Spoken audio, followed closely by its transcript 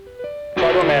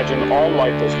Try to imagine all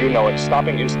life as you know it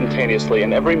stopping instantaneously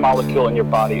and every molecule in your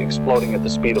body exploding at the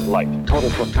speed of light. Total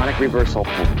protonic reversal.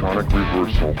 Protonic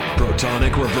reversal.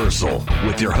 Protonic reversal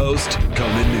with your host,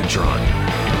 Conan Neutron.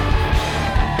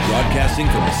 Broadcasting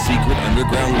from a secret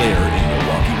underground lair in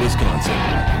Milwaukee, Wisconsin.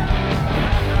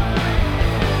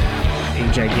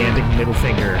 A gigantic middle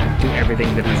finger to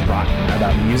everything that is rotten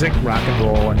about music, rock and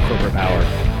roll, and corporate power.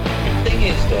 The thing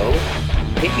is, though,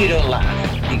 if you don't laugh,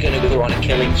 you're going to go on a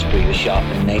killing spree with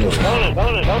sharpened nails.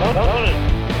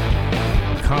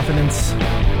 Confidence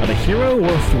of a hero or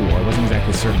a fool. I wasn't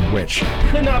exactly certain which.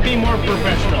 Could not be more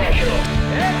professional. It's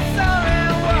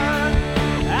only one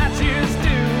I choose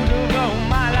to devote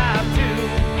my life to.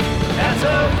 That's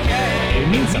okay. It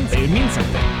means something. It means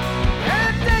something.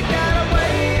 And take that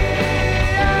away.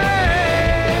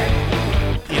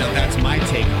 You know, that's my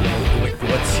take on it.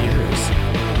 What's yours?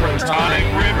 Protonic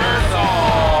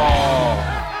reversal.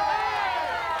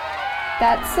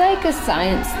 That's like a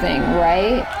science thing,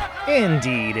 right?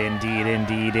 Indeed.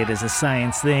 It is a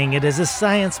science thing. It is a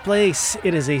science place.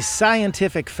 It is a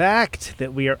scientific fact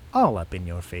that we are all up in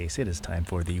your face. It is time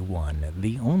for the one,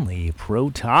 the only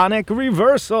Protonic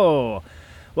reversal.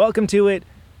 Welcome to it.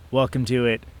 Welcome to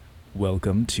it.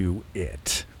 Welcome to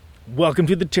it. Welcome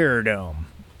to the Terror Dome.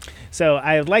 So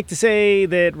I'd like to say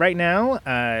that right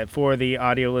now, for the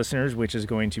audio listeners, which is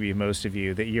going to be most of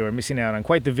you, that you are missing out on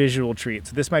quite the visual treat.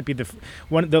 So this might be the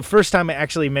first time I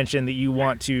actually mentioned that you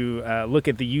want to look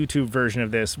at the YouTube version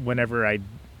of this whenever I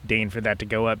deign for that to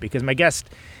go up, because my guest,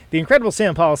 the incredible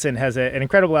Sam Paulsen, has an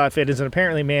incredible outfit, is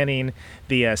apparently manning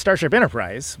the Starship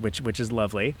Enterprise, which is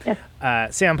lovely.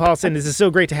 Yes. Sam Paulsen, this is so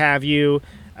great to have you.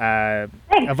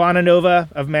 Ivana Nova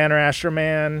of Man or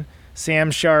Astro-Man,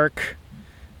 Sam Shark,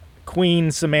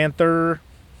 Queen Samantha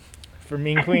for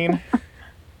Mean Queen,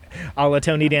 a la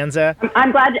Tony Danza.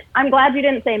 I'm glad you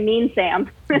didn't say Mean Sam.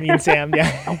 Mean Sam,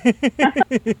 yeah.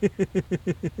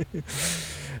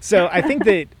 So I think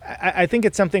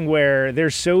it's something where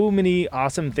there's so many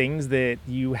awesome things that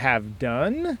you have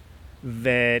done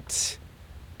that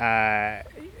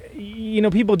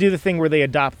people do the thing where they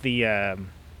adopt the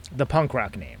punk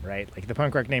rock name, right? Like the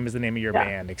punk rock name is the name of your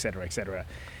band, et cetera, et cetera.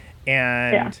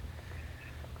 And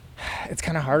it's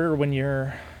kind of harder when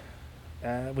you've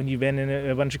been in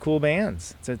a bunch of cool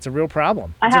bands. It's a real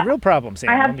problem. It's a real problem, Sam.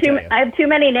 I have too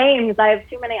many names. I have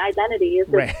too many identities.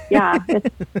 Right.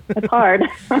 It's hard.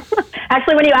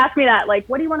 Actually, when you asked me that, like,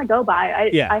 what do you want to go by?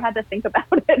 I had to think about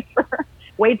it for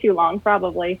way too long,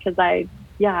 probably, because I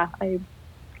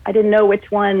didn't know which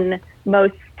one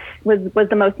was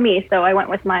the most me, so I went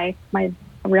with my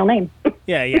real name.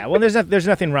 Yeah. Well, there's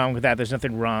nothing wrong with that. There's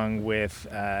nothing wrong with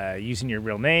using your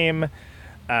real name.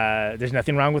 There's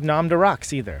nothing wrong with nom de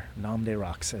rocks either. Nom de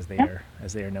rocks, as they are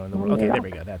known in the world. Okay, there we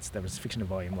go. That was fiction of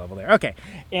volume level there. Okay,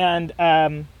 and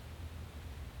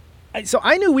so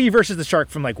I knew We versus the Shark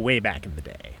from like way back in the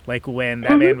day, like when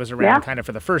that band was around, kind of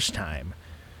for the first time.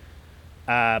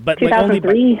 But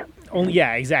 2003.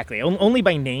 Only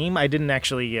by name. I didn't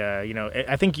actually,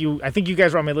 I think you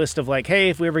guys were on my list of like, hey,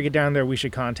 if we ever get down there, we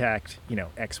should contact,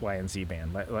 X, Y, and Z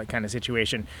band, like kind of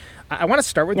situation. I want to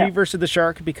start with You versus the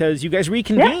Shark because you guys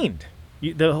reconvened.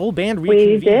 The whole band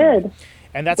reconvened. We did.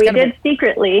 And that's we did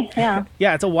secretly. Yeah.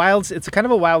 Yeah, it's kind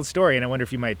of a wild story, and I wonder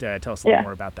if you might tell us a little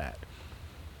more about that.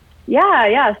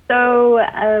 Yeah.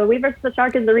 So We versus the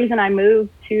Shark is the reason I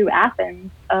moved to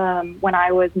Athens when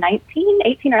I was 18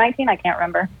 or 19, I can't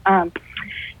remember.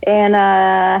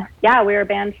 We were a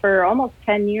band for almost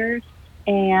 10 years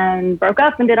and broke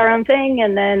up and did our own thing.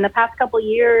 And then the past couple of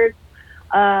years,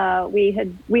 we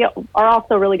are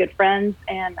also really good friends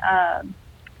and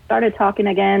started talking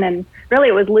again. And really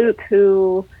it was Luke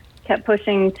who kept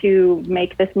pushing to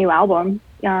make this new album.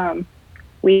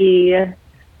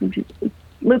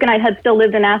 Luke and I had still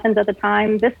lived in Athens at the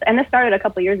time. This started a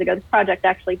couple of years ago. This project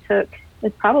actually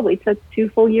probably took 2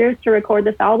 full years to record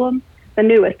this album, the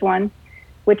newest one,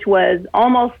 which was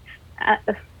almost.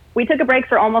 We took a break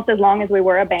for almost as long as we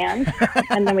were a band,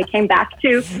 and then we came back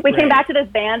to this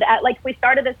band we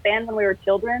started this band when we were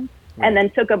children, and then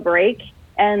took a break,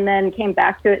 and then came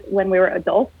back to it when we were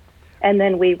adults, and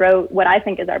then we wrote what I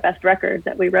think is our best record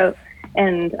that we wrote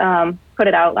and put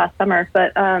it out last summer,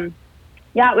 but.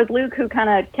 It was Luke who kind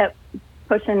of kept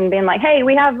pushing, being like, hey,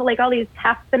 we have like all these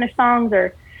half-finished songs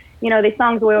or, these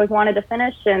songs we always wanted to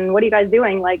finish. And what are you guys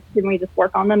doing? Like, can we just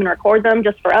work on them and record them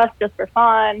just for us, just for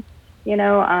fun?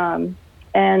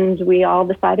 And we all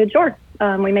decided, sure.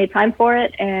 We made time for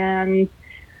it. And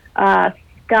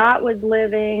Scott was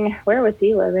living, where was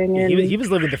he living? He was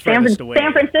living the furthest away.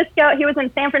 San Francisco. He was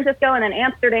in San Francisco and then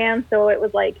Amsterdam. So it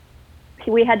was like,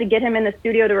 we had to get him in the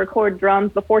studio to record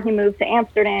drums before he moved to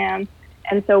Amsterdam.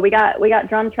 And so we got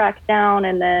drum tracks down,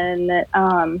 and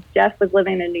then Jeff was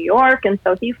living in New York, and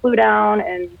so he flew down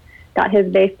and got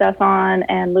his bass stuff on,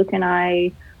 and Luke and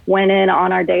I went in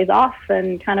on our days off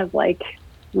and kind of like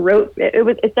wrote.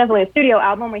 It's definitely a studio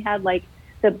album. We had like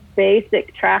the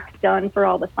basic tracks done for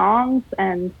all the songs,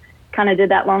 and kind of did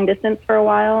that long distance for a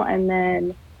while, and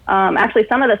then actually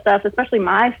some of the stuff, especially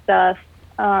my stuff,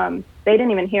 they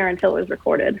didn't even hear until it was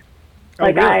recorded.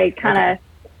 Like, really? I kind of,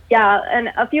 yeah,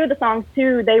 and a few of the songs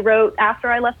too, they wrote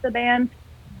after I left the band,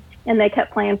 and they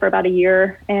kept playing for about a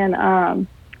year, and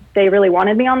they really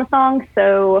wanted me on the song,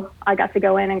 so I got to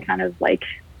go in and kind of like,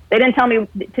 they didn't tell me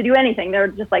to do anything. They were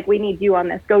just like, we need you on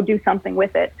this. Go do something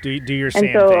with it. Do your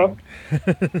Sam thing.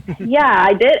 Yeah,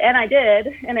 I did,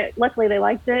 and luckily they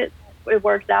liked it. It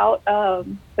worked out.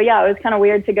 But yeah, it was kind of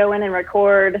weird to go in and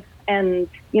record, and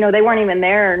they weren't even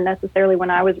there necessarily when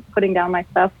I was putting down my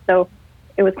stuff. So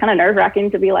it was kind of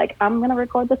nerve-wracking to be like, I'm gonna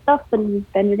record this stuff, and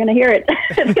then you're gonna hear it.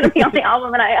 It's gonna be on the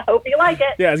album, and I hope you like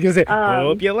it. Yeah, I was gonna say,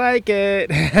 hope you like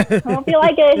it. Hope you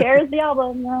like it. Here's the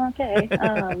album. Okay.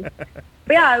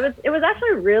 But yeah, it was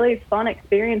actually a really fun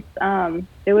experience.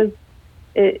 It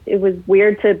was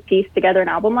weird to piece together an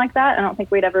album like that. I don't think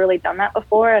we'd ever really done that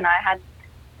before, and I had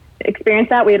experienced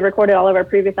that. We had recorded all of our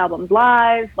previous albums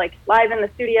live in the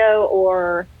studio,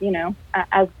 or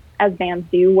as bands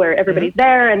do, where everybody's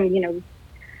there and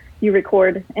you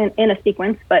record in a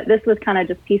sequence. But this was kind of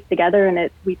just pieced together, and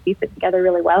we pieced it together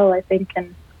really well, I think.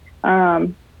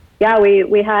 And yeah,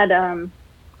 we had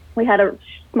a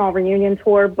small reunion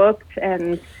tour booked,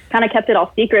 and kind of kept it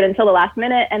all secret until the last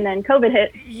minute, and then COVID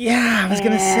hit. Yeah, I was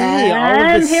going to say, all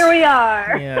of this. And here we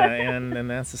are. Yeah, and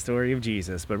that's the story of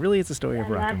Jesus, but really it's a story of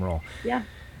rock and roll. Yeah.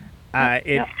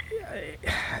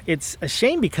 It's a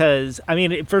shame because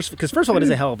first of all, it is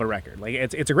a hell of a record. Like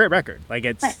it's a great record. Like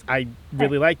I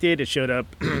really liked it. It showed up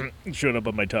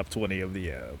on my top 20 of the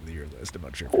year list. I'm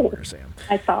not sure if you were, Sam.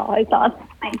 I saw.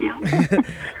 Thank you.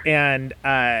 And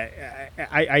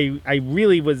I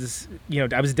really was,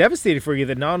 I was devastated for you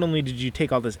that not only did you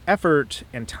take all this effort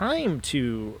and time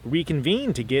to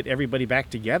reconvene to get everybody back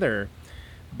together,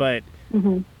 but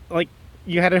like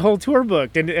you had a whole tour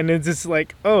booked, and it's just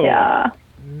like, oh. Yeah.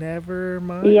 Never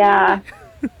mind. Yeah,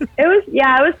 it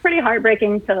was pretty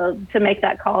heartbreaking to make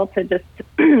that call to just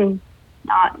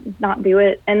not do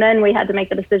it. And then we had to make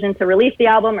the decision to release the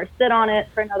album or sit on it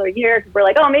for another year, because we're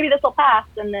like, oh, maybe this will pass.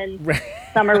 And then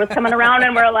summer was coming around,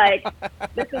 and we're like,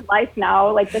 this is life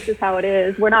now. Like, this is how it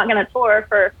is. We're not going to tour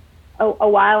for a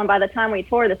while, and by the time we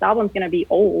tour, this album's going to be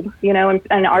old,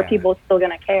 and our people still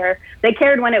going to care. They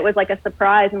cared when it was like a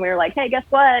surprise, and we were like, hey, guess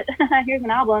what? Here's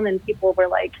an album, and people were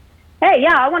like, hey,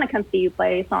 yeah, I want to come see you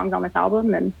play songs on this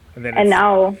album. And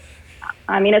now,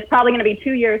 it's probably going to be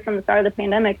 2 years from the start of the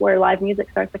pandemic where live music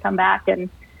starts to come back. And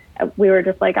we were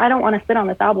just like, I don't want to sit on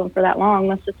this album for that long.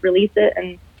 Let's just release it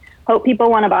and hope people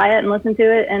want to buy it and listen to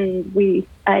it. And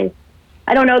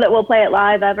I don't know that we'll play it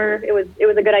live ever. It was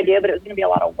a good idea, but it was going to be a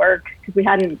lot of work because we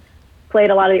hadn't played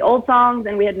a lot of the old songs,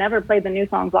 and we had never played the new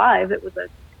songs live. It was a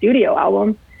studio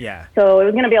album. Yeah. So it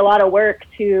was going to be a lot of work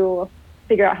to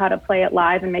figure out how to play it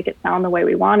live and make it sound the way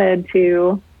we wanted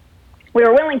to. We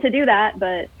were willing to do that,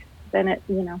 but then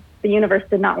the universe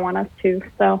did not want us to.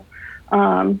 So,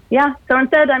 so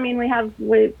instead,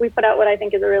 we put out what I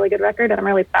think is a really good record, and I'm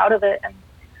really proud of it. And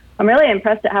I'm really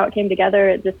impressed at how it came together.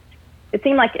 It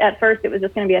seemed like at first it was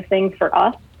just going to be a thing for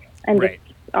us and just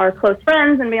our close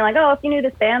friends, and being like, oh, if you knew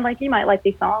this band, like, you might like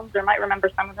these songs or might remember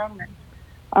some of them.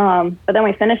 And, but then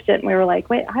we finished it, and we were like,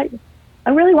 wait, I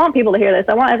really want people to hear this.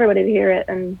 I want everybody to hear it,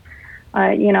 and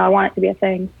I want it to be a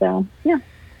thing. So yeah,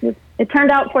 it turned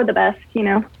out for the best,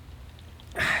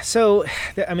 So,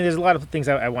 there's a lot of things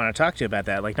I want to talk to you about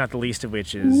that. Like, not the least of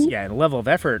which is the level of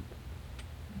effort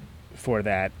for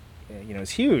that, is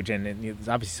huge, and it's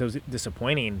obviously so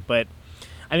disappointing. But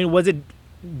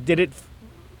did it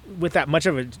with that much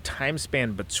of a time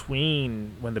span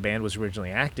between when the band was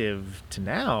originally active to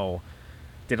now?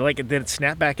 Did it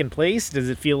snap back in place? Does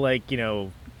it feel like,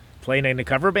 playing in a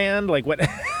cover band? Like what?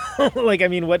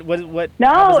 What? No,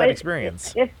 how was that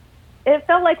experience? It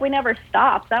felt like we never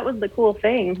stopped. That was the cool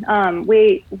thing.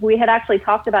 We had actually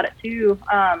talked about it too,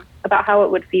 about how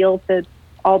it would feel to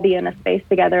all be in a space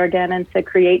together again and to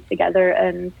create together.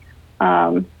 And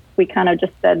we kind of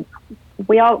just said,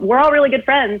 we're all really good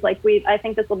friends. Like I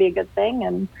think this will be a good thing,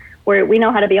 and we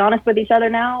know how to be honest with each other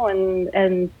now,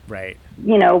 and right.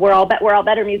 We're all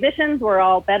better musicians. We're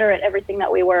all better at everything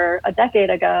that we were a decade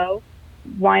ago.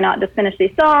 Why not just finish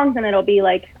these songs, and it'll be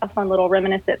like a fun little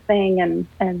reminiscent thing, and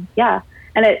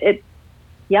it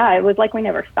was like we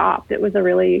never stopped. It was a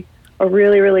really,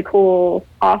 really cool,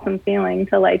 awesome feeling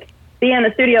to like be in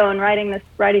the studio and writing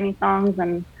these songs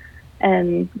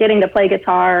and getting to play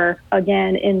guitar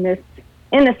again in this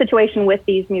situation with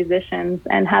these musicians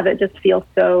and have it just feel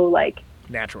so like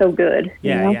natural, so good.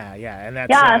 Yeah, you know? yeah, and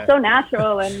that's so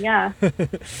natural, and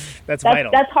that's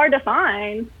vital. That's hard to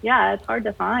find. Yeah, it's hard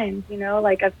to find. You know,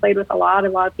 like I've played with a lot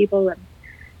of people,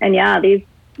 and yeah, these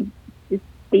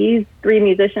three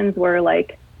musicians were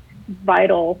like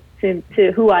vital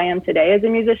to who I am today as a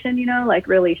musician. You know, like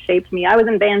really shaped me. I was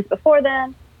in bands before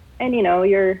then, and you know,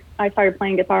 I started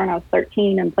playing guitar when I was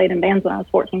 13 and played in bands when I was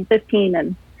 14, 15,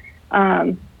 and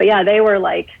but yeah, they were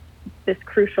like this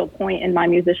crucial point in my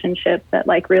musicianship that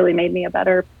like really made me a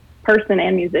better person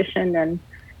and musician,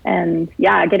 and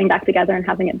yeah, getting back together and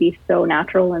having it be so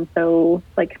natural and so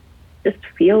like just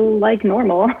feel like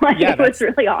normal. Like it was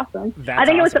really awesome. I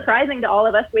think it was surprising to all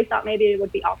of us. We thought maybe it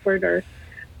would be awkward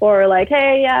or like,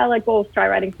 hey, yeah, like we'll try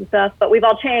writing some stuff, but we've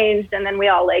all changed, and then we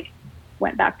all like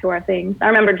went back to our things. I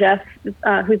remember Jeff,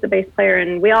 who's the bass player,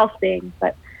 and we all sing,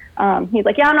 but he's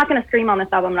like, yeah, I'm not going to scream on this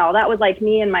album at all. That was like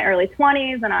me in my early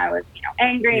 20s, and I was, you know,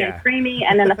 angry and screamy.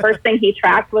 And then the first thing he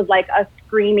tracked was like a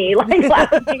screamy, like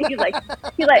loud thing. He's like,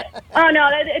 oh no,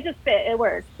 it just fit. It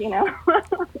worked, you know.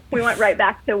 We went right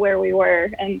back to where we were,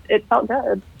 and it felt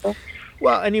good. So.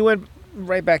 Well, and you went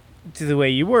right back to the way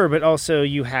you were, but also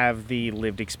you have the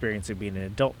lived experience of being an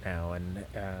adult now, and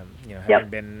you know, having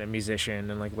been a musician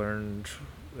and like learned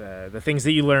the things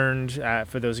that you learned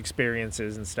for those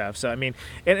experiences and stuff. So I mean,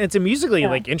 and it's a musically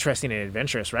like interesting and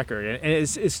adventurous record, and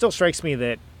it still strikes me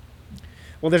that,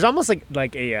 well, there's almost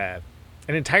like a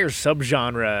an entire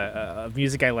subgenre of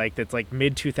music I like that's like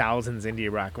mid 2000s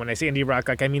indie rock. When I say indie rock,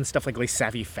 like I mean stuff like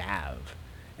Savvy Fav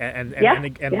and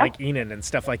like Enon and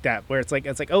stuff like that, where it's like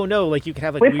oh no, like you could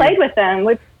have like we played with them.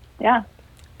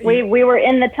 We were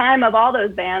in the time of all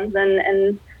those bands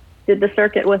and did the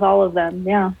circuit with all of them.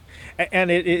 Yeah.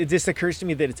 And it just occurs to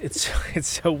me that it's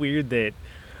so weird that,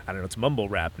 I don't know, it's mumble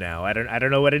rap now. I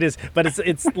don't know what it is, but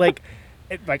it's like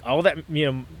like all that,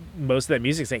 you know, most of that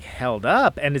music's like held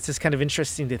up, and it's just kind of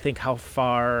interesting to think how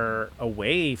far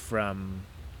away from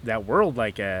that world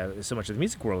like so much of the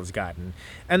music world has gotten.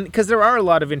 And because there are a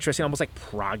lot of interesting, almost like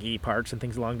proggy parts and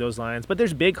things along those lines, but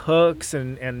there's big hooks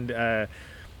and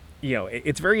you know,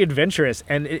 it's very adventurous,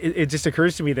 and it just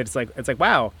occurs to me that it's like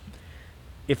wow,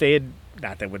 if they had,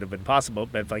 not that would have been possible,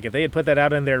 but like if they had put that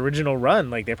out in their original run,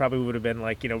 like they probably would have been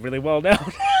like, you know, really well known.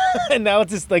 And now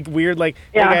it's just like weird, like,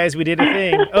 hey guys, we did a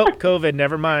thing. Oh, COVID,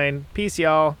 never mind. Peace,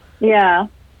 y'all. Yeah.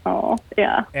 Oh,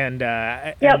 yeah. And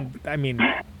I mean,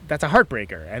 that's a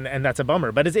heartbreaker, and that's a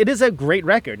bummer. But it is a great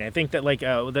record, and I think that like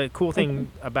the cool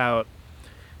thing about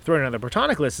throwing it on the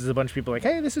Protonic list is a bunch of people like,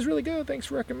 hey, this is really good, thanks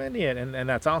for recommending it, and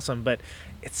that's awesome. But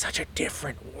it's such a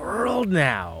different world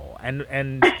now,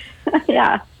 and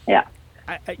yeah.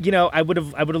 I would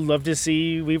have loved to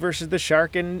see We versus the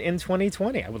Shark in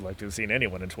 2020. I would like to have seen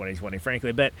anyone in 2020,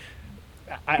 frankly, but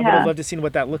I would have loved to have seen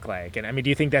what that looked like. And I mean, do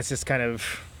you think that's just kind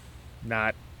of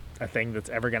not a thing that's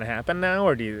ever going to happen now,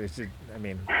 or do you? It's the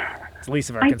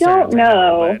least of our concerns. I don't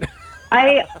know.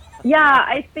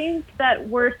 I think that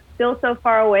we're still so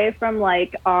far away from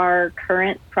like our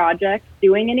current projects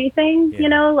doing anything. You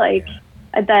know, like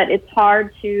that it's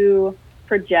hard to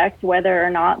project whether or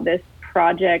not this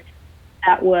project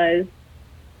that was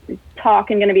talk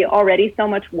and going to be already so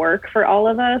much work for all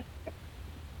of us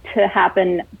to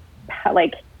happen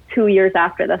like 2 years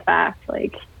after the fact.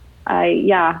 Like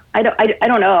I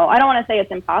don't know. I don't want to say it's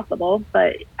impossible,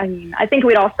 but I mean, I think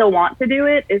we'd all still want to do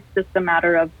it. It's just a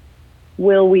matter of,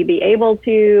 will we be able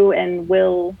to, and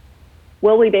will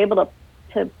we be able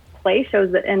to play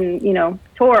shows that, and, you know,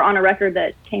 tour on a record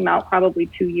that came out probably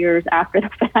 2 years after the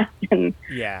fact. And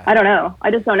I don't know. I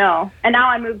just don't know. And now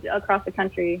I moved across the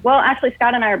country. Well, actually,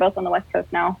 Scott and I are both on the West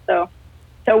Coast now. So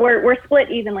we're split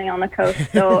evenly on the coast.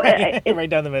 So right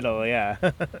down the middle. Yeah.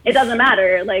 It doesn't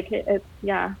matter. Like it's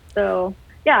So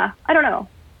yeah, I don't know.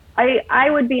 I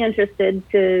would be interested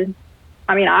to.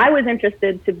 I mean, I was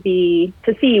interested to see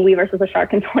We versus the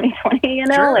Shark in 2020. You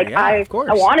know, sure, I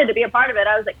wanted to be a part of it.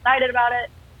 I was excited about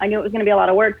it. I knew it was going to be a lot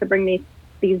of work to bring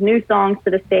these new songs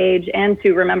to the stage and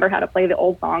to remember how to play the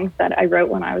old songs that I wrote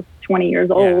when I was 20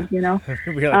 years old. You know,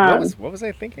 we were like, what was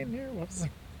I thinking here?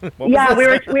 We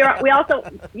also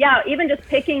even just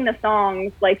picking the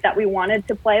songs like that we wanted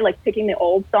to play, like picking the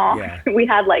old songs. Yeah. We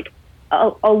had like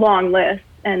a long list,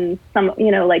 and some, you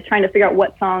know, like trying to figure out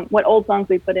what old songs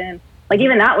we put in. Like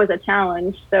even that was a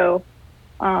challenge. So,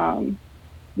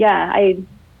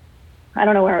 I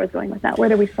don't know where I was going with that. Where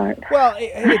do we start? Well,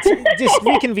 it's just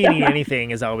reconvening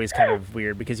anything is always kind of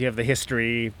weird because you have the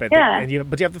history, but you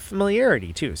have the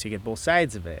familiarity too, so you get both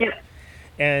sides of it.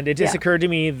 And it just occurred to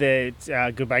me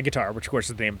that Goodbye Guitar, which of course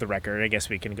is the name of the record, I guess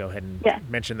we can go ahead and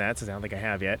mention that since I don't think I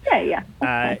have yet.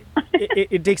 Yeah.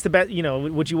 It takes the best,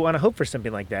 what you want to hope for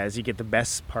something like that is you get the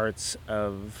best parts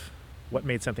of what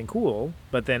made something cool,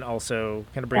 but then also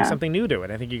kind of bring something new to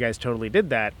it. I think you guys totally did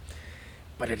that.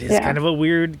 But it is kind of a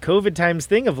weird COVID times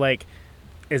thing of like,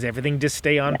 is everything just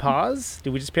stay on pause?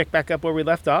 Do we just pick back up where we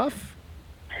left off?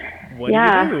 What do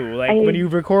you do? Like when you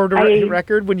record a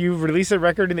record, when you release a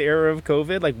record in the era of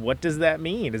COVID, like what does that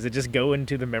mean? Does it just go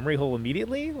into the memory hole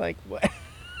immediately? Like what?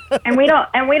 and we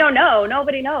don't know.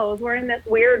 Nobody knows. We're in this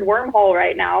weird wormhole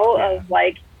right now of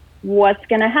like, what's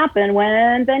going to happen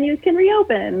when venues can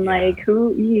reopen? Like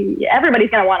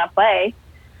everybody's going to want to play.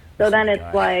 So then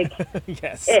it's like,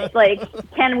 it's like,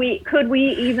 could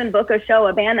we even book a show,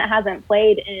 a band that hasn't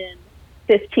played in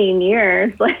 15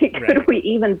 years? Like, could we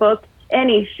even book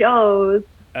any shows?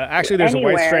 Actually, there's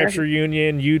anywhere. a White Stripes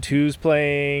reunion. U2's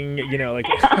playing,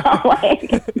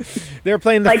 they're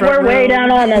playing the like front we're way row.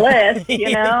 down on the list,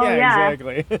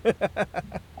 Exactly.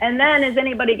 And then is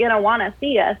anybody going to want to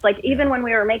see us? Like, even when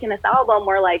we were making this album,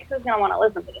 we're like, who's going to want to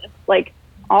listen to this? Like,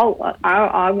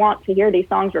 I want to hear these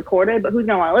songs recorded, but who's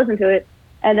going to want to listen to it?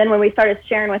 And then when we started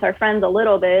sharing with our friends a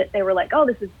little bit, they were like, oh,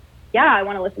 this is, I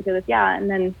want to listen to this. Yeah. And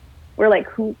then we're like,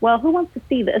 who wants to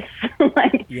see this?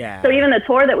 So even the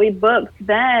tour that we booked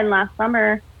then last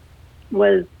summer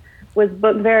was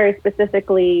booked very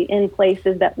specifically in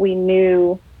places that we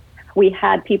knew we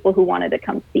had people who wanted to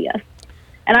come see us.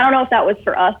 And I don't know if that was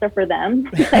for us or for them.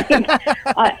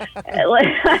 I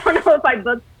don't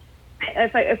know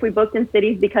if we booked in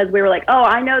cities because we were like, oh,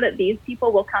 I know that these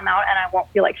people will come out and I won't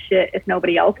feel like shit if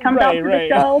nobody else comes out to the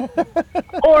show.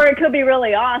 Or it could be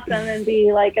really awesome and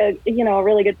be like a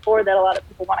really good tour that a lot of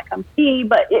people want to come see.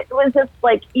 But it was just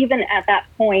like, even at that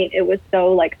point, it was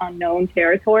so like unknown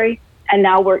territory. And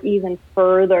now we're even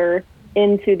further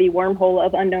into the wormhole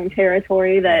of unknown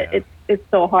territory that it's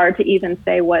so hard to even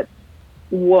say what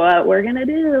we're going to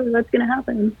do, what's going to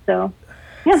happen. So.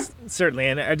 Yeah, certainly,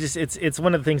 and it's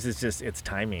one of the things. It's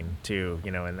timing too,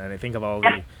 And I think of all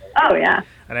the. Oh yeah.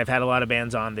 And I've had a lot of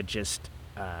bands on that just,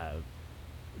 had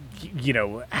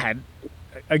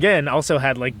also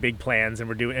had like big plans and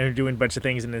we're doing a bunch of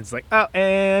things, and it's like, oh,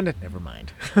 and never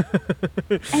mind.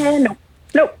 And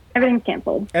nope, everything's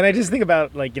canceled. And I just think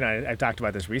about I've talked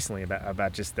about this recently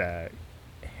about just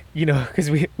because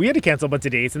we had to cancel a bunch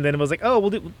of dates, and then it was like, oh,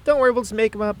 don't worry, we'll just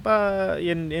make them up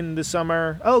in the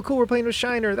summer. Oh, cool, we're playing with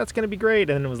Shiner. That's going to be great.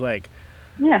 And then it was like,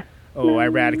 I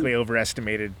radically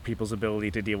overestimated people's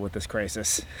ability to deal with this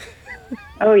crisis.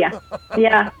 Oh, yeah.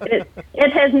 Yeah,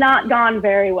 it has not gone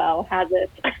very well, has it?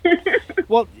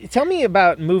 Well, tell me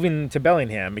about moving to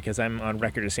Bellingham, because I'm on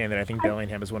record as saying that I think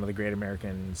Bellingham is one of the great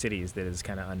American cities that is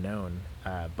kind of unknown.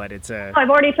 But it's a... I've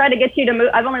already tried to get you to move.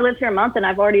 I've only lived here a month, and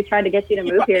I've already tried to get you to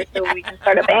move here so we can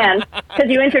start a band. Because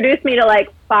you introduced me to,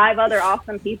 like, 5 other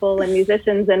awesome people and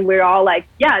musicians, and we're all like,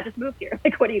 yeah, just move here.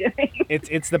 Like, what are you doing?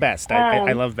 It's the best.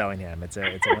 I love Bellingham. It's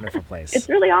a wonderful place. It's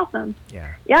really awesome.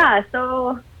 Yeah. Yeah,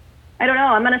 so... I don't know.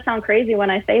 I'm going to sound crazy when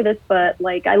I say this, but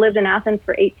like I lived in Athens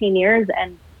for 18 years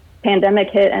and pandemic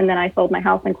hit, and then I sold my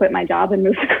house and quit my job and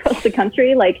moved across the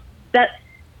country. Like that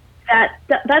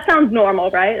sounds normal,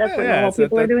 right? That's what normal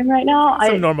people are doing right now.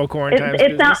 Some normal quarantine.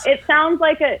 It sounds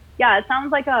like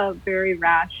a very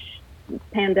rash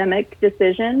pandemic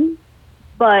decision,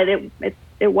 but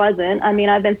it wasn't. I mean,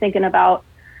 I've been thinking about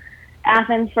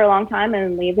Athens for a long time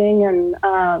and leaving,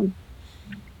 and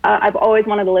I've always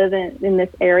wanted to live in this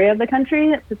area of the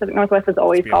country. Pacific Northwest has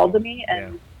always called to me,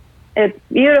 and it's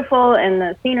beautiful, and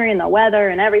the scenery and the weather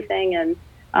and everything. And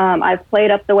I've played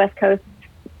up the West Coast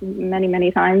many, many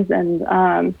times. And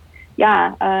I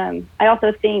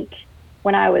also think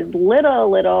when I was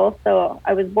little, so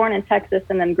I was born in Texas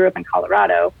and then grew up in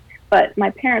Colorado, but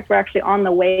my parents were actually on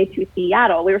the way to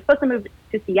Seattle. We were supposed to move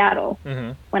to Seattle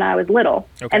when I was little,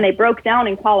 and they broke down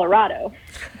in Colorado.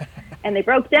 And they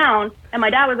broke down, and my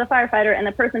dad was a firefighter, and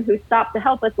the person who stopped to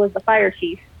help us was the fire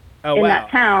chief in that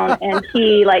town, and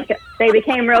they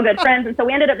became real good friends, and so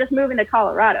we ended up just moving to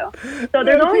Colorado. So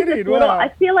there's always this little, I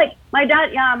feel like my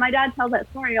dad tells that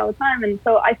story all the time, and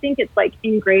so I think it's like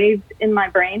engraved in my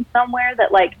brain somewhere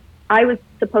that like I was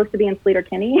supposed to be in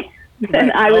Sleater-Kinney,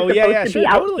 and I was supposed to be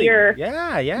out here.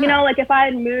 Yeah. You know, like if I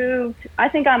had moved, I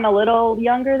think I'm a little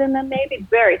younger than them, maybe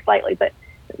very slightly, but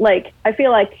like I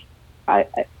feel like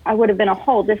I would have been a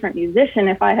whole different musician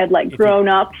if I had like grown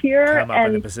up here.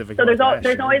 And so there's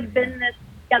always been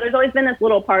this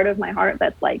little part of my heart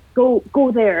that's like go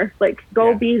there, like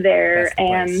go be there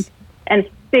and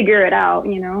figure it out,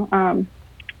 you know.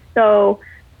 So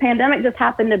pandemic just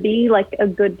happened to be like a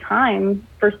good time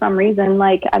for some reason.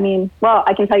 Like, I mean, well,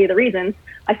 I can tell you the reasons.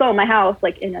 I sold my house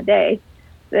like in a day.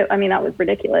 I mean, that was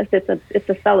ridiculous. It's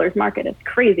a seller's market. It's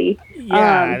crazy.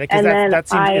 Yeah, because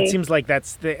it seems like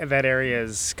that area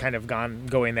is kind of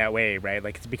going that way, right?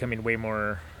 Like it's becoming way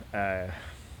more,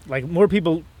 like more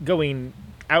people going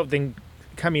out than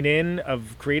coming in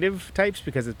of creative types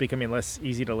because it's becoming less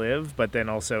easy to live. But then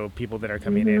also people that are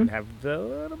coming in have a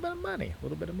little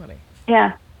bit of money.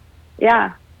 Yeah,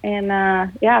 and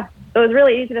so it was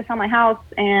really easy to sell my house,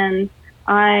 and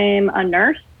I'm a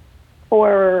nurse.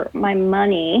 For my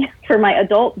money, for my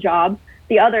adult job,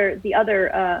 the other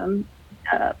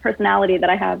personality that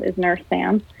I have is Nurse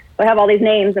Sam. So I have all these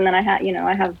names, and then I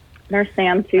have Nurse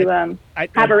Sam to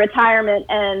have a retirement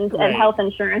and health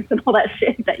insurance and all that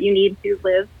shit that you need to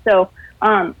live. So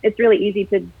it's really easy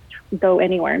to go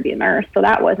anywhere and be a nurse. So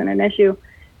that wasn't an issue.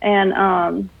 And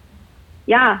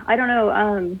I don't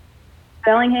know.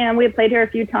 Bellingham, we had played here a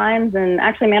few times, and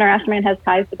actually Manor Astro-Man has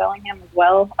ties to Bellingham as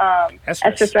well.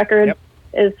 Estrus Records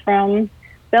is from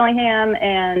Bellingham,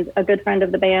 and a good friend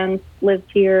of the band lives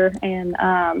here. And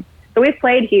so we've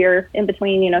played here in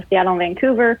between, Seattle and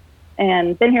Vancouver,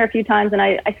 and been here a few times. And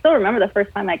I still remember the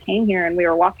first time I came here, and we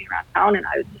were walking around town, and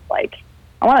I was just like,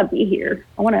 I want to be here.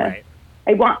 I want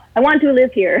to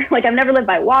live here. Like, I've never lived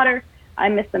by water. I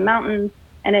miss the mountains.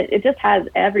 And it just has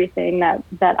everything that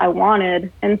I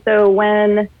wanted. And so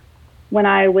when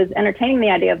I was entertaining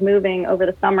the idea of moving over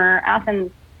the summer,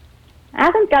 Athens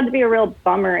got to be a real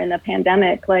bummer in the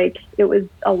pandemic. Like, it was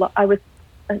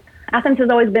Athens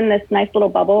has always been this nice little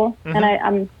bubble. And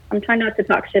I'm trying not to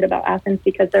talk shit about Athens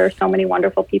because there are so many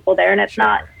wonderful people there. And it's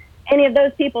not any of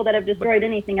those people that have destroyed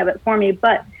anything of it for me.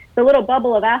 But the little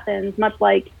bubble of Athens, much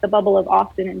like the bubble of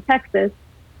Austin in Texas,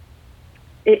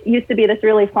 it used to be this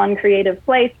really fun, creative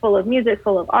place full of music,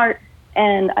 full of art.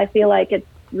 And I feel like it's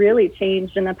really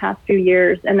changed in the past few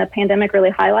years. And the pandemic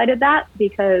really highlighted that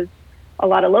because a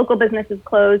lot of local businesses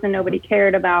closed and nobody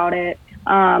cared about it.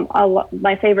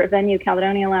 My favorite venue,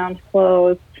 Caledonia Lounge,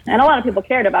 closed. And a lot of people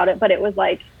cared about it, but it was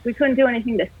like, we couldn't do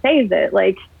anything to save it.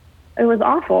 Like, it was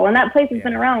awful. And that place has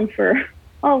been around for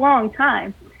a long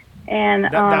time. And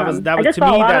that was to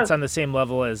me. That's on the same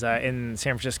level as in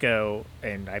San Francisco,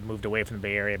 and I moved away from the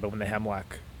Bay Area. But when the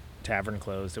Hemlock Tavern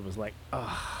closed, it was like,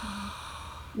 like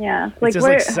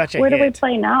where do we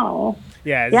play now?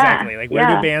 Yeah, exactly. Like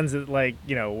where do bands that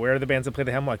where are the bands that play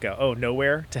the Hemlock go? Oh,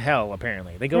 nowhere. To hell.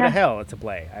 Apparently, they go to hell to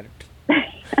play.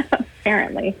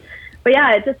 Apparently, but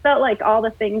it just felt like all the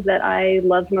things that I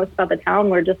loved most about the town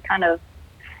were just kind of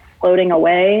floating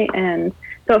away. And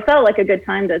so it felt like a good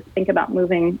time to think about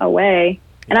moving away.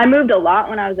 And I moved a lot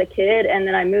when I was a kid, and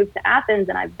then I moved to Athens,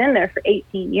 and I've been there for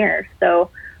 18 years.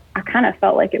 So I kind of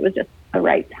felt like it was just the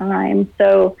right time.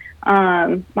 So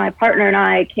my partner and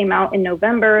I came out in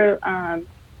November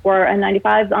for a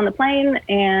 95s on the plane,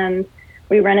 and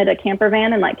we rented a camper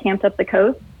van and camped up the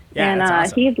coast. Yeah, and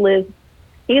that's awesome.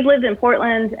 He's lived in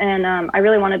Portland, and I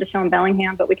really wanted to show him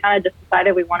Bellingham, but we kind of just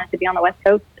decided we wanted to be on the West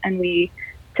Coast, and we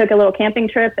took a little camping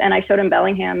trip, and I showed him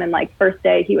Bellingham, and first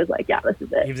day he was like, yeah, this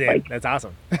is it. He was in. That's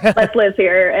awesome. Let's live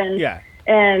here.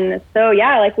 And so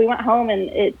we went home,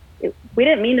 and we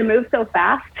didn't mean to move so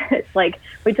fast. It's like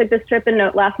we took this trip in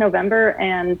last November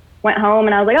and went home,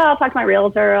 and I was like, I'll talk to my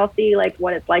realtor. I'll see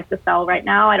what it's like to sell right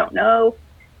now. I don't know.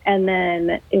 And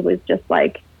then it was just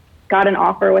got an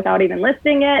offer without even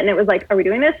listing it, and it was like, are we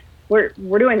doing this? We're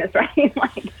doing this,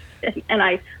 right?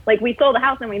 And we sold the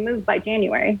house and we moved by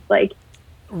January. Right.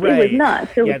 It was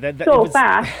nuts. It was so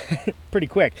fast. Pretty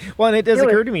quick. Well, and it does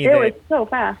occur to me that it was so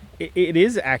fast. It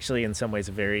is actually in some ways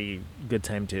a very good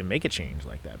time to make a change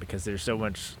like that, because there's so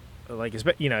much,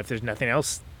 if there's nothing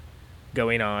else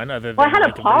going on other than I had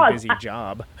a really busy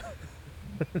job.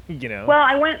 Well,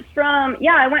 I went from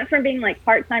being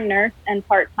part-time nurse and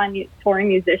part-time touring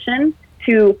musician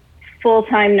to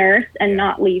full-time nurse and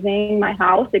not leaving my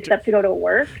house except to go to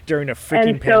work during a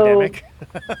freaking pandemic.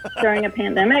 During a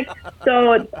pandemic,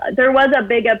 so there was a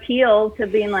big appeal to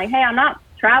being like, hey, I'm not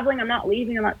traveling, I'm not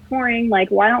leaving, I'm not touring. Why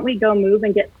don't we go move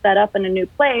and get set up in a new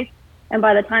place? And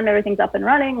by the time everything's up and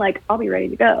running, I'll be ready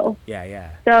to go.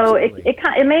 Yeah. So it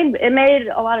made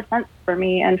a lot of sense for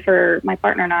me and for my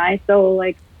partner and I. So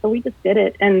we just did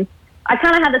it. And I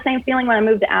kind of had the same feeling when I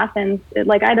moved to Athens.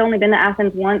 I'd only been to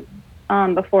Athens once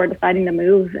before deciding to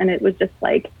move, and it was just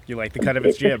you like the cut of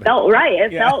its jib. It felt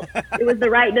right. It was the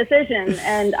right decision.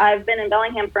 And I've been in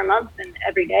Bellingham for a month, and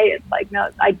every day it's no,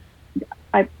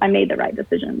 I made the right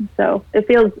decision. So it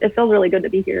feels really good to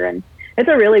be here, and it's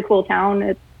a really cool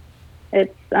town.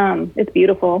 It's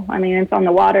beautiful. I mean, it's on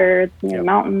the water. It's near the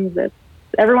mountains.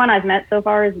 everyone I've met so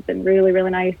far has been really,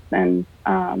 really nice, and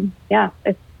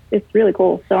it's really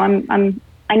cool. So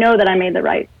I know that I made the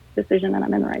right decision and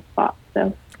I'm in the right spot.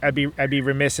 So I'd be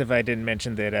remiss if I didn't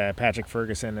mention that Patrick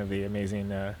Ferguson of the amazing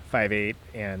 5'8"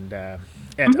 and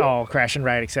et al. Crash and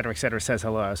Ride, et cetera, says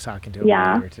hello. I was talking to him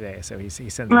earlier today, so he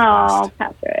sends his best.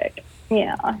 Patrick,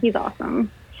 yeah, he's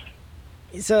awesome.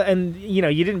 So, and you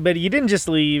didn't just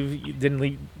leave. You didn't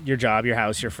leave your job, your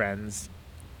house, your friends.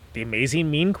 The amazing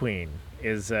Mean Queen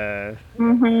is a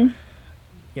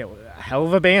hell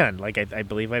of a band. Like I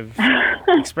believe I've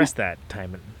expressed that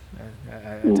time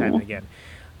and again.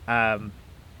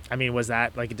 I mean, was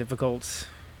that like a difficult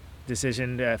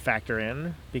decision to factor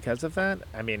in because of that?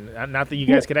 I mean, not that you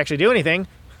guys could actually do anything,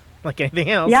 like anything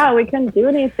else. Yeah, we couldn't do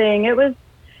anything. It was,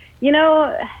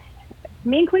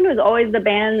 Mean Queen was always the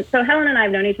band. So Helen and I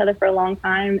have known each other for a long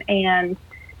time, and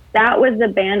that was the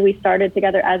band we started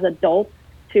together as adults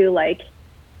to like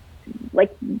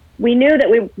we knew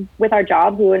that with our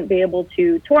jobs, we wouldn't be able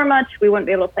to tour much. We wouldn't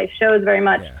be able to play shows very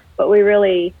much, but we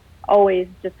really always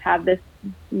just have this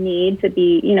need to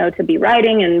be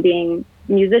writing and being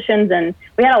musicians. And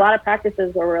we had a lot of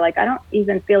practices where we're like, I don't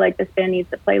even feel like this band needs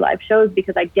to play live shows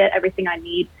because I get everything I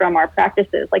need from our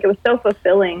practices. Like, it was so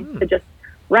fulfilling to just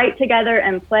write together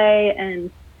and play. And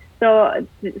so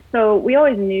we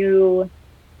always knew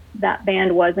that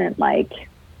band wasn't like,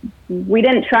 we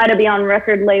didn't try to be on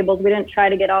record labels. We didn't try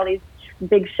to get all these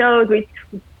big shows.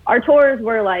 Our tours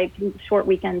were like short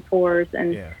weekend tours,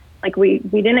 and like we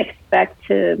didn't expect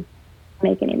to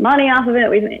make any money off of it.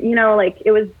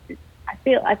 It was,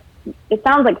 it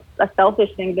sounds like a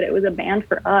selfish thing, but it was a band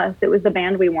for us. It was the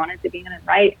band we wanted to be in and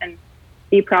write and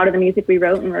be proud of the music we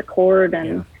wrote and record,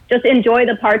 and just enjoy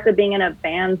the parts of being in a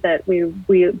band that we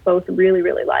both really,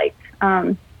 really liked.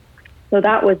 So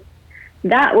that was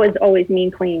always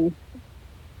Mean Queen's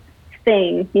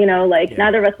thing,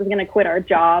 neither of us was going to quit our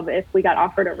job if we got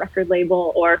offered a record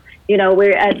label, or, we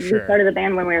started the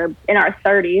band when we were in our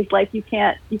 30s. Like, you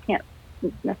can't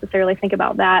necessarily think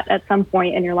about that at some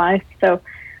point in your life. So,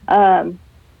 it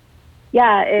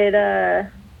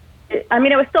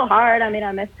was still hard. I mean,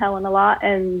 I missed Helen a lot,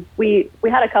 and we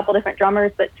had a couple different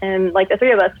drummers, but Tim, like, the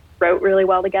three of us wrote really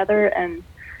well together. And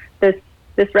this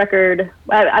record,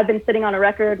 I've been sitting on a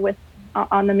record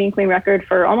on the Mean Queen record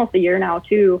for almost a year now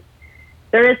too.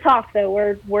 There is talk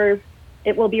though,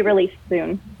 it will be released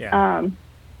soon. I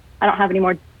don't have any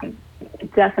more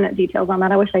definite details on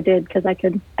that. I wish I did, because I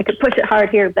could push it hard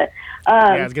here, but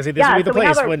I was gonna say this would be the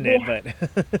place, wouldn't it? But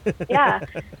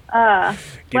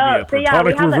give me a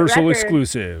Protonic Reversal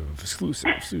exclusive.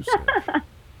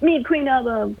 Mean Queen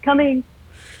album coming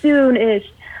soon-ish.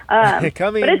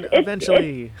 Coming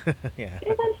eventually.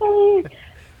 Eventually.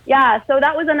 Yeah, so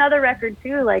that was another record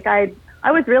too. Like, I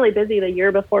was really busy the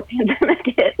year before pandemic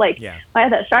hit. Like, I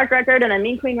had that Shark record and a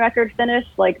Mean Queen record finished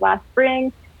like last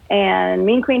spring, and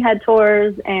Mean Queen had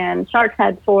tours and Sharks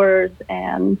had tours,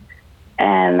 and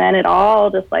then it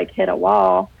all just like hit a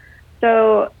wall.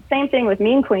 So same thing with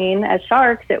Mean Queen as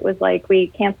Sharks. It was like we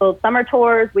canceled summer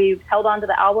tours. We held on to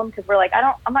the album because we're like,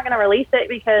 I'm not going to release it,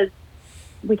 because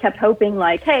we kept hoping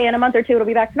like, hey, in a month or two it'll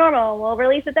be back to normal. We'll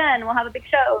release it then. We'll have a big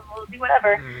show. We'll do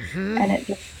whatever. And it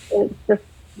just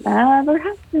never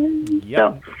happened.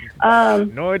 Yep. So,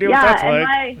 no idea what that's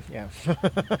like. Yeah.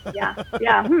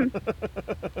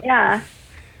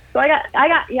 So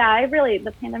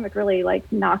the pandemic really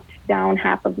like knocked down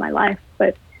half of my life.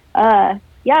 But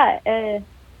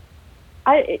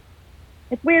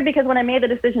it's weird, because when I made the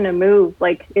decision to move,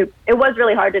 like it was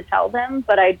really hard to tell them,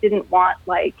 but I didn't want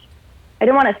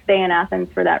to stay in Athens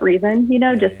for that reason,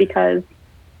 just because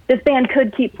this band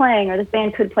could keep playing, or this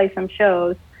band could play some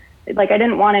shows. Like, I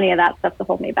didn't want any of that stuff to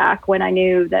hold me back when I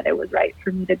knew that it was right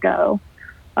for me to go.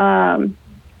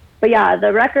 But yeah,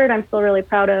 the record I'm still really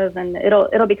proud of, and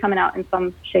it'll be coming out in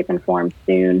some shape and form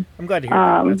soon. I'm glad to hear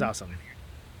that. That's awesome.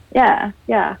 Yeah.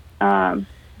 But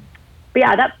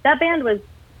yeah, that band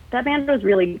was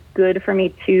really good for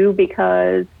me too,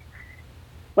 because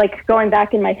like going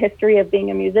back in my history of being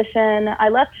a musician, I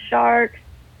left Sharks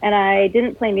and I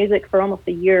didn't play music for almost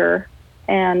a year,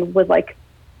 and was like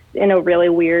in a really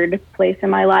weird place in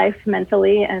my life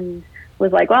mentally, and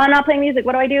was like, well, I'm not playing music.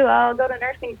 What do? I'll go to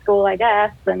nursing school, I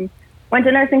guess. And went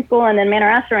to nursing school, and then Man or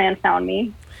Astro-Man found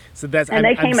me. So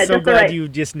I'm so glad you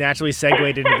just naturally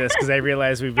segued into this, because I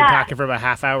realized we've been talking for about a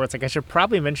half hour. It's like I should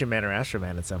probably mention Man or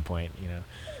Astro-Man at some point,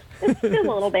 It's a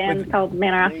little band called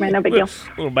Man or Astro-Man, no big deal.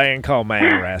 Little band called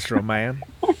Man or Astro-Man.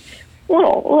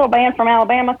 little band from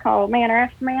Alabama called Man or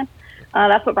Astro-Man.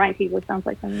 That's what Brian Peasley sounds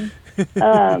like to me.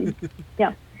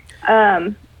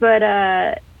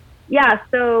 yeah,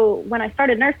 so when I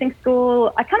started nursing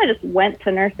school, I kind of just went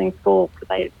to nursing school because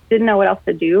I didn't know what else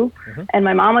to do. And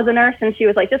my mom was a nurse, and she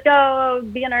was like, just go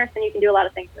be a nurse and you can do a lot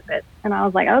of things with it. And I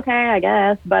was like, okay, I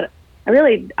guess. But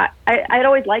I'd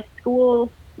always liked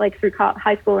school, like through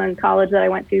high school and college that I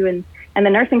went to. And the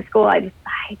nursing school, I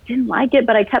didn't like it,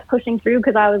 but I kept pushing through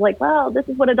because I was like, well, this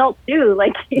is what adults do.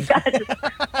 Like, you got to just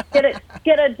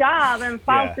get a job and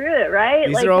follow through it, right?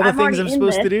 These like, are all the things I'm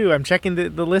supposed to do. I'm checking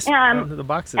the list of the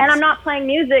boxes. And I'm not playing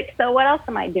music, so what else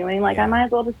am I doing? Like, I might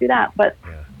as well just do that. But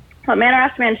Man or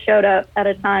Astro-Man showed up at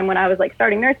a time when I was, like,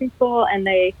 starting nursing school, and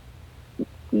they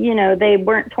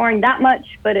weren't touring that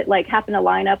much, but it, like, happened to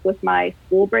line up with my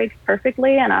school breaks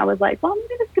perfectly, and I was like, well,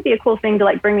 maybe this could be a cool thing to,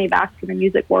 like, bring me back to the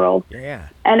music world. Yeah.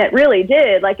 And it really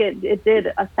did. Like, it did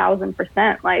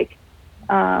 1,000%. Like,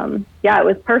 it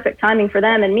was perfect timing for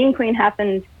them. And Mean Queen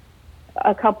happened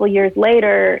a couple years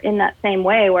later in that same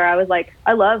way, where I was like,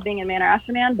 I love being in Man or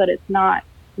Astro-Man, but it's not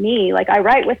me. Like, I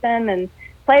write with them and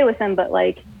play with them, but,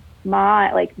 like,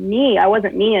 I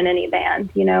wasn't me in any band,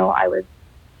 you know. I was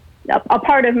a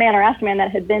part of Man or Astro-Man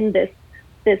that had been this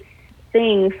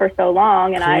thing for so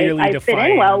long, and I fit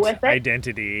in well with it.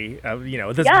 Identity, that's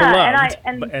beloved,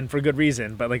 and for good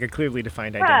reason, but like a clearly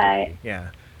defined identity.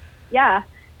 Right. Yeah.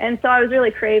 And so I was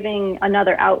really craving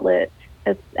another outlet,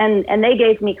 and they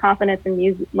gave me confidence in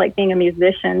music, like being a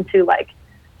musician, to like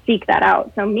seek that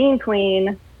out. So Mean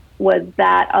Queen was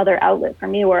that other outlet for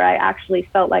me, where I actually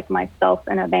felt like myself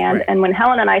in a band. Right. And when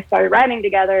Helen and I started writing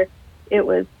together, it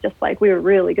was just like we were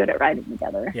really good at writing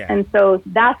together. Yeah. And so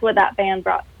that's what that band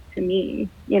brought to me,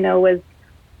 was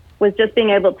just being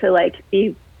able to like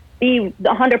be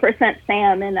 100%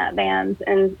 Sam in that band.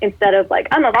 And instead of like,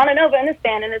 I'm a Vana Nova in this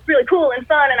band and it's really cool and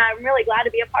fun and I'm really glad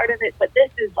to be a part of it, but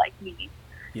this is like me,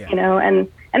 and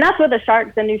that's with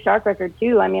the new Shark record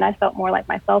too. I mean, I felt more like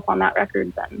myself on that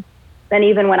record than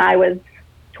even when I was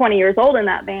 20 years old in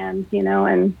that band,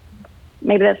 and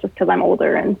maybe that's just because I'm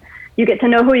older and you get to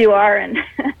know who you are and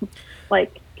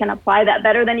like can apply that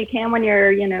better than you can when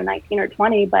you're 19 or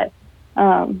 20. But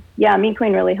Mean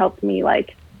Queen really helped me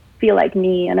like feel like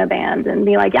me in a band and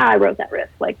be like, I wrote that riff,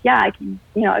 like I can,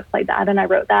 I played that and I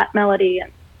wrote that melody.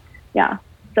 And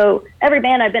so every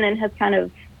band I've been in has kind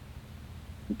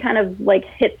of like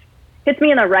hits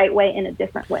me in the right way in a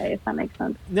different way, if that makes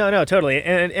sense. No, totally,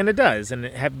 and it does. And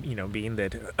being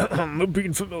that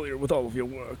being familiar with all of your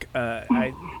work,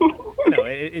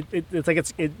 it's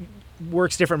like it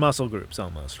works different muscle groups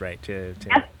almost, right? To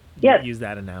use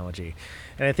that analogy,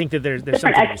 and I think that there's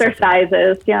different something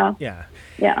exercises. Yeah.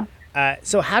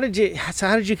 So how did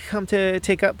you come to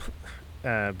take up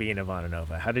being a Vana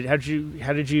Nova? How did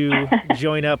you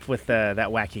join up with that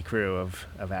wacky crew of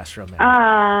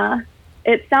Astro-Man?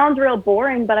 It sounds real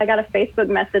boring, but I got a Facebook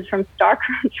message from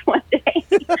StarCrunch one day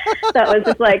that was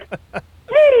just like,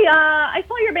 hey, I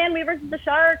saw your band, We vs. the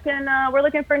Shark, and we're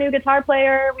looking for a new guitar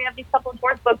player. We have these couple of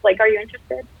tours booked. Like, are you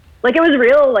interested? Like, it was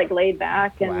real, like, laid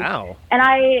back. And, wow. And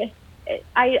I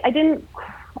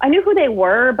knew who they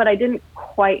were, but I didn't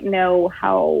quite know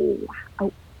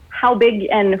how big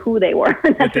and who they were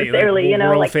necessarily,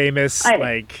 world like famous,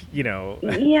 Paragon.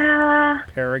 Yeah,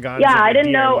 I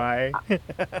didn't know.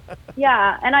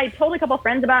 Yeah, and I told a couple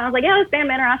friends about it. I was like, this band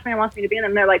Man or Astro-Man wants me to be in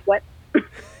them. They're like, what?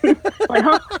 Like,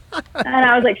 huh? And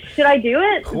I was like, should I do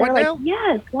it? What They're now? like,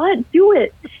 yes, what? Do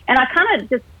it. And I kind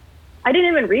of I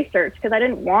didn't even research because I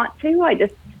didn't want to.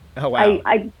 Oh wow.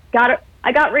 I got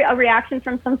a reaction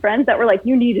from some friends that were like,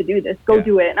 you need to do this. Go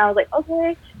do it. And I was like,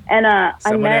 okay. And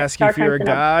someone I met asks you if you're a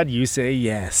god, you say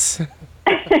yes.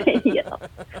 Yeah.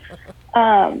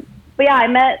 But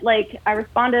yeah, I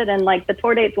responded, and like the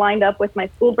tour dates lined up with my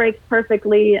school breaks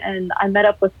perfectly. And I met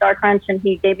up with StarCrunch, and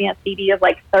he gave me a CD of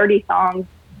like 30 songs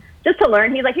just to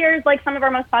learn. He's like, here's like some of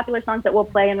our most popular songs that we'll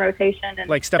play in rotation, and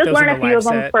like stuff just learn a few of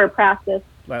them for practice.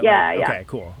 Yeah. Okay,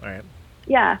 cool. All right.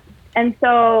 Yeah. And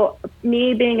so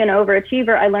me being an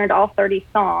overachiever, I learned all 30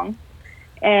 songs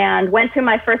and went to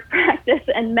my first practice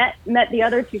and met the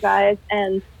other two guys,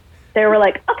 and they were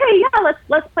like, okay, yeah,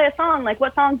 let's play a song. Like,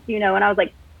 what songs do you know? And I was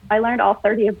like, I learned all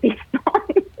 30 of these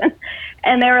songs.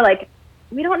 And they were like,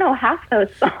 we don't know half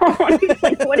those songs.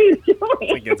 Like, what are you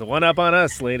doing? Like, it's one up on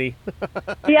us, lady.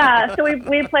 Yeah, so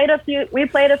we played a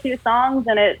few songs,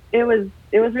 and it was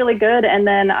really good. And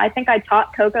then I think I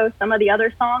taught Coco some of the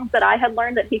other songs that I had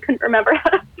learned that he couldn't remember how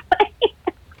to play.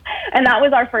 And that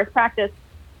was our first practice.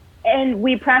 And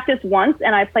we practiced once,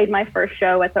 and I played my first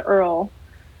show at the Earl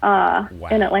in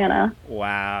Atlanta.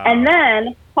 Wow. And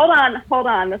then hold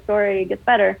on, the story gets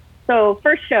better. So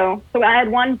first show, so I had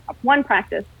one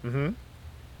practice. Mm-hmm.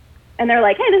 And they're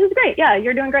like, hey, this is great. Yeah,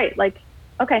 you're doing great. Like,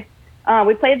 okay.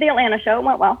 We played the Atlanta show. It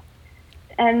went well.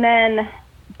 And then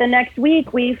the next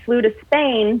week we flew to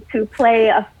Spain to play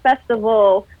a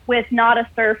festival with Nada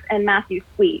Surf and Matthew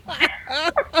Sweet.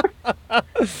 And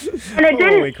it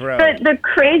didn't. The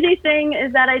crazy thing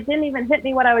is that it didn't even hit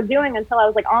me what I was doing until I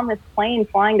was like on this plane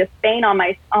flying to Spain on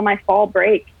my fall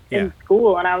break in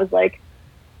school, and I was like,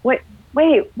 wait,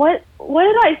 what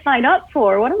did I sign up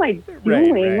for? What am I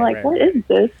doing? What is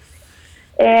this?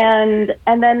 And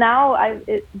then now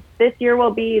this year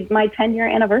will be my 10-year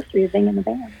anniversary of being in the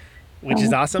band, which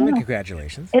is awesome. And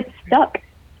congratulations! It's stuck.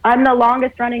 I'm the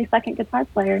longest running second guitar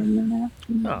player in the band.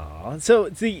 Oh, so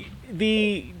the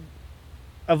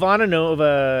Ivana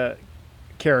Nova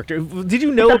character. Did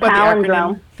you know about the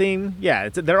acronym thing? Yeah,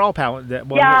 they're all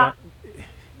palindrome. Yeah.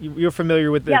 You're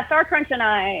familiar with the... Yeah, Star Crunch and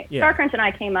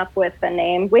I came up with the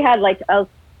name. We had like a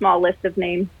small list of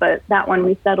names, but that one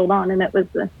we settled on, and it was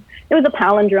a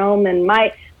palindrome. And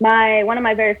one of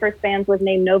my very first bands was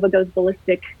named Nova Goes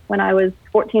Ballistic when I was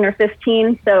 14 or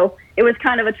 15. So it was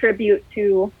kind of a tribute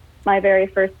to my very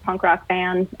first punk rock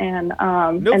band, and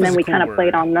then we kind of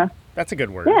played on the... That's a good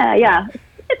word. Yeah.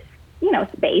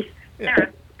 It's space. Yeah.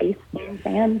 They're a space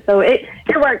band, so it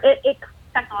worked. It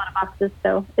checked a lot of boxes,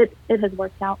 so it has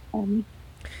worked out for me.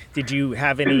 Did you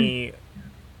have any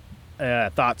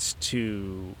thoughts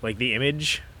to like the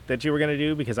image that you were going to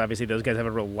do? Because obviously those guys have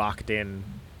a real locked in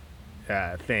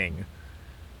thing.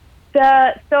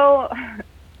 This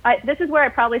is where I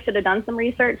probably should have done some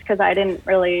research, because I didn't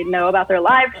really know about their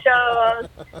live shows.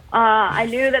 I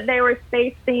knew that they were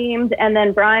space themed, and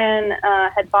then Brian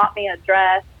had bought me a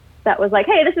dress that was like,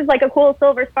 hey, this is like a cool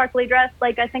silver sparkly dress.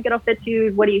 Like, I think it'll fit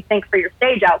you. What do you think for your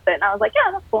stage outfit? And I was like,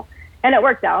 yeah, that's cool. And it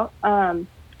worked out. And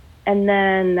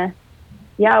then,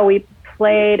 we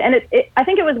played. And I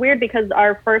think it was weird because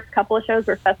our first couple of shows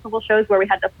were festival shows where we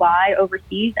had to fly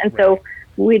overseas. And so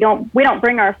we don't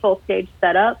bring our full stage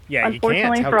setup,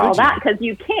 unfortunately, for all that, because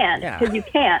you can't.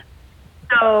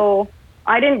 So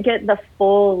I didn't get the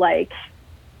full,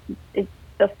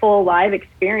 live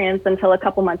experience until a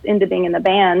couple months into being in the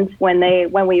band, when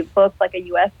we booked like a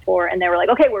US tour, and they were like,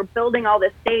 okay, we're building all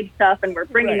this stage stuff and we're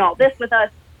bringing all this with us,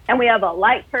 and we have a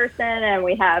light person and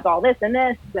we have all this and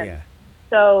this. And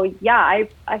so I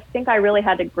think I really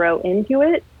had to grow into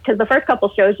it, because the first couple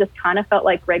shows just kind of felt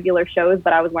like regular shows,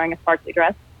 but I was wearing a sparkly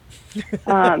dress.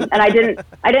 And I didn't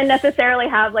necessarily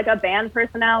have like a band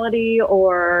personality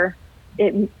or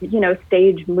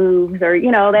stage moves, or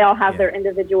they all have their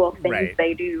individual things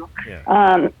they do.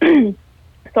 So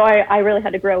I really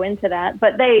had to grow into that,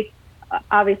 but they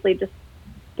obviously just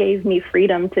gave me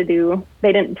freedom to do.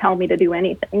 They didn't tell me to do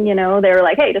anything. They were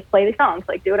like, hey, just play these songs,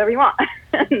 like do whatever you want.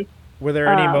 Were there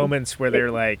any moments where they're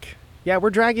like, yeah,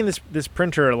 we're dragging this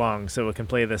printer along so it can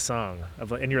play this song,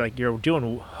 and you're like, you're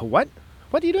doing what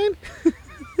are you doing?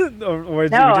 Or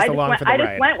is no, just along for the ride? I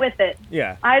just went with it.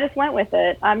 Yeah. I just went with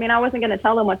it. I mean, I wasn't going to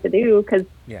tell them what to do, because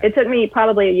it took me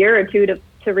probably a year or two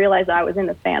to realize I was in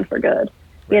this band for good.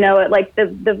 Right. Like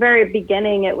the very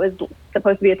beginning, it was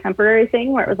supposed to be a temporary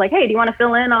thing where it was like, hey, do you want to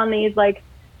fill in on these like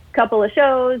couple of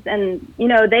shows? And,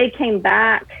 they came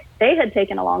back. They had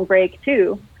taken a long break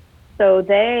too. So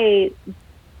they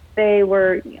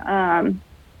were on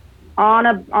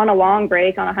a long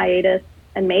break, on a hiatus.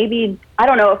 And maybe, I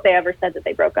don't know if they ever said that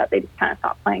they broke up. They just kind of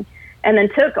stopped playing, and then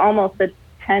took almost a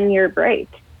 10-year break.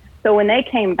 So when they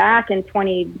came back in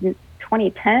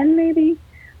 2010, maybe,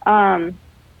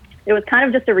 it was kind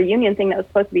of just a reunion thing that was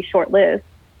supposed to be short-lived.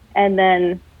 And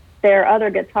then their other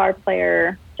guitar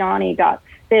player, Johnny, got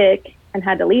sick and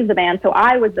had to leave the band. So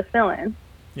I was the fill-in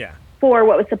for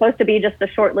what was supposed to be just a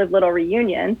short-lived little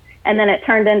reunion. And then it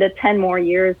turned into 10 more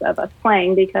years of us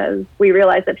playing, because we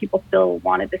realized that people still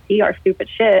wanted to see our stupid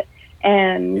shit.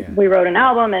 And we wrote an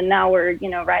album, and now we're,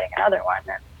 writing another one.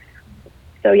 And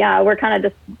so, we're kind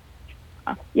of just,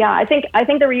 I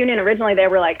think the reunion originally, they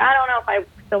were like, I don't know if I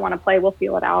still want to play. We'll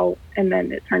feel it out. And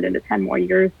then it turned into 10 more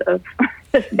years of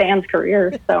this band's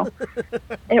career. So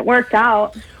it worked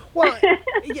out. Well,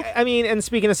 I mean, and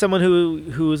speaking of someone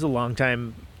who is a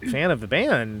longtime fan of the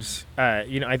band,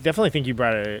 I definitely think you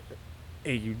brought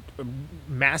a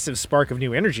massive spark of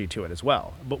new energy to it as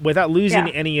well, but without losing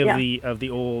any of the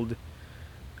old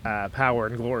power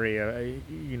and glory.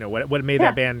 What made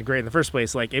that band great in the first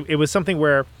place. Like it was something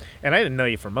where, and I didn't know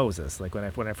you from Moses. Like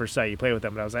when I first saw you play with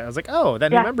them, but I was like, oh,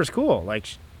 that new member's cool. Like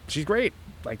she's great.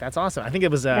 Like that's awesome. I think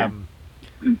it was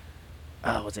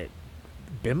was it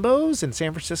Bimbos in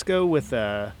San Francisco with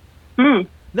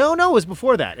No, it was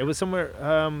before that. It was somewhere.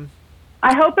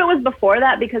 I hope it was before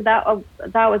that, because that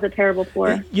was a terrible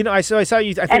tour. I saw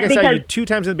you. I think I saw you 2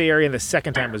 times in the Bay Area, and the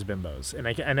second time was Bimbos. And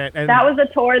that was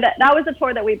a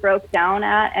tour that we broke down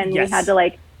at, and we had to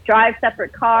like drive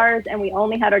separate cars, and we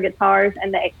only had our guitars.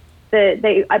 And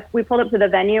we pulled up to the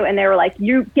venue, and they were like,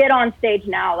 "You get on stage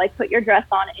now, like put your dress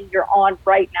on, and you're on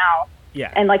right now."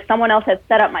 Yeah. And like someone else had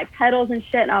set up my pedals and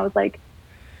shit, and I was like,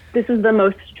 "This is the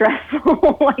most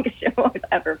stressful like show I've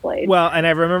ever played." Well, and I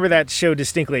remember that show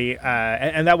distinctly,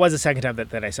 and that was the second time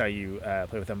that I saw you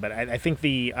play with them. But I think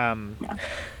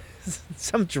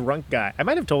some drunk guy, I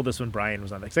might have told this when Brian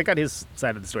was on there, because I got his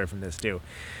side of the story from this too,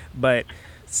 but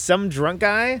some drunk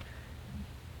guy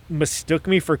mistook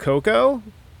me for Coco,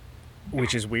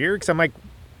 which is weird, because I'm like,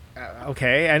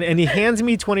 okay, and he hands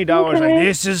me $20, like,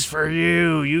 "This is for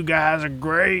you. You guys are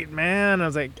great, man." I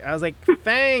was like,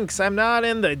 "Thanks. I'm not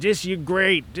in the just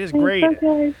great.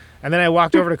 Okay. And then I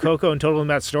walked over to Coco and told him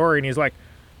that story, and he's like,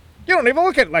 "You don't even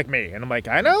look like me." And I'm like,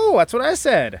 "I know. That's what I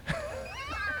said."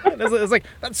 It was like,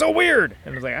 "That's so weird."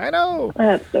 And I was like, "I know."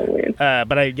 That's so weird.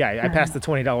 But I passed the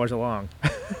 $20 along.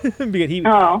 Because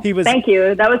he was. Thank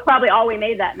you. That was probably all we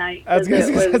made that night. I was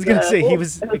gonna say he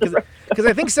was, because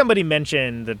I think somebody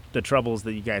mentioned the troubles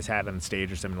that you guys had on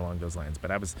stage or something along those lines. But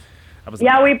I was.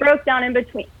 Yeah, we broke down in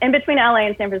between LA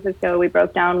and San Francisco. We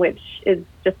broke down, which is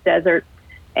just desert,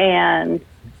 and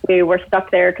we were stuck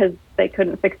there because they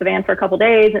couldn't fix the van for a couple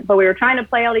days. But we were trying to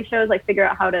play all these shows, like figure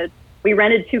out how to. We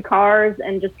rented 2 cars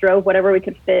and just drove whatever we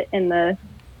could fit in there,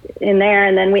 and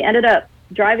then we ended up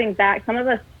driving back. Some of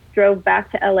us drove back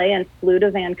to LA and flew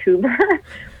to Vancouver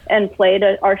and played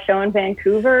our show in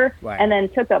Vancouver, right. And then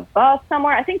took a bus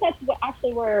somewhere. I think that's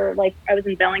actually where, like, I was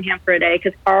in Bellingham for a day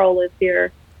because Carl lives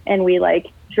here, and we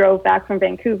like drove back from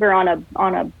Vancouver on a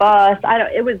bus.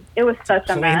 It was such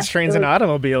a mess. Planes, trains, and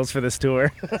automobiles for this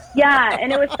tour. Yeah,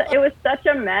 and it was such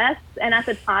a mess. And at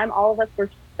the time, all of us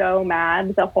were so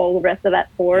mad the whole rest of that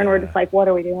tour, and we're just like, "What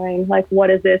are we doing? Like, what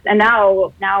is this?" And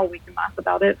now we can laugh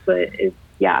about it, but it's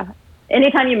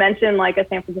anytime you mention like a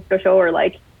San Francisco show or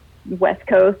like West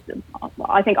Coast,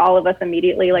 I think all of us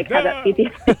immediately like have that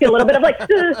PTSD, a little bit of like,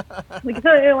 like, "Oh,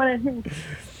 I want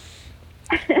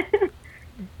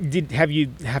to." Have you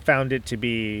found it to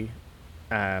be?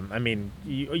 I mean,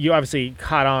 you obviously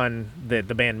caught on that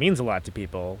the band means a lot to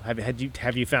people. Have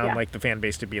you found like the fan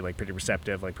base to be like pretty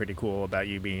receptive, like pretty cool about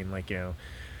you being like, you know,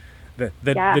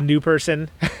 the new person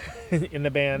in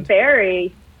the band?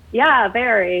 Very.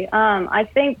 I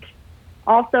think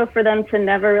also for them to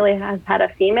never really have had a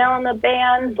female in the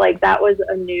band, like that was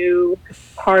a new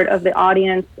part of the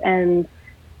audience, and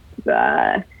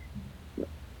I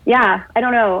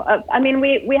don't know. I mean,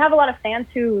 we have a lot of fans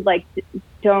who like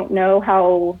don't know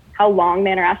how long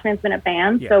Man or Astro-Man's been a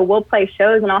band. So we'll play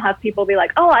shows and I'll have people be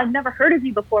like, "Oh, I've never heard of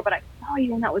you before, but I saw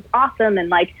you and that was awesome. And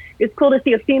like, it's cool to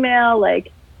see a female."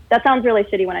 Like, that sounds really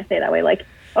shitty when I say it that way. Like,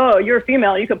 "Oh, you're a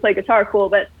female, you can play guitar, cool."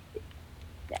 But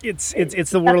it's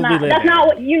the world we live in. That's not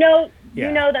what, you know,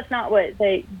 that's not what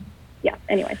they,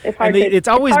 anyways, it's hard it's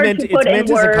always meant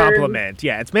as a compliment.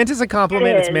 Yeah, it's meant as a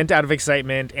compliment. It's meant out of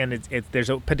excitement, and there's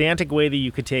a pedantic way that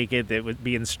you could take it that would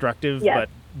be instructive but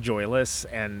joyless.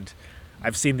 And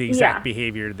I've seen the exact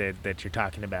behavior that you're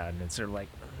talking about, and it's sort of like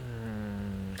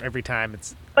every time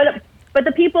it's. But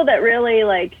the people that really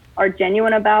like are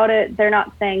genuine about it, they're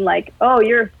not saying like, "Oh,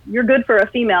 you're good for a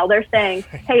female." They're saying,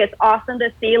 "Hey, it's awesome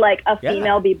to see like a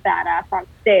female be badass on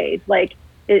stage." Like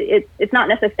it's not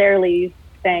necessarily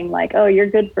saying like, "Oh, you're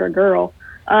good for a girl."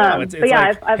 It's but yeah,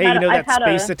 like, I've hey, had, you know I've that had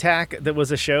space attack that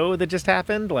was a show that just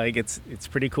happened? Like it's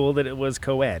pretty cool that it was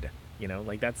co-ed. You know,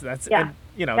 like that's and,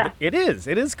 you know, it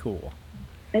is cool.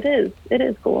 It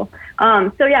is cool.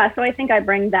 So I think I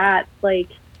bring that like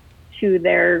to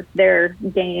their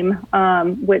game,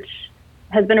 which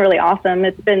has been really awesome.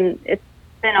 It's been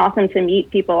awesome to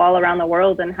meet people all around the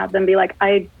world and have them be like,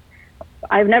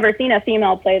 I've never seen a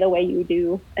female play the way you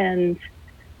do, and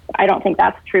I don't think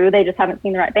that's true. They just haven't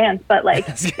seen the right bands. But like,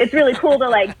 it's really cool to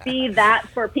like be that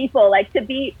for people, like to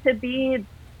be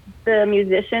the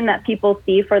musician that people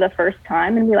see for the first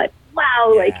time and be like,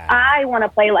 "Wow, like I want to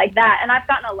play like that." And I've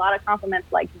gotten a lot of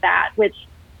compliments like that, which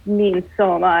means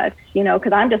so much, you know,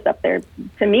 because I'm just up there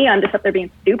being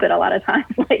stupid a lot of times.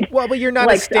 Like, well, but you're not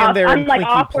like, a stand there. I'm like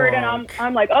awkward, and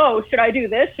I'm like, "Oh, should I do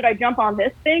this? Should I jump on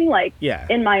this thing?" Like,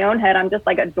 in my own head, I'm just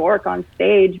like a dork on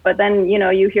stage. But then, you know,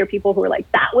 you hear people who are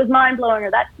like, "That was mind blowing,"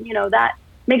 or "That, you know, that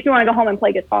makes me want to go home and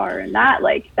play guitar," and that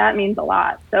means a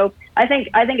lot. So I think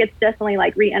it's definitely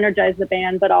like re-energized the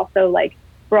band, but also like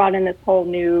brought in this whole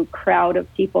new crowd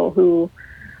of people who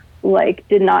like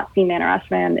did not see Man or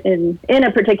Astro-Man in a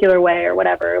particular way or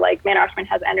whatever. Like, Man or Astro-Man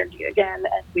has energy again,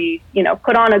 and we, you know,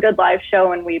 put on a good live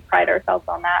show, and we pride ourselves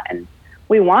on that. And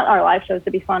we want our live shows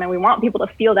to be fun, and we want people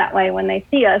to feel that way when they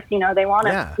see us. You know,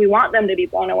 we want them to be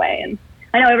blown away. And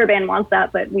I know every band wants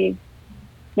that, but we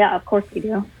Yeah, of course we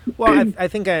do. Well, I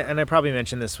think, and I probably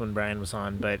mentioned this when Brian was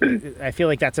on, but I feel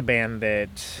like that's a band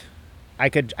that I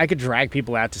could drag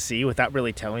people out to see without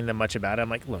really telling them much about it. I'm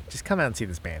like, look, just come out and see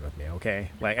this band with me,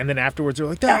 okay? Like, and then afterwards they're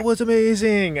like, that was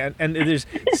amazing. And there's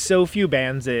so few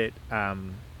bands that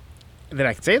that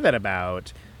I can say that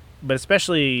about, but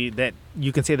especially that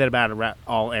you can say that about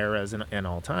all eras and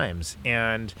all times.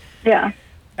 And yeah,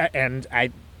 and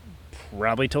I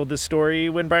probably told this story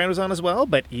when Brian was on as well,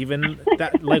 but even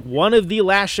that, like, one of the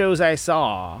last shows I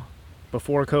saw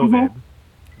before COVID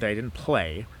that I didn't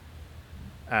play,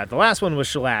 the last one was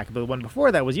Shellac, but the one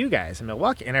before that was you guys in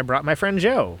Milwaukee, and I brought my friend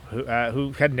Joe,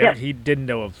 who had never, he didn't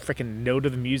know a freaking note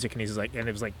of the music, and he's like, and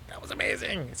it was like, that was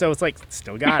amazing. So it's like,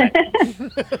 still got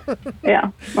it.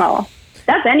 Yeah, well,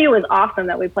 that venue was awesome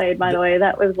that we played, by the way.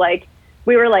 That was like,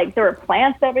 we were like, there were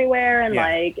plants everywhere, and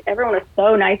like everyone was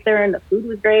so nice there, and the food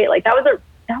was great. Like that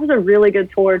was a really good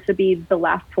tour to be the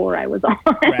last tour I was on.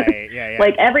 Right. Yeah.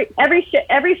 Like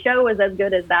every show was as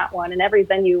good as that one, and every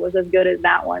venue was as good as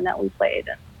that one that we played.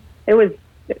 And it was,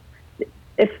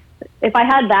 if I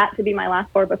had that to be my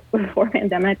last tour before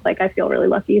pandemic, like I feel really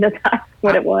lucky that that's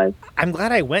what it was. I'm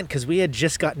glad I went because we had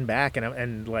just gotten back,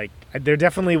 and like there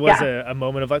definitely was a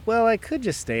moment of like, well, I could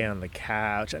just stay on the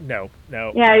couch. No.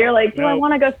 Yeah, you're like, do I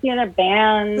want to go see another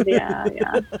band? Yeah.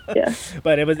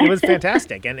 But it was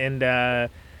fantastic, and I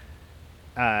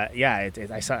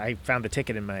found the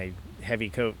ticket in my heavy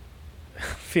coat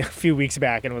a few weeks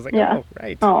back, and was like, oh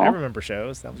right, I remember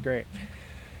shows. That was great.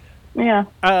 Yeah.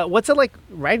 What's it like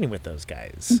writing with those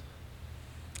guys?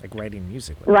 Like writing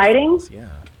music with writing? Those guys?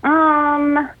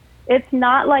 Yeah. It's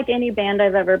not like any band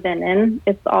I've ever been in.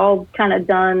 It's all kind of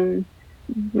done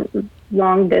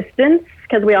long distance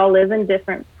because we all live in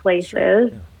different places. Sure,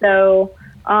 yeah. So,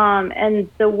 and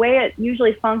the way it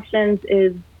usually functions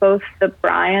is both the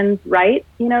Brians write,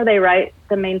 they write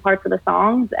the main parts of the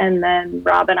songs, and then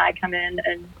Rob and I come in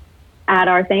and add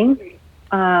our things.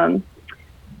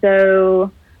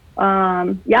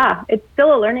 It's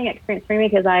still a learning experience for me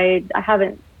because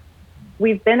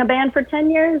we've been a band for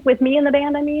 10 years with me in the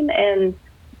band, and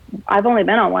I've only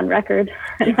been on one record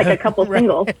and like a couple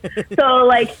singles. So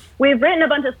like we've written a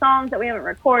bunch of songs that we haven't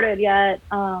recorded yet.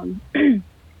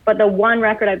 But the one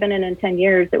record I've been in 10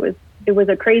 years, it was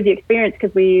a crazy experience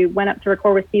because we went up to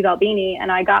record with Steve Albini,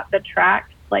 and I got the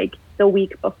tracks like the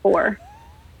week before.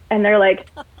 And they're like,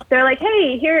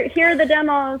 hey, here are the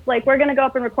demos. Like, we're going to go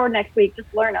up and record next week.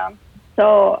 Just learn them.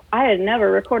 So I had never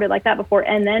recorded like that before.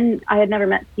 And then I had never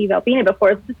met Steve Albini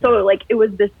before. So like, it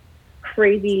was this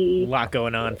crazy, a lot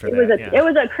going on for that. It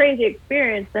was a crazy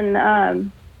experience. And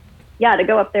to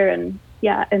go up there and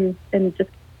just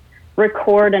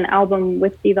record an album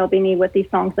with Steve Albini with these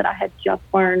songs that I had just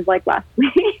learned like last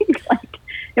week. Like,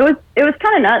 it was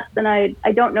kind of nuts, and I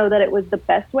don't know that it was the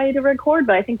best way to record,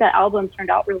 but I think that album turned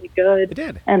out really good. It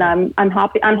did, and I'm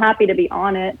happy to be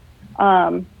on it.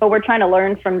 But we're trying to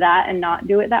learn from that and not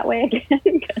do it that way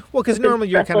again. Well, because normally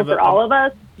you're kind of for all of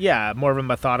us. Yeah, more of a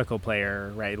methodical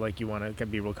player, right? Like you want to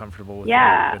be real comfortable with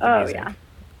the music. Yeah.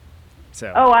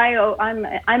 So.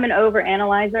 I'm an over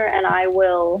analyzer, and I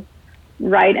will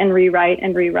write and rewrite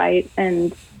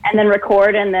and then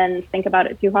record and then think about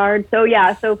it too hard. So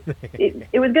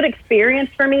it was good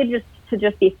experience for me to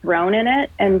just be thrown in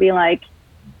it and be like,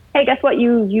 hey, guess what?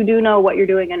 You do know what you're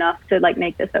doing enough to like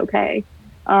make this okay.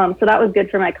 So that was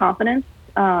good for my confidence.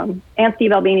 And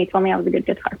Steve Albini told me I was a good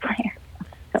guitar player.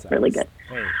 That's really good.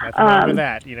 Hey, nothing wrong with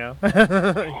that,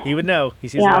 He would know. He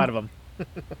sees a lot of them.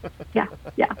 Yeah.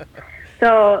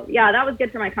 So that was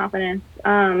good for my confidence.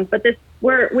 But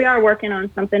we are working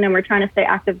on something, and we're trying to stay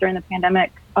active during the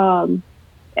pandemic,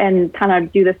 and kind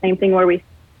of do the same thing where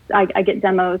I get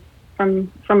demos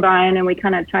from Brian, and we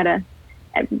kind of try to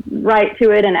write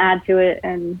to it and add to it,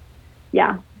 and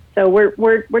so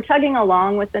we're chugging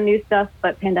along with the new stuff,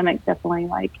 but pandemic definitely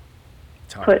like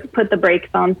put the brakes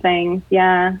on things.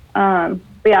 But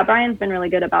Brian's been really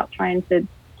good about trying to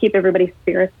keep everybody's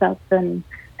spirits up and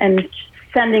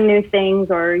sending new things,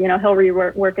 or he'll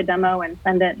rework a demo and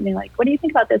send it and be like, what do you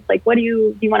think about this? Like, what do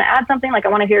you want to add something? Like, I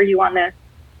want to hear you on this,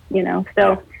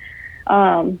 so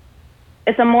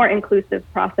it's a more inclusive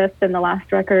process than the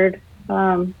last record,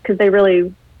 because they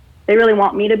really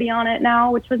want me to be on it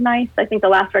now, which was nice. I think the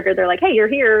last record, they're like, hey, you're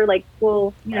here, like,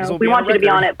 well, we want you to be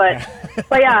on it, but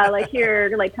like,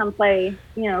 here, like, come play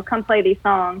these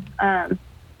songs.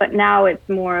 But now it's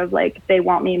more of like they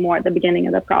want me more at the beginning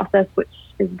of the process, which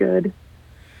is good.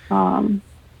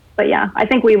 But I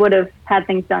think we would have had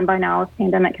things done by now if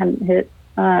pandemic hadn't hit.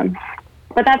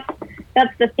 But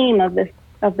that's the theme of this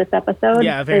of this episode.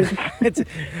 Yeah, it's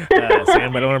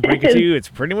Sam, I don't want to break it to you. It's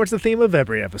pretty much the theme of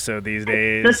every episode these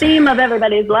days. The theme of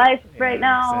everybody's life right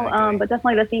now, exactly. but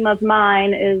definitely the theme of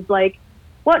mine is like,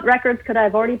 what records could I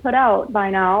have already put out by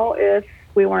now if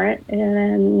we weren't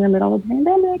in the middle of the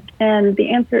pandemic? And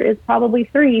the answer is probably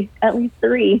 3. At least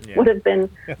 3 would have been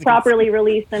properly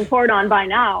released and toured on by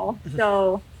now.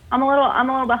 So I'm a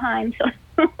little behind.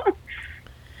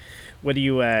 What do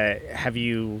you have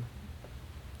you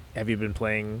been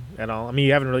playing at all? I mean,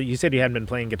 you said you hadn't been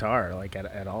playing guitar like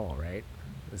at all, right?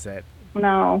 Is that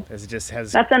no? Has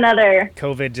that's another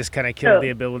COVID just kind of killed the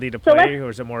ability to play, or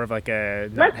is it more of like a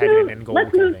not having an end goal?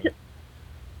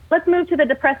 Let's move to the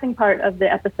depressing part of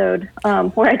the episode,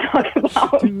 where I talk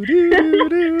about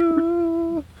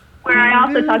where I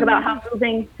also talk about how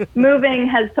moving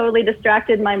has totally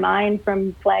distracted my mind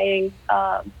from playing.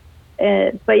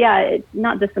 But yeah,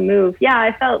 not just a move.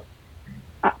 Yeah,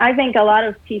 I think a lot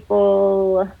of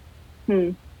people.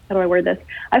 How do I word this?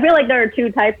 I feel like there are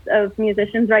 2 types of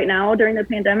musicians right now during the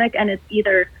pandemic, and it's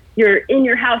either you're in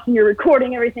your house and you're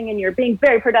recording everything and you're being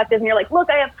very productive and you're like, look,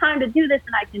 I have time to do this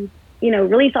and I can,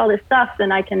 release all this stuff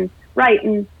and I can write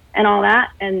and all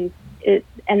that. And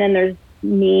then there's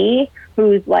me,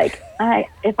 who's like,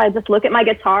 if I just look at my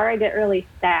guitar, I get really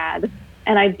sad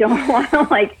and I don't want to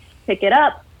like pick it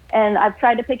up. And I've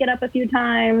tried to pick it up a few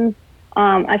times.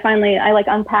 I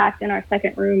unpacked in our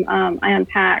second room. I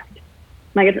unpacked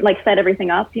set everything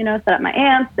up, set up my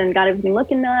amps and got everything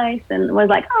looking nice and was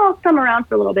like, oh, I'll come around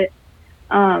for a little bit.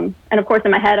 And of course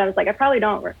in my head, I was like, I probably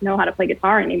don't know how to play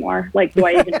guitar anymore. Like, do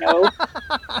I even know?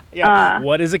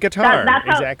 What is a guitar?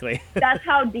 Exactly. That's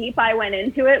how deep I went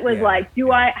into it was like,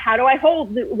 how do I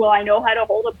hold? Will I know how to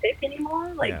hold a pick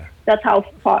anymore? Like, that's how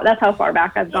far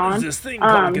back I've gone. What is this thing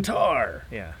called guitar?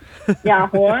 Yeah. Yeah.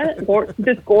 What?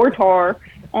 Just guitar.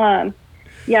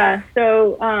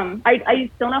 So I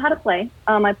still know how to play.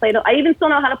 I even still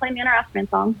know how to play Astro-Man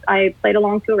songs. I played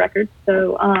along to a record,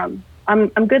 so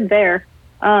I'm good there.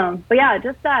 But yeah,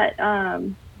 just that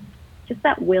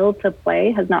will to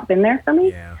play has not been there for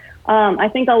me. Yeah. I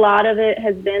think a lot of it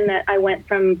has been that I went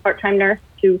from part-time nurse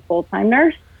to full-time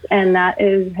nurse, and that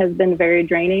has been very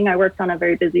draining. I worked on a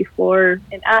very busy floor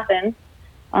in Athens,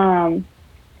 and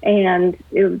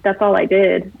that's all I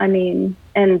did. I mean,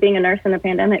 and being a nurse in the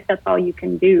pandemic, that's all you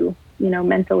can do,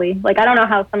 mentally. Like, I don't know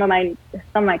how some of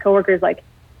my coworkers like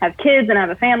have kids and have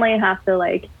a family and have to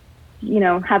like,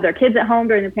 have their kids at home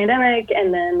during the pandemic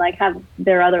and then like have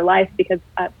their other life, because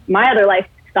my other life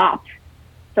stopped.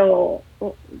 So,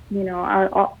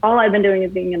 all I've been doing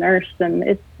is being a nurse, and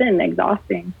it's been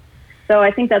exhausting. So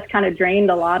I think that's kind of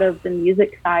drained a lot of the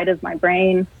music side of my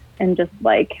brain, and just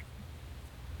like,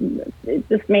 it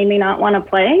just made me not want to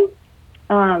play.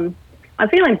 I'm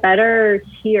feeling better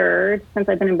here since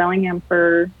I've been in Bellingham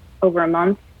for over a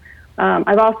month.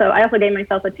 I also gave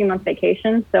myself a 2-month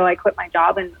vacation, so I quit my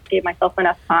job and gave myself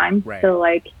enough time to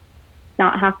like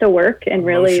not have to work and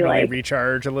really like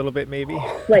recharge a little bit, maybe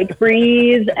like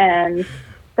breathe and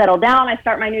settle down. I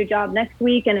start my new job next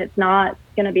week, and it's not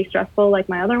going to be stressful like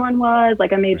my other one was.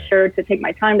 Like, I made sure to take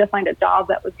my time to find a job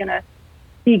that was going to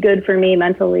be good for me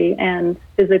mentally and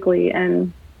physically.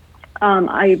 And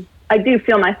I do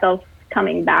feel myself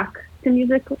coming back to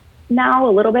music now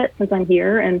a little bit since I'm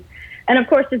here, and of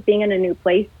course just being in a new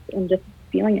place and just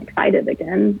feeling excited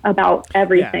again about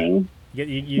everything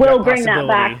will bring that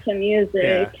back to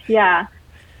music.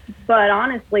 But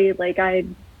honestly, like I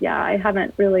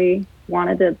haven't really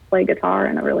wanted to play guitar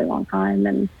in a really long time,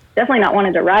 and definitely not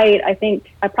wanted to write. I think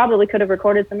I probably could have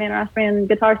recorded some Astro-Man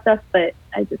guitar stuff, but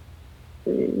I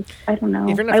don't know.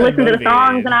 I listen to the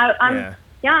songs and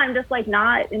I'm just like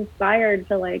not inspired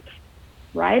to like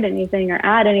write anything or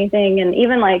add anything. And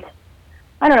even like,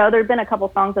 I don't know, there's been a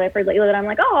couple songs that I've heard lately that I'm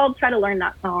like, oh, I'll try to learn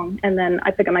that song. And then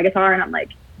I pick up my guitar and I'm like,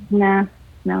 nah,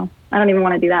 no, I don't even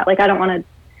want to do that. Like, I don't want to,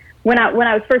 when I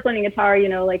was first learning guitar,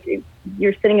 like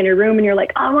you're sitting in your room and you're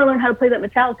like, oh, I want to learn how to play that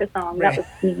Metallica song. Right.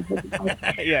 That was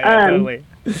me. Totally.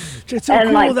 It's so and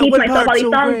cool. like that teach one myself all part's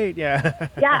these so songs. great.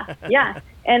 Yeah.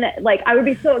 And like, I would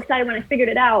be so excited when I figured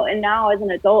it out. And now as an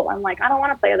adult, I'm like, I don't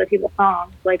want to play other people's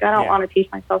songs. Like, I don't want to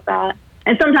teach myself that.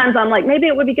 And sometimes I'm like, maybe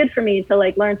it would be good for me to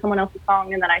like learn someone else's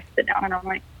song. And then I sit down and I'm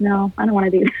like, no, I don't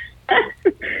want to do that.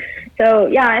 So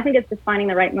yeah, I think it's just finding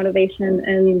the right motivation.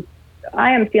 And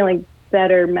I am feeling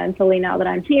better mentally now that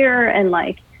I'm here, and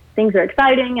like things are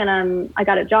exciting, and I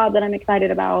got a job that I'm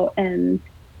excited about, and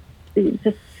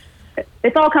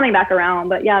it's all coming back around.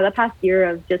 But yeah, the past year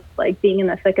of just like being in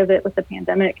the thick of it with the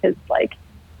pandemic has like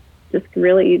just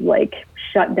really like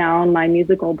shut down my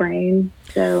musical brain.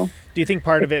 So do you think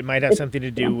part of it might have something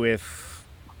to do with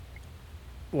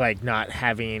like not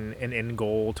having an end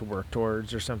goal to work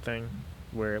towards or something,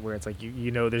 where it's like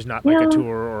you know there's not like a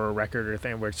tour or a record or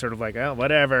thing where it's sort of like, oh,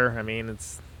 whatever. I mean,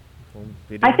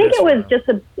 I think it was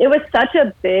it was such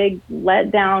a big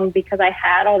letdown because I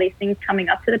had all these things coming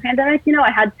up to the pandemic. You know,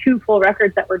 I had 2 full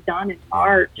records that were done in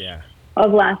March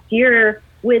of last year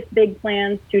with big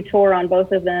plans to tour on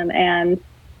both of them and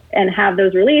have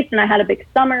those released. And I had a big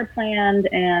summer planned,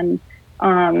 and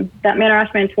that Manor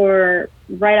Ashman tour,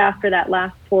 right after that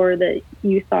last tour that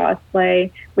you saw us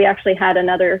play, we actually had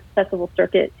another festival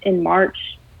circuit in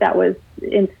March that was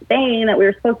in Spain that we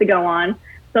were supposed to go on.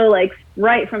 So like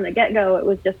right from the get-go, it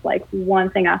was just like one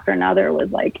thing after another. It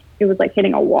was like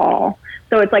hitting a wall.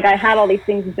 So it's like I had all these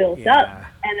things built up,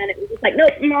 and then it was just like,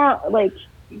 no, like,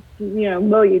 you know,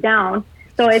 mow you down.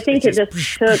 So I think it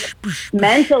just took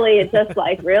mentally, it just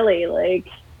like really like,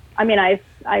 I mean, I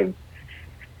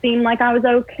seemed like I was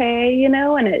okay, you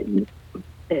know, and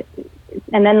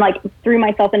and then like threw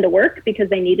myself into work because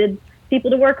they needed people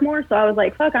to work more. So I was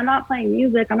like, fuck, I'm not playing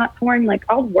music, I'm not touring, like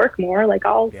I'll work more, like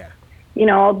you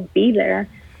know, I'll be there.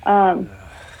 So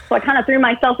I kind of threw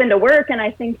myself into work, and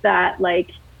I think that like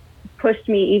pushed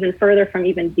me even further from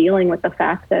even dealing with the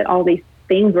fact that all these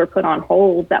things were put on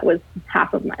hold. That was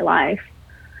half of my life.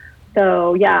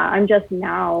 So yeah, I'm just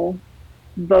now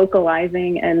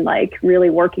vocalizing and like really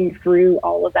working through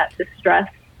all of that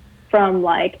distress from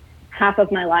like half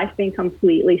of my life being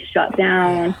completely shut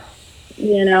down,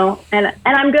 you know, and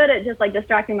I'm good at just like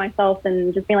distracting myself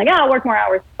and just being like, I'll work more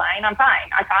hours. I'm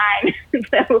fine.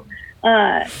 So,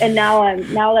 and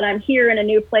now that I'm here in a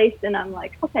new place, and I'm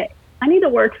like, okay, I need to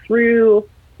work through,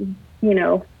 you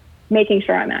know, making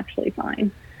sure I'm actually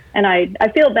fine. And I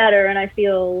feel better, and I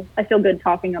feel good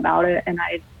talking about it. And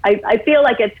I feel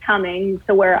like it's coming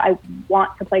to where I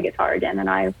want to play guitar again. And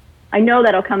I know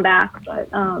that'll come back, but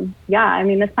yeah, I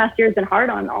mean, this past year has been hard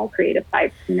on all creative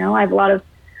types. You know, I have a lot of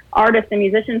artists and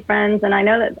musician friends, and I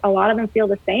know that a lot of them feel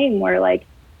the same, where like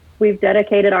we've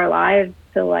dedicated our lives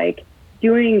to like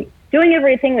doing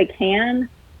everything we can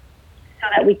so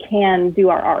that we can do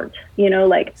our art, you know,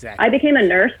 like exactly. I became a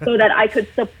nurse so that I could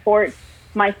support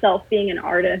myself being an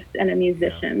artist and a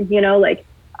musician, you know, like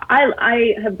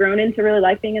I have grown into really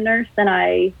like being a nurse, and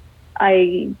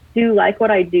I do like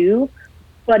what I do,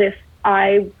 but if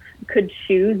I could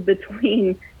choose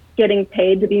between getting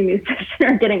paid to be a musician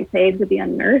or getting paid to be a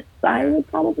nurse, I would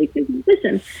probably choose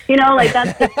musician. You know, like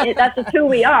that's just who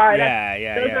we are.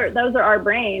 Those are our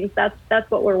brains.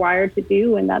 That's what we're wired to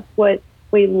do, and that's what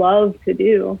we love to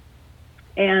do.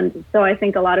 And so I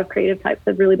think a lot of creative types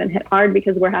have really been hit hard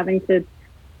because we're having to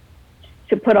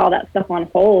put all that stuff on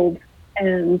hold.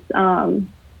 And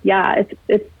yeah,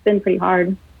 it's been pretty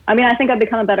hard. I mean, I think I've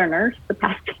become a better nurse the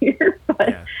past year,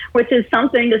 which is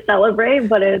something to celebrate,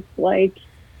 but it's like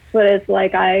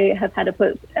I have had to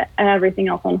put everything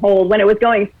else on hold when it was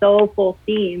going so full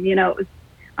steam. You know,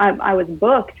 I was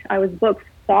booked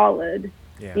solid,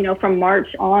 you know, from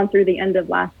March on through the end of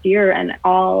last year, and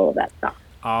all of that stuff.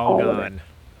 All gone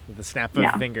with the snap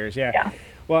of fingers. Yeah.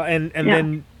 Well, and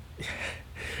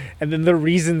then the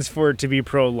reasons for it to be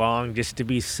prolonged just to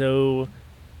be so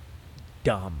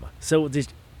dumb. So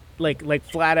just like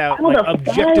flat out, like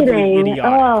objectively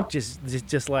idiotic.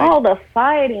 Just like all the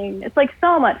fighting. It's like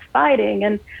so much fighting.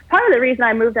 And part of the reason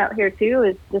I moved out here too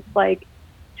is just like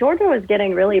Georgia was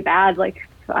getting really bad. Like,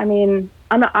 I mean,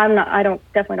 I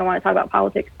definitely don't want to talk about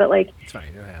politics, but like, it's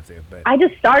fine, you don't have to. But I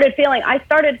started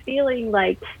feeling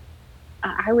like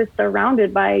I was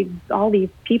surrounded by all these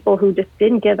people who just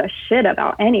didn't give a shit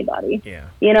about anybody. Yeah.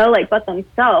 You know, like but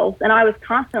themselves. And I was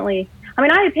constantly. I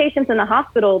mean, I had patients in the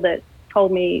hospital that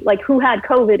told me, like, who had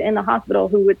COVID in the hospital,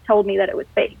 who would told me that it was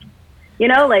fake. You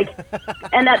know, like,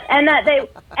 and that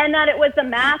it was the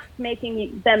mask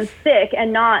making them sick,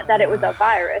 and not that it was a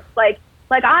virus. Like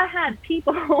I had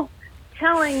people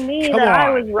telling me I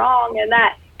was wrong, and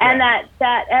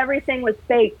that everything was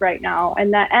fake right now,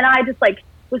 and I just like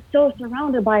was so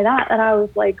surrounded by that I was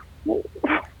like,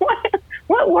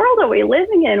 what world are we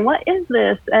living in? What is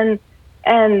this?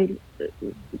 And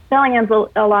Bellingham's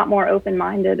a lot more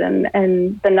open-minded, and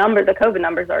the COVID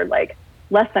numbers are like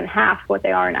less than half what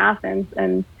they are in Athens.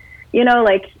 And, you know,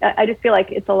 like, I just feel like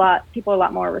people are a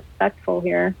lot more respectful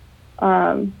here.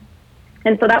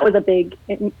 And so that was a big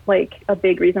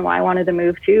reason why I wanted to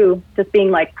move too, just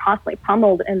being like constantly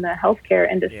pummeled in the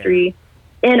healthcare industry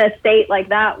in a state like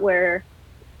that where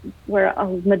a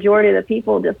majority of the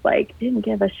people just like didn't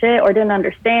give a shit or didn't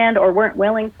understand or weren't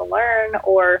willing to learn,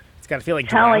 or it's got to feel like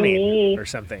telling me or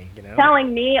something, you know,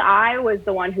 telling me I was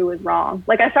the one who was wrong.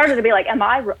 Like I started to be like, am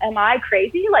I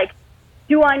crazy? Like,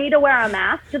 do I need to wear a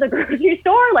mask to the grocery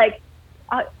store? Like,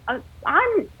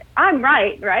 I'm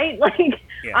right? Like,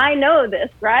 Yeah. I know this,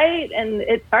 right? And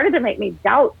it started to make me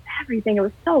doubt everything. It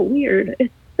was so weird.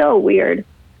 It's so weird.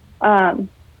 But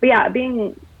yeah,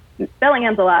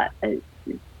 Bellingham's a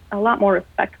lot more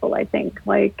respectful, I think.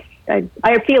 Like,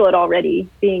 I feel it already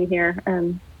being here.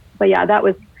 But yeah, that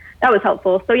was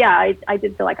helpful. So yeah, I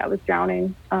did feel like I was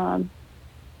drowning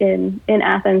in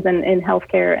Athens and in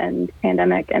healthcare and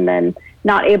pandemic, and then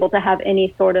not able to have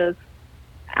any sort of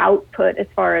output as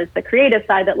far as the creative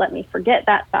side that let me forget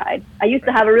that side. I used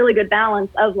to have a really good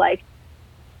balance of like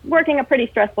working a pretty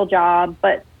stressful job,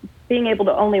 but being able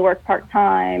to only work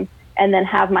part-time and then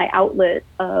have my outlet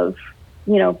of,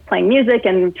 you know, playing music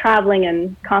and traveling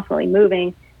and constantly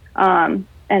moving. And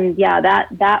yeah,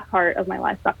 that part of my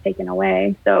life got taken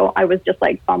away. So I was just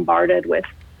like bombarded with,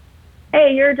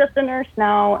 hey, you're just a nurse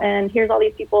now, and here's all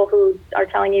these people who are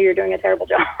telling you you're doing a terrible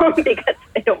job because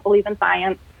they don't believe in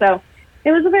science. So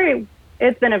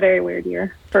it's been a very weird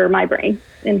year for my brain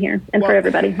in here and for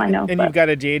everybody I know. And you've got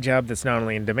a day job that's not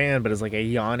only in demand, but is like a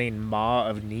yawning maw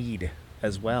of need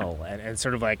as well. And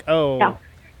sort of like,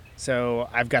 so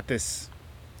I've got this,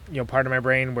 you know, part of my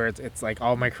brain where it's like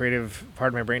all my creative part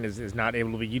of my brain is not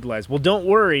able to be utilized. Well, don't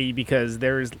worry, because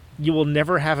you will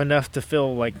never have enough to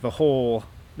fill like the hole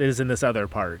that is in this other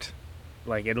part.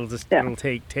 Like it'll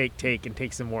take and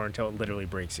take some more until it literally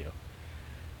breaks you.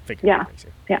 Breaks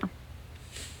you. Yeah.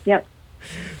 Yep.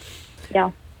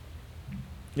 Yeah.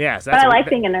 Yeah. So but I like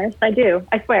being a nurse. I do.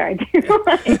 I swear I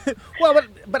do. Well,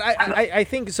 but I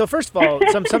think so. First of all,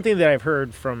 something that I've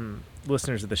heard from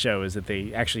listeners of the show is that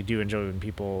they actually do enjoy when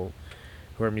people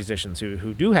who are musicians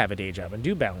who do have a day job and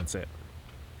do balance it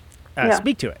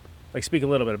speak to it, like speak a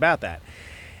little bit about that.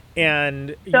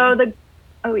 And so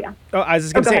I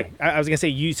was gonna say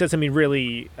you said something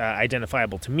really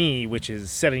identifiable to me, which is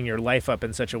setting your life up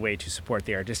in such a way to support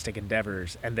the artistic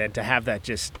endeavors, and then to have that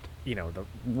just, you know, the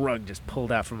rug just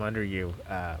pulled out from under you,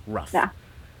 rough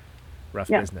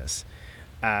business.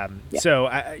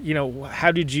 So you know,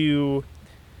 how did you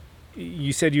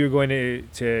said you were going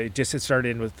to just had started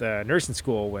in with nursing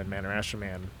school when Man or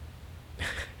Astro-Man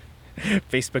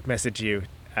Facebook messaged you.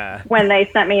 When they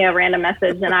sent me a random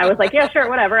message, and I was like, yeah, sure,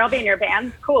 whatever, I'll be in your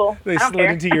band. Cool. They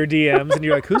slid into your DMs, and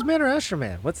you're like, who's Man or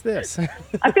Astro-Man? What's this? I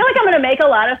feel like I'm going to make a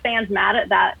lot of fans mad at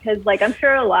that, because like I'm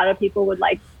sure a lot of people would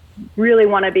like really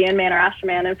want to be in Man or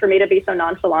Astro-Man, and for me to be so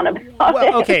nonchalant about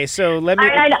it. Okay, so let me...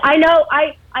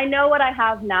 I know what I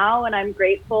have now, and I'm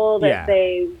grateful that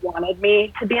they wanted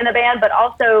me to be in the band, but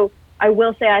also I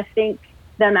will say I think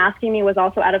them asking me was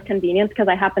also out of convenience because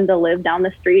I happened to live down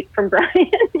the street from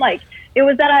Brian. Like, it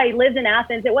was that I lived in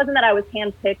Athens. It wasn't that I was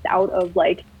handpicked out of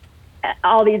like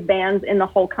all these bands in the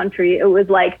whole country. It was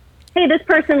like, hey, this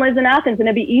person lives in Athens, and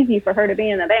it'd be easy for her to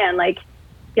be in the band. Like,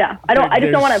 yeah, I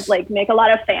just don't want to like make a lot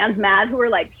of fans mad who are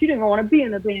like, she didn't want to be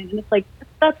in the band, and it's like,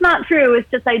 that's not true. It's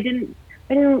just I didn't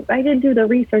do the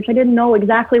research. I didn't know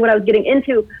exactly what I was getting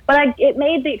into, but it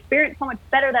made the experience so much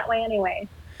better that way anyway.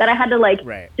 That I had to like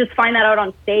just find that out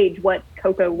on stage, what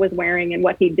Coco was wearing and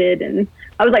what he did, and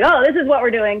I was like, oh, this is what we're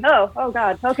doing. Oh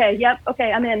God, okay, yep,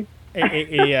 okay, I'm in.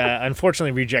 a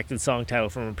unfortunately rejected song title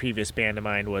from a previous band of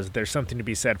mine was "There's Something to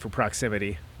Be Said for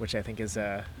Proximity," which I think is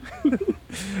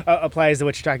applies to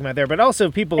what you're talking about there. But also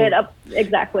people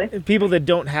that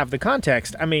don't have the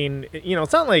context. I mean, you know,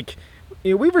 it's not like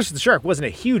We vs. the Shark wasn't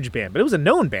a huge band, but it was a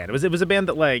known band. It was a band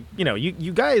that, like, you know,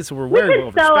 you guys were very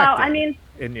well respected. I mean,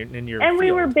 in your and field.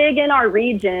 We were big in our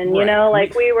region, you know,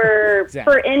 like we were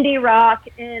for indie rock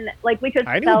in, like we could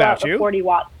sell out the 40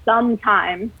 watts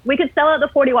sometimes. We could sell out the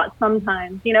 40 watts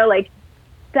sometimes, you know, like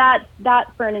that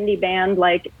for an indie band,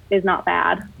 like, is not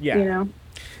bad, you know.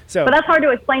 So, but that's hard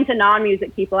to explain to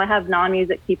non-music people. I have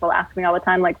non-music people ask me all the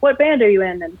time, like, what band are you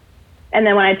in? And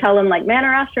then when I tell them, like, Man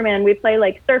or Astro-Man, we play,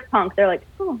 like, surf punk, they're like,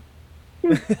 oh.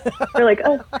 They're like,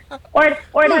 oh. Or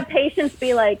I'd have patients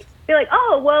be like,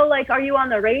 oh, well, like, are you on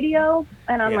the radio?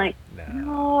 And I'm like,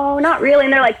 no, not really.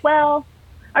 And they're like, well,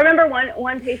 I remember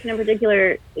one patient in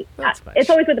particular, it's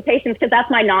always with the patients because that's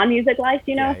my non-music life,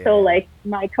 you know? So, like,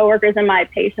 my coworkers and my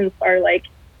patients are, like,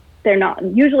 they're not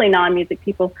usually non-music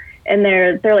people. And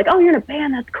they're like, oh, you're in a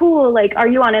band, that's cool. Like, are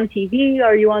you on MTV?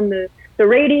 Are you on the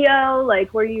radio?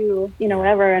 Like, were you, you know,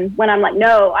 whatever. And when I'm like,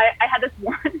 no, I had this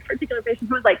one particular patient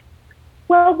who was like,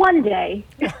 well, one day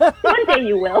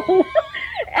you will.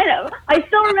 And I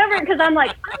still remember it because I'm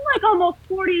like almost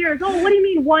 40 years old. What do you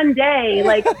mean one day?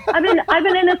 Like, I've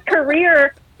been in this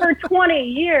career for 20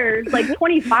 years, like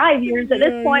 25 years at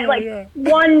this point. Like,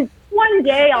 one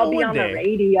day I'll be on the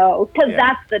radio because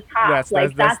that's the top.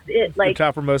 That's it. Like, the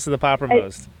toppermost of the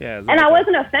poppermost. And I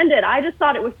wasn't offended. I just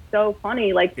thought it was so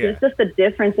funny. Like, there's just a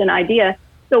difference in idea.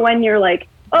 So when you're like,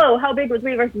 oh, how big was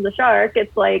We versus the Shark?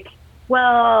 It's like,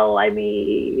 well, I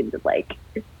mean, like,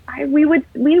 we would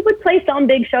play some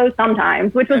big shows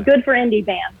sometimes, which was good for indie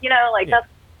bands, you know, like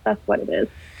that's what it is.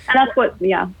 And that's what,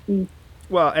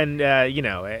 Well, and, you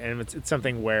know, and it's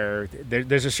something where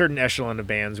there's a certain echelon of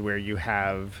bands where you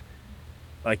have,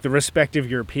 like, the respect of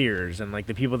your peers and, like,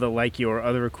 the people that like you are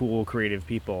other cool, creative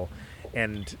people.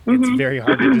 And it's very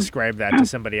hard to describe that to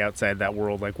somebody outside that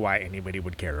world, like, why anybody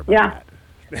would care about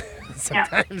that.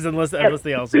 Sometimes, unless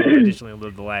they also additionally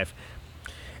live the life.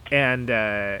 And,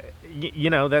 you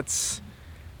know, that's,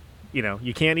 you know,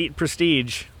 you can't eat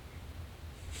prestige.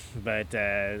 But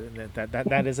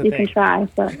that is a thing. You can try,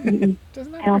 but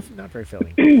not very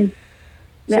filling.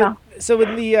 So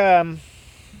with the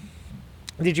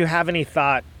did you have any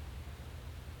thought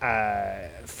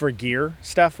for gear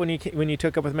stuff when you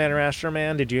took up with Man or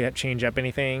Astro-Man? Did you change up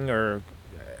anything or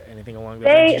anything along those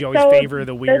lines? Did you always favor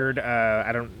the weird?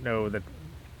 I don't know that.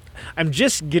 I'm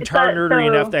just guitar nerdy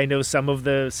enough that I know some of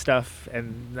the stuff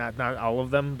and not all of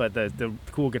them, but the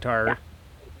cool guitar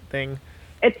thing.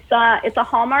 It's a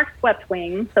Hallmark swept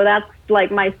wing, so that's like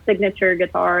my signature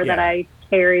guitar that I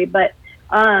carry. But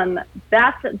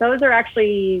those are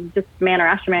actually just Man or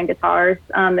Astro-Man guitars.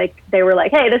 They were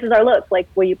like, hey, this is our look. Like,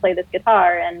 will you play this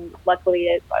guitar? And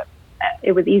luckily,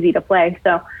 it was easy to play.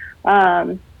 So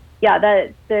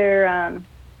they're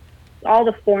all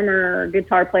the former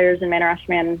guitar players in Man or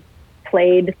Astro-Man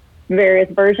played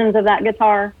various versions of that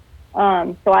guitar.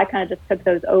 So I kind of just took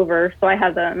those over. So I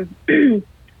have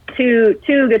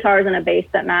two guitars and a bass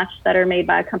that match that are made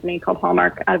by a company called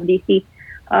Hallmark out of DC,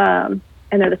 and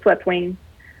they're the swept wings.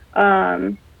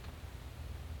 But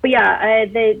yeah,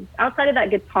 they outside of that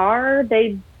guitar,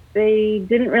 they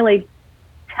didn't really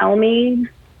tell me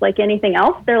like anything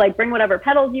else. They're like, bring whatever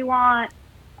pedals you want.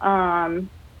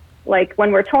 Like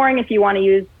when we're touring, if you want to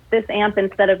use this amp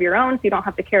instead of your own, so you don't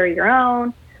have to carry your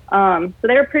own. So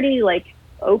they're pretty like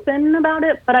open about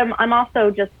it. But I'm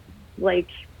also just like,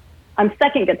 I'm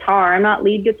second guitar. I'm not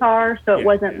lead guitar, so it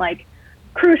wasn't like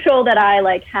crucial that I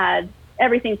like had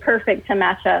everything perfect to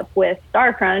match up with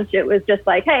Star Crunch. It was just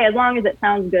like, hey, as long as it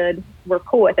sounds good, we're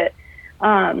cool with it.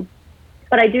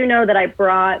 But I do know that I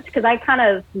brought, because I kind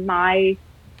of my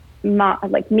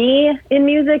like me in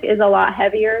music is a lot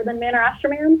heavier than Man or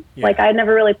Astro-Man. Like I had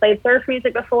never really played surf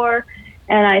music before,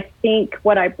 and I think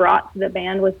what I brought to the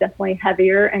band was definitely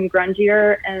heavier and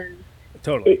grungier. And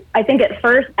totally, I think at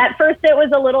first it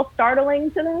was a little startling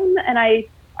to them. And I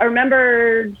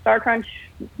remember Star Crunch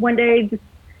one day,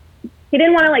 he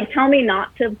didn't want to like tell me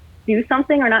not to do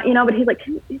something or not, you know, but he's like,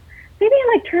 maybe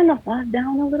like turn the fuzz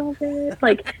down a little bit.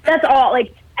 Like that's all.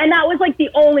 Like, and that was like the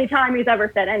only time he's ever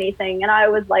said anything. And I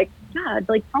was like, God,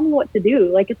 like tell me what to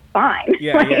do. Like it's fine.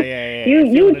 You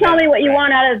tell me what you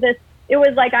want out of this. It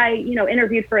was like I,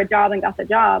 interviewed for a job and got the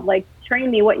job. Like train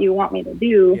me what you want me to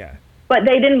do. Yeah. But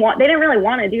they didn't really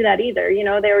want to do that either. You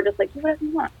know, they were just like, do whatever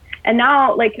you want. And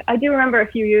now, like, I do remember a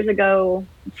few years ago,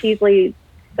 Teasley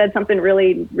said something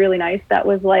really, really nice that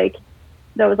was like,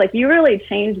 you really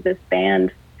changed this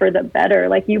band for the better.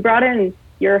 Like, you brought in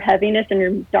your heaviness and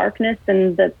your darkness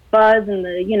and the fuzz and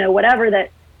the, whatever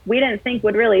that we didn't think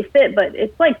would really fit, but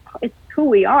it's like, it's who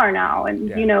we are now. And,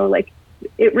 like,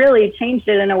 it really changed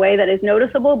it in a way that is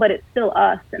noticeable, but it's still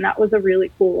us. And that was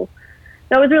really cool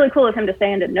of him to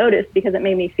say and to notice, because it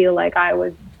made me feel like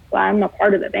I'm a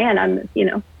part of the band. I'm,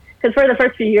 because for the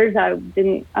first few years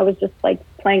I was just like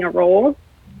playing a role.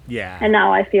 Yeah. And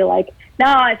now I feel like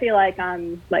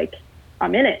I'm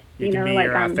in it. You can be like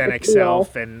your I'm authentic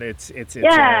self, and it's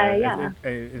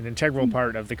an integral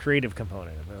part of the creative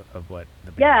component of what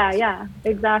the band is. Yeah,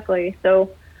 exactly.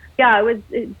 So yeah,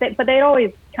 but they'd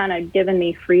always kind of given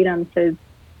me freedom to.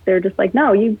 They're just like,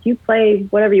 no, you play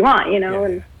whatever you want,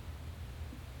 and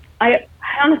I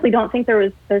honestly don't think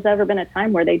there's ever been a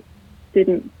time where they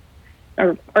didn't,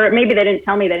 or maybe they didn't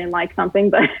tell me they didn't like something,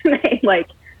 but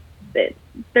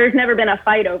there's never been a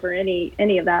fight over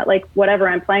any of that. Like whatever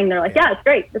I'm playing, they're like, yeah, it's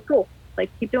great, it's cool,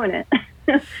 like keep doing it,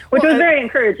 which was very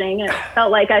encouraging. And it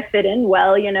felt like I fit in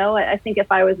well. I think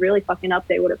if I was really fucking up,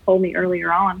 they would have told me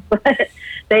earlier on. But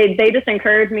they just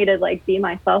encouraged me to like be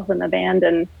myself in the band,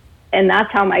 and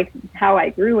that's how I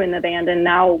grew in the band, and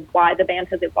now why the band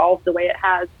has evolved the way it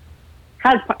has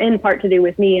in part to do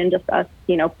with me and just us,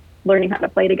 learning how to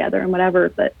play together and whatever.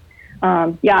 But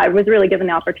I was really given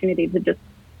the opportunity to just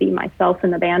be myself in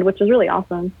the band, which was really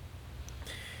awesome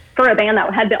for a band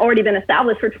that had already been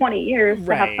established for 20 years.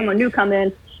 Right. To have someone new come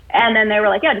in, and then they were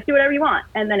like, yeah, just do whatever you want,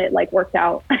 and then it like worked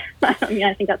out. I mean,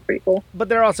 I think that's pretty cool. But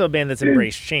they're also a band that's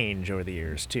embraced change over the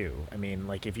years too. I mean,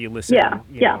 like if you listen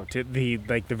to the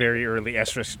very early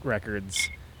Estrus records,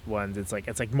 ones, it's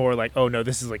like more like, oh no,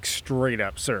 this is like straight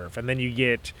up surf, and then you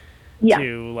get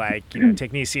to like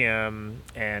technetium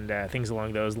and things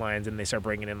along those lines, and they start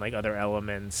bringing in like other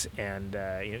elements and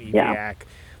EVAC.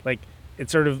 Like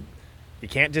it's sort of, you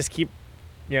can't just keep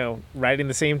writing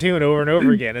the same tune over and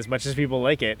over again as much as people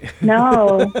like it.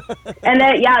 No. And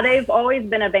they've always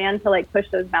been a band to like push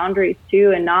those boundaries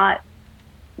too, and not,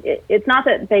 it's not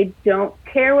that they don't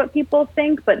care what people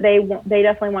think, but they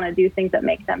definitely want to do things that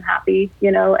make them happy,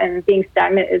 and being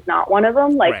stagnant is not one of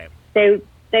them. Like they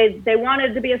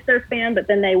wanted to be a surf band, but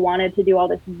then they wanted to do all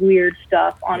this weird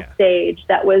stuff on stage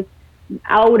that was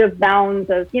out of bounds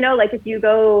of, like if you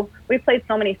go, we played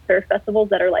so many surf festivals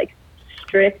that are like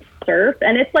strict surf,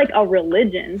 and it's like a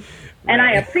religion. And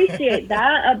I appreciate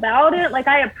that about it. Like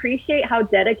I appreciate how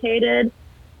dedicated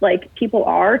like people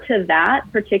are to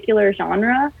that particular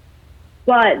genre,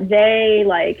 but they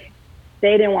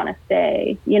didn't want to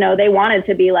stay, they wanted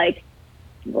to be like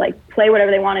play whatever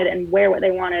they wanted and wear what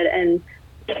they wanted and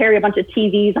carry a bunch of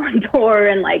TVs on tour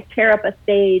and like tear up a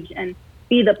stage and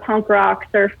be the punk rock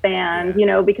surf band,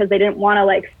 because they didn't want to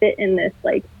like fit in this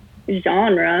like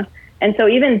genre. And so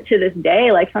even to this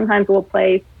day, like sometimes we'll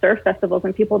play surf festivals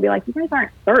and people will be like, you guys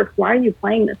aren't surf, why are you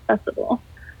playing this festival?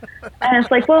 And it's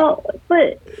like, well,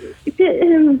 but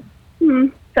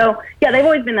so yeah, they've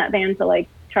always been that band to like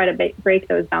try to break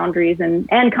those boundaries and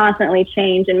constantly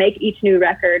change and make each new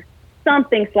record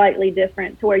something slightly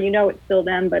different to where it's still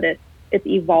them, but it's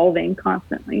evolving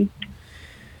constantly.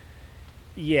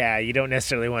 Yeah, you don't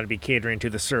necessarily want to be catering to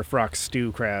the surf rock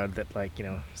stew crowd that like,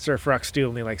 surf rock stew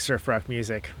only like surf rock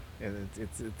music. And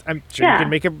it's I'm sure you can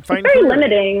make a fine. It's very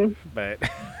limiting, but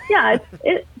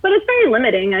but it's very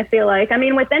limiting. I feel like, I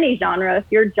mean, with any genre, if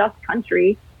you're just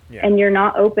country and you're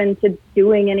not open to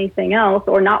doing anything else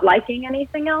or not liking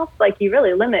anything else, like you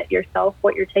really limit yourself,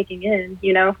 what you're taking in,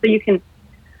 so you can,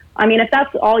 I mean, if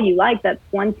that's all you like, that's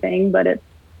one thing, but it's,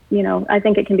 I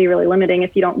think it can be really limiting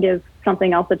if you don't give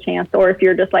something else a chance, or if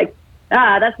you're just like,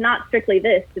 that's not strictly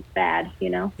this, it's bad,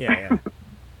 Yeah.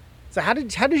 So how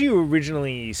did you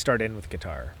originally start in with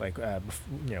guitar? Like,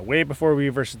 way before We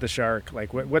versus the Shark.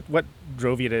 Like, what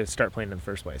drove you to start playing in the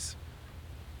first place?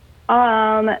 So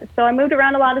I moved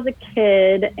around a lot as a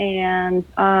kid, and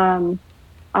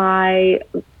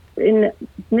in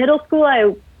middle school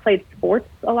I played sports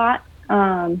a lot,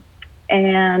 and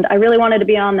I really wanted to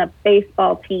be on the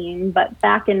baseball team. But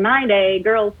back in my day,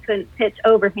 girls couldn't pitch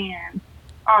overhand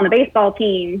on the baseball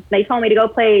team. They told me to go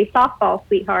play softball,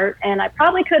 sweetheart, and I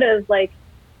probably could have like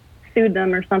sued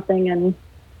them or something, and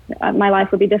my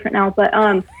life would be different now. But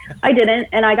I didn't,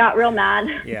 and I got real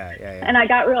mad. Yeah. And I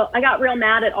got real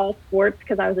mad at all sports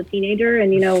because I was a teenager,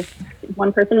 and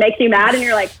one person makes you mad, and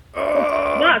you're like,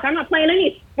 fuck, I'm not playing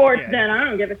any sports. Then I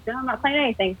don't give a shit. I'm not playing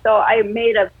anything. So I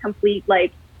made a complete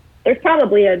there's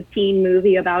probably a teen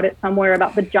movie about it somewhere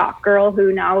about the jock girl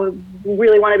who now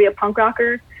really want to be a punk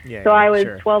rocker. So I was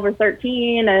 12 or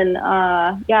 13, and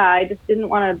I just didn't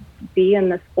want to be in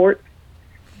the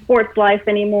sports life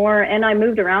anymore. And I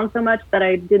moved around so much that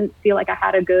I didn't feel like I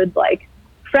had a good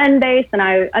friend base. And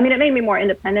I mean, it made me more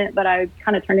independent, but I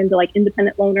kind of turned into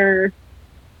independent loner,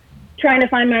 trying to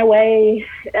find my way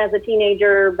as a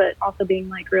teenager, but also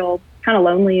being real kind of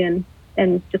lonely and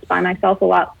just by myself a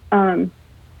lot.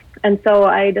 And so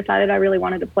I decided I really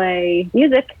wanted to play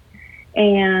music,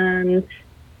 and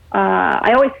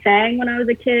I always sang when I was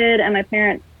a kid, and my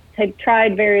parents had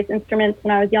tried various instruments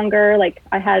when I was younger.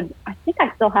 I think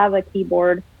I still have a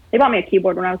keyboard. They bought me a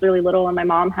keyboard when I was really little, and my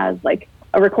mom has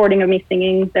a recording of me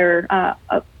singing. They're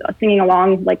singing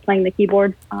along, playing the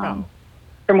keyboard from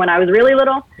when I was really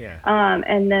little. Yeah.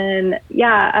 And then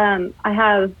I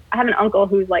have an uncle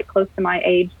who's close to my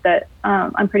age that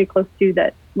I'm pretty close to,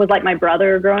 that was my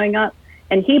brother growing up,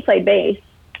 and he played bass,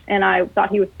 and I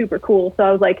thought he was super cool. So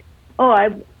I was like, oh, I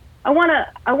want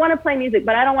to play music,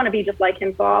 but I don't want to be just like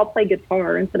him, so I'll play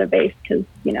guitar instead of bass because,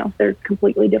 they're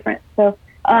completely different. So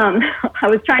I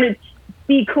was trying to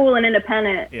be cool and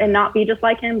independent and not be just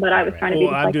like him, but I was trying to be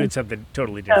just like him. I'm doing something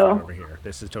totally different over here.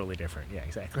 This is totally different. Yeah,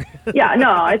 exactly. Yeah,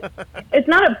 no, it's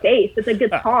not a bass. It's a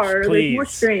guitar. There's more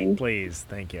strings. Please,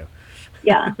 thank you.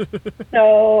 Yeah.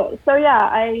 So yeah,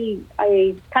 I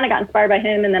kind of got inspired by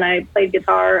him, and then I played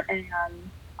guitar, and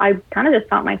I kind of just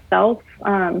taught myself.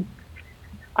 Like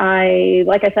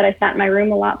I said, I sat in my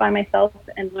room a lot by myself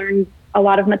and learned a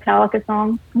lot of Metallica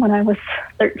songs when I was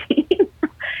 13.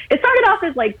 It started off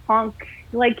as punk,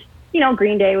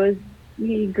 Green Day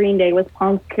was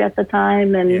punk at the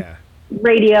time, and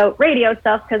radio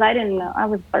stuff, because I didn't know. I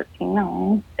was 13.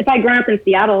 No, if I'd grown up in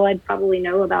Seattle, I'd probably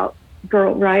know about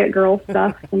Riot Girl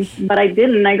stuff, but I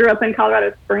didn't. I grew up in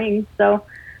Colorado Springs, so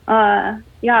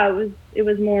it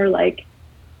was more like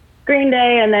Green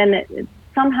Day, and then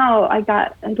somehow I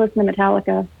listened to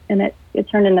Metallica, and it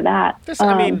turned into that. It's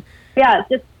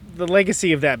just the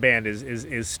legacy of that band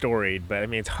is storied, but I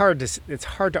mean it's hard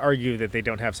to argue that they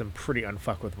don't have some pretty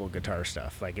unfuckable guitar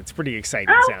stuff. Like it's pretty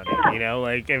exciting sounding, you know.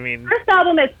 Like I mean, their first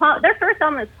album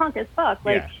is punk as fuck.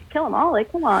 Like Kill 'Em All.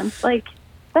 Like come on, like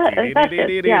that's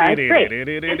it. Yeah, it's great.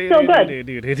 It's so good.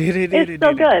 It's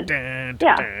so good.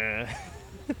 Yeah.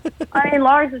 I mean,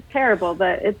 Lars is terrible,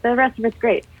 but the rest of it's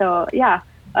great. So yeah.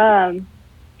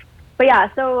 But yeah,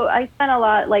 so I spent a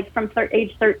lot, like from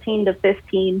age 13 to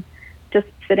 15, just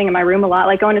sitting in my room a lot,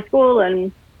 like going to school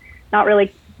and not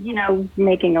really,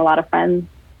 making a lot of friends.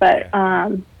 But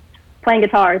playing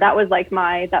guitar, that was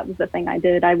the thing I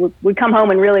did. I would come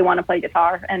home and really want to play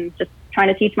guitar and just trying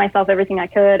to teach myself everything I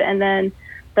could. And then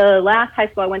the last high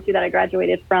school I went to that I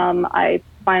graduated from, I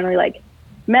finally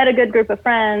met a good group of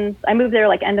friends. I moved there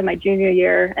end of my junior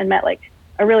year and met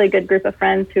a really good group of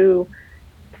friends who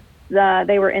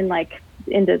they were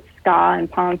into ska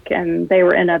and punk, and they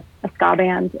were in a ska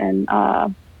band. And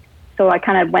so I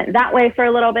kind of went that way for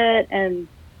a little bit and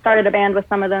started a band with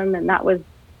some of them. And that was,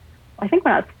 I think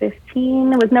when I was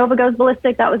 15, it was Nova Goes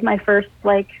Ballistic. That was my first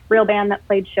real band that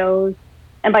played shows.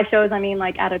 And by shows, I mean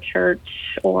at a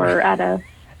church or at a,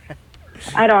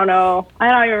 I don't know. I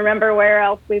don't even remember where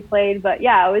else we played, but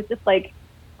yeah, it was just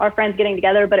our friends getting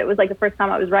together. But it was the first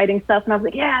time I was writing stuff, and I was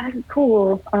like, yeah, this is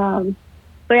cool.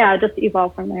 So yeah, it just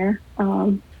evolved from there.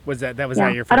 Was that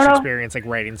your first experience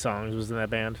writing songs? Was in that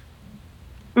band?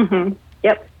 Mm-hmm.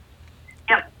 Yep.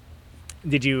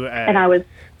 Did you? And I was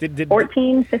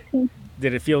 14, 15.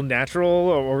 Did it feel natural,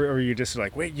 or were you just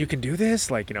wait, you can do this?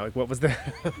 What was the?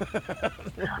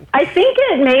 I think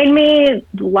it made me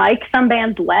like some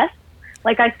bands less.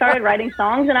 I started writing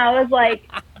songs, and I was like,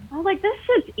 this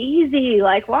shit's easy.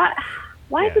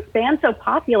 Why is this band so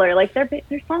popular?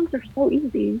 Their songs are so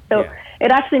easy. So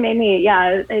it actually made me,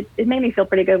 it made me feel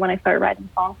pretty good when I started writing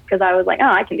songs, because I was like,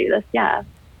 oh, I can do this. Yeah,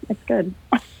 it's good.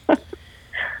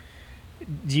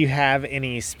 Do you have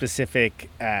any specific,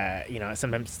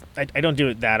 sometimes I don't do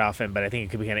it that often, but I think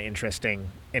it could be kind of interesting.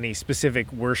 Any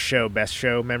specific worst show, best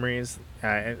show memories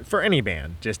for any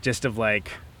band? Just of a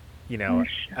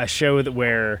show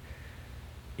where,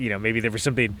 maybe there was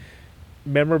something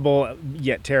memorable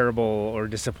yet terrible or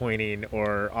disappointing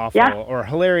or awful or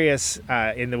hilarious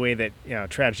in the way that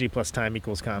tragedy plus time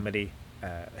equals comedy.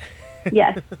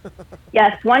 Yes,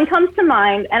 one comes to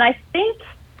mind, and I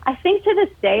think to this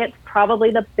day it's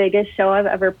probably the biggest show I've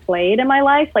ever played in my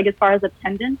life, as far as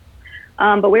attendance.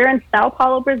 But we were in Sao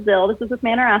Paulo, Brazil. This was with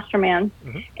Manor Astro-Man,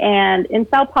 and in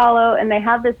Sao Paulo, and they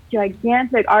have this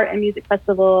gigantic art and music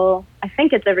festival. I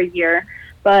think it's every year.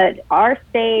 But our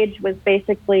stage was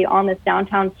basically on this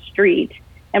downtown street.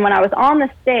 And when I was on the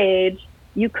stage,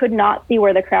 you could not see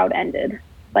where the crowd ended.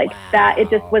 That, it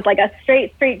just was a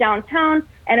straight street downtown.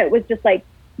 And it was just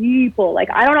people.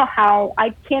 I don't know how,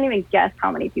 I can't even guess how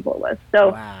many people it was.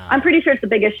 So I'm pretty sure it's the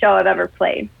biggest show I've ever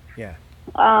played. Yeah.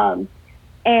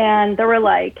 And there were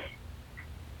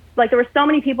there were so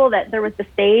many people that there was the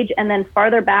stage, and then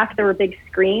farther back there were big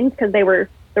screens, because there were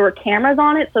cameras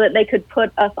on it, so that they could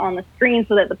put us on the screen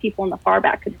so that the people in the far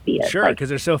back could see it. Sure, because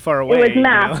they're so far away. It was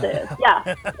massive.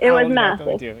 Yeah, it was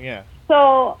massive. Yeah.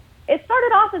 So it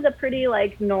started off as a pretty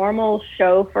normal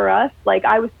show for us.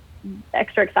 I was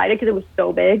extra excited because it was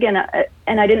so big, and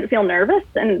I didn't feel nervous,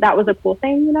 and that was a cool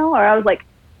thing, or I was like,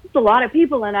 it's a lot of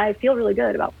people, and I feel really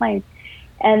good about playing.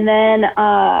 And then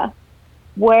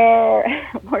where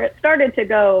it started to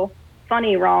go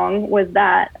funny wrong was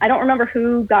that I don't remember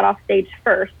who got off stage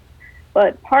first,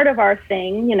 but part of our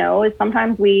thing, is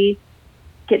sometimes we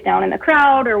get down in the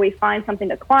crowd, or we find something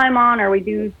to climb on, or we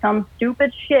do some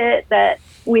stupid shit that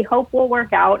we hope will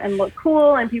work out and look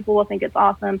cool and people will think it's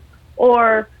awesome,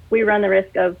 or we run the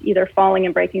risk of either falling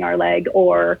and breaking our leg,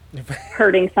 or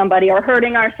hurting somebody, or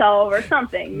hurting ourselves, or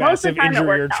something. Massive most of the time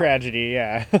injury or out. Tragedy,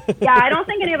 yeah. Yeah, I don't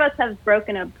think any of us have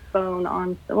broken a bone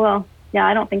on. Well, yeah,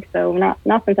 I don't think so. Not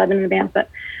since I've been in the band, but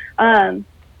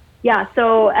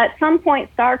So at some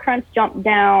point, Star Crunch jumped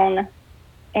down,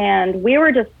 and we were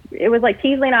it was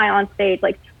Teasley and I on stage.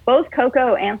 Both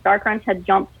Coco and Star Crunch had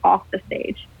jumped off the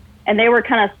stage, and they were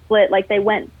kind of split. They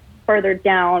went further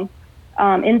down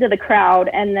into the crowd,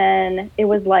 and then it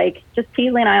was just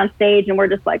Teasley and I on stage, and we're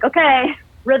just okay,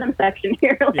 rhythm section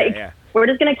here. We're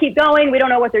just gonna keep going. We don't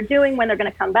know what they're doing, when they're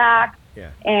gonna come back. Yeah.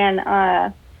 And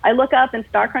I look up, and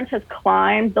Star Crunch has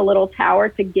climbed the little tower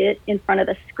to get in front of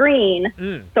the screen.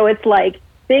 So it's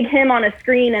big him on a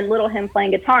screen and little him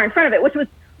playing guitar in front of it, which was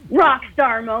rock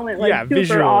star moment, super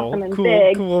visual, awesome and cool,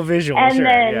 big. Cool visual, and sure,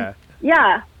 then,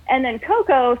 And then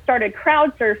Coco started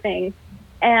crowd surfing,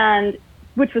 and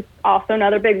which was also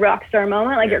another big rock star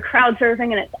moment. Like, you're crowd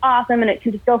surfing and it's awesome and it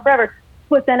can just go forever.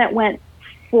 But then it went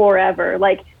forever.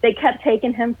 Like, they kept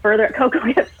taking him further. Coco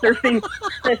kept surfing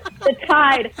the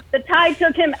tide. The tide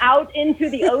took him out into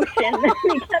the ocean, and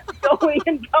he kept going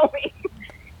and going.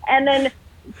 And then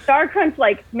Star Crunch,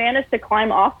 like, managed to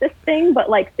climb off this thing, but,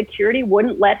 like, security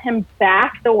wouldn't let him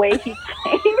back the way he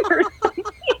came or something.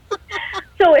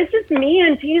 So it's just me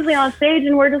and Teasley on stage,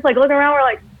 and we're just, like, looking around. We're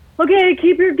like, okay,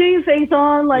 keep your game face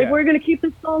on. Like, we're going to keep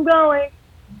this song going.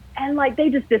 And, like, they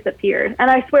just disappeared. And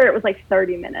I swear it was, like,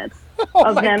 30 minutes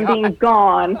of them being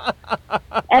gone.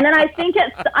 And then I think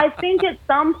at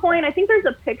some point, I think there's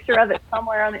a picture of it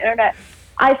somewhere on the internet.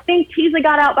 I think Teasley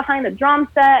got out behind the drum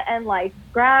set and, like,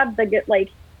 grabbed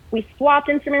we swapped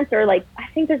instruments, or, like, I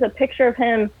think there's a picture of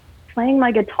him playing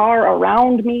my guitar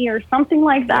around me or something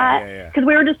like that. Because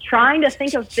we were just trying to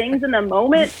think of things in the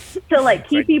moment to, like,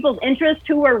 keep people's interest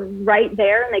who were right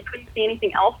there and they couldn't see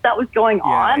anything else that was going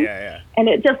on. And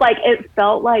it just, like, it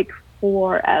felt like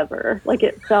forever. Like,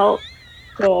 it felt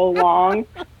so long.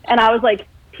 And I was like,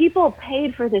 people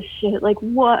paid for this shit. Like,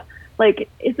 what? Like,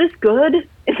 is this good?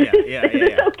 Is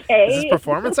this okay? Is this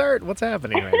performance art? What's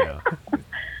happening right now?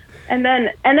 And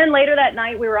then later that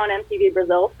night we were on MTV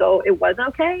Brazil, so it was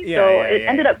okay. It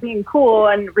ended up being cool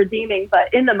and redeeming.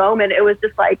 But in the moment, it was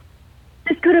just like,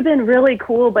 this could have been really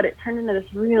cool, but it turned into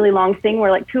this really long thing where,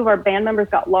 like, 2 of our band members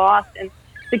got lost and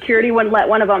security wouldn't let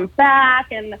one of them back,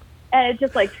 and it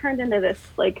just, like, turned into this,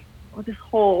 like, this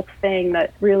whole thing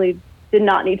that really did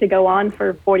not need to go on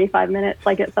for 45 minutes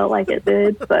like it felt like it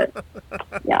did. But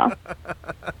yeah.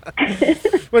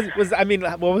 What was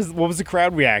the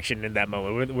crowd reaction in that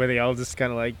moment? Were they all just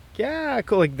kind of like, yeah,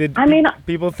 cool? Like, did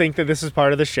people think that this is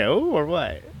part of the show or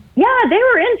what? Yeah, they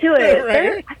were into it.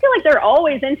 Right? I feel like they're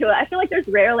always into it. I feel like there's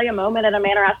rarely a moment at a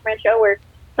Man or Astro-Man show where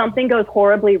something goes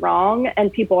horribly wrong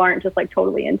and people aren't just, like,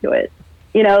 totally into it.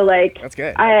 You know, like, that's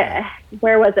good.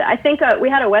 Where was it? I think we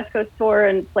had a West Coast tour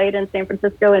and played in San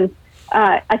Francisco, and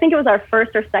I think it was our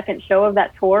first or second show of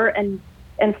that tour, and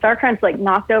Star Crunch, like,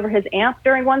 knocked over his amp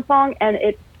during one song, and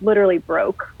it literally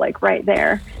broke, like, right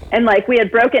there. And, like, we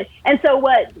had broken. And so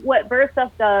what Bird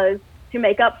Stuff does to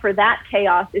make up for that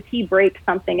chaos is he breaks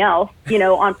something else, you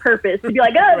know, on purpose to be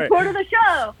like, oh, it's part of the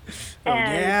show.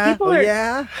 And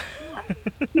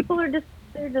people are just,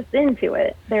 they're just into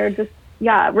it. They're just,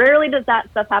 rarely does that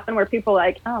stuff happen where people are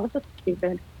like, oh, this is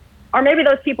stupid. Or maybe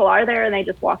those people are there and they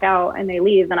just walk out and they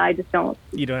leave, and I just don't.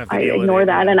 You don't have to. I ignore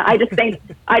that, and I just think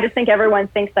everyone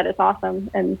thinks that it's awesome,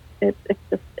 and it's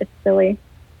silly.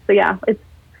 So yeah,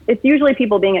 it's usually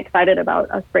people being excited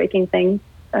about us breaking things,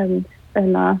 and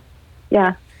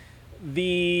yeah.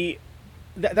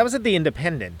 That was at the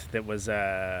Independent. That was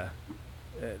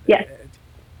yes.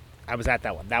 I was at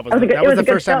that one. That was the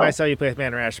first time I saw you play with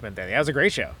Man or Astro-Man. That was a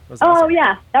great show. Awesome.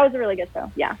 Yeah, that was a really good show.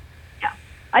 Yeah.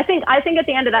 I think at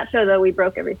the end of that show, though, we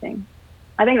broke everything.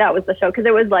 I think that was the show, because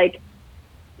it was like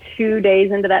 2 days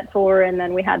into that tour, and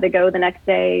then we had to go the next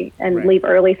day and leave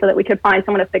early so that we could find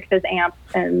someone to fix his amp.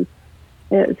 And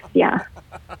it was,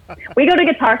 we go to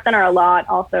Guitar Center a lot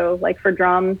also, like, for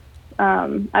drums. I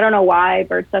don't know why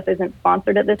Bird Stuff isn't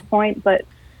sponsored at this point, but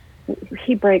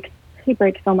he breaks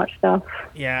so much stuff.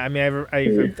 Yeah, I mean,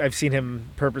 I've seen him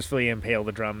purposefully impale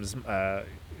the drums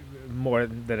more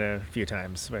than a few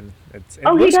times when he does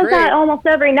great. That almost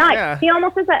every night. Yeah. He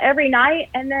almost does that every night,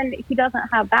 and then he doesn't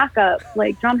have backup,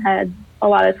 like, drum heads a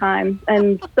lot of times,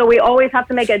 and so we always have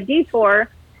to make a detour,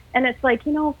 and it's like,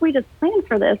 you know, if we just planned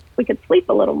for this, we could sleep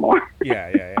a little more.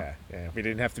 Yeah. We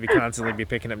didn't have to constantly be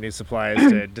picking up new supplies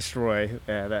to destroy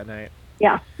that night.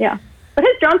 Yeah. But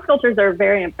his drum sculptures are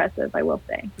very impressive, I will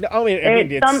say. Oh,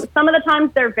 some of the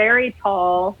times they're very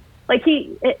tall. Like,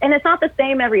 and it's not the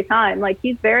same every time. Like,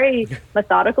 he's very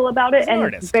methodical about it,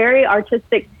 and very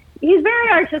artistic. He's very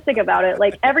artistic about it.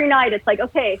 Like, every night it's like,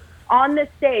 okay, on this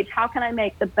stage, how can I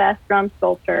make the best drum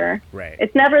sculpture? Right.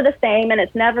 It's never the same, and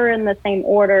it's never in the same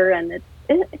order, and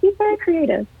he's very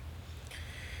creative.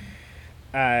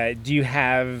 Do you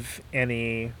have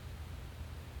any,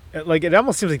 like, it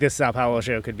almost seems like this Sao Paulo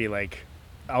show could be, like,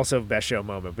 also best show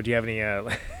moment, but do you have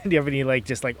any like,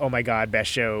 just like, oh my god, best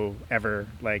show ever,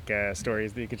 like,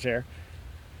 stories that you could share?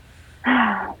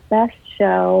 Best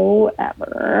show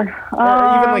ever,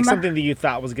 or even like something that you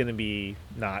thought was going to be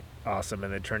not awesome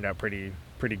and it turned out pretty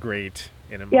great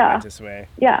in a momentous way.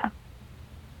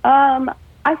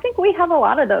 I think we have a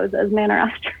lot of those as Man or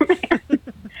Astro-Man.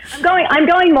 I'm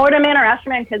going more to Man or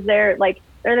Astro-Man because they're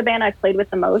the band I've played with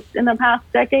the most in the past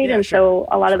decade, so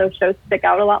a lot of those shows stick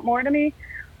out a lot more to me.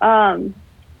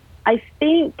 I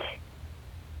think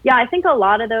yeah, I think a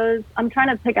lot of those, I'm trying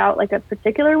to pick out like a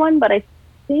particular one, but I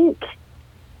think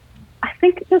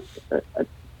just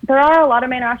there are a lot of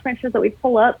main Astro-Man shows that we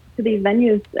pull up to these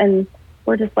venues and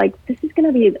we're just like, this is going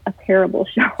to be a terrible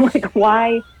show. Like,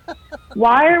 why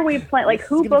are we playing? Like,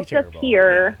 who booked us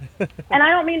here? And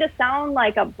I don't mean to sound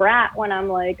like a brat when I'm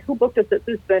like, who booked us at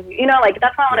this venue? You know, like,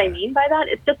 that's not what I mean by that.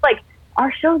 It's just like,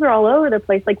 our shows are all over the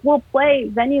place. Like, we'll play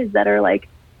venues that are like,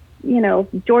 you know,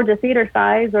 Georgia theater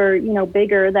size or, you know,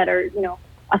 bigger that are, you know,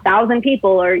 1,000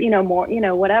 people or, you know, more, you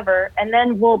know, whatever. And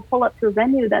then we'll pull up to a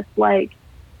venue that's like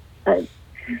a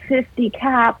 50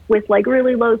 cap with like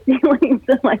really low ceilings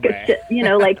and like a shit, you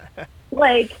know,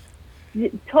 like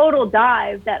total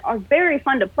dive that are very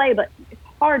fun to play, but it's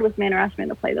hard with Manor Astro-Man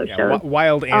to play those shows.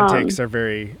 Wild antics are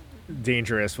very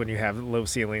dangerous when you have low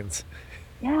ceilings.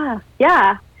 Yeah.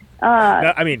 No,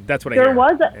 I mean, that's what I hear.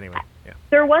 Anyway, yeah.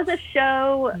 There was a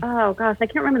show, oh gosh, I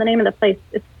can't remember the name of the place.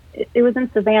 It was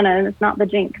in Savannah and it's not the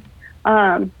Jinx.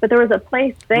 But there was a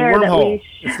place there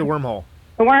It's the Wormhole.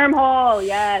 The Wormhole,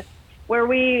 yes. Where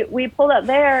we pulled up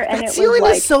there and that ceiling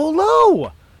was so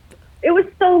low. It was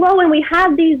so low, and we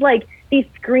had these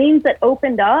screens that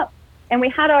opened up, and we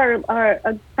had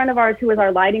a friend of ours who was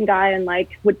our lighting guy and like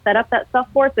would set up that stuff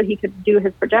for us so he could do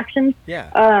his projections.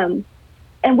 Yeah.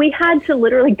 And we had to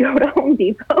literally go to Home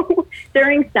Depot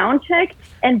during sound check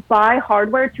and buy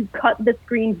hardware to cut the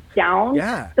screens down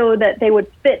so that they would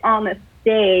fit on the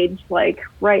stage, like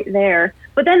right there.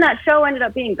 But then that show ended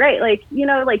up being great. Like, you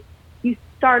know, like you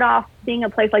start off seeing a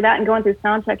place like that and going through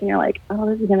sound check and you're like, oh,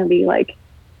 this is going to be like,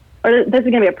 or this is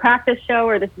going to be a practice show,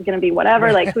 or this is going to be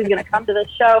whatever, like who's going to come to this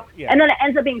show. And then it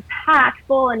ends up being packed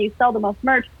full and you sell the most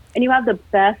merch and you have the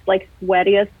best, like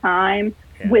sweatiest time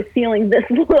with ceilings this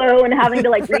low and having to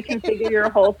like reconfigure your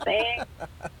whole thing.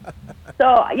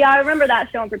 So yeah, I remember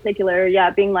that show in particular,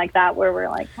 being like that, where we're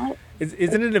like, what?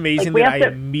 Isn't it amazing that I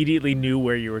immediately knew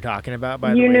where you were talking about,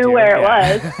 by the way? You knew where it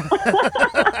was.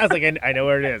 I was like, I know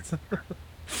where it is.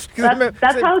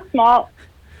 That's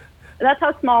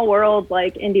how small world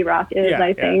like indie rock is,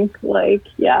 I think. Like,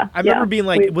 I remember being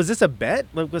like, was this a bet?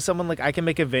 Like, was someone like, I can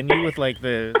make a venue with like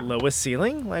the lowest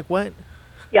ceiling? Like, what?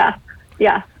 Yeah.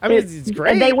 I mean, it's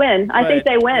great. And they win. I think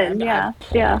they win. Yeah.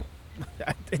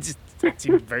 It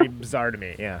seems very bizarre to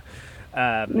me. Yeah.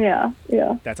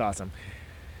 That's awesome.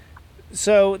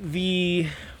 So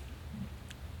with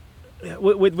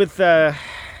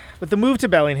the move to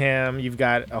Bellingham, you've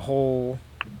got a whole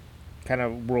kind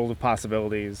of world of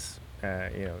possibilities,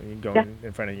 going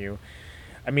in front of you.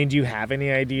 I mean, do you have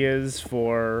any ideas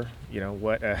for,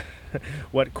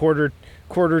 what quarter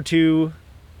two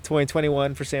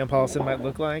 2021 for Sam Paulsen might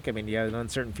look like? I mean, you have an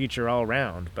uncertain future all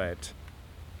around, but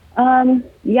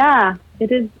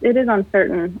it is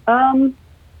uncertain.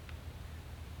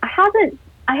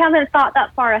 I haven't thought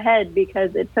that far ahead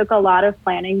because it took a lot of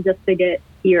planning just to get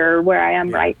here where I am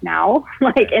right now,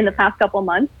 like in the past couple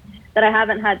months, that I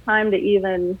haven't had time to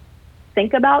even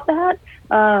think about that.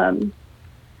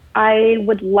 I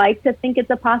would like to think it's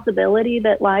a possibility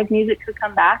that live music could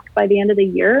come back by the end of the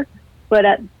year, but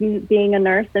at being a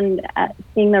nurse and at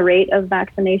seeing the rate of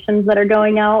vaccinations that are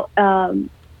going out, I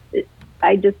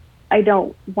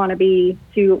don't want to be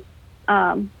too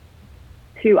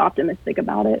optimistic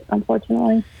about it,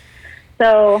 unfortunately.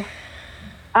 So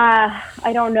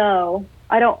I don't know.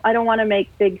 I don't want to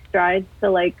make big strides to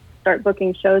like start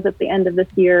booking shows at the end of this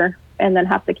year and then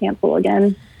have to cancel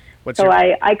again.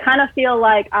 I kind of feel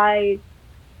like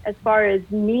as far as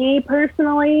me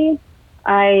personally,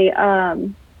 I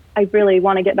really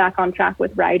want to get back on track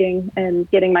with writing and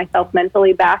getting myself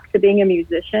mentally back to being a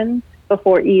musician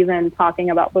before even talking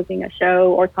about booking a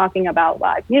show or talking about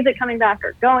live music coming back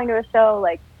or going to a show.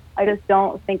 Like, I just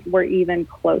don't think we're even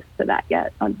close to that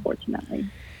yet, unfortunately.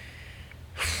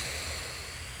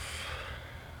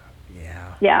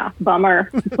 Yeah, bummer.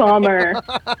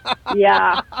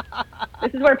 Yeah.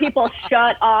 This is where people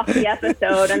shut off the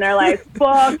episode and they're like,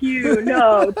 fuck you,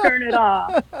 no, turn it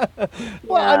off.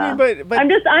 Well, I mean, but I'm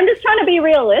just trying to be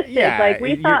realistic. Like,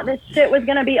 we thought this shit was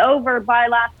going to be over by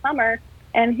last summer,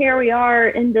 and here we are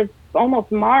into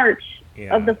almost March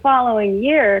of the following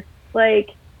year. Like,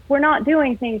 we're not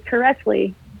doing things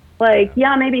correctly. Like,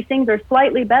 maybe things are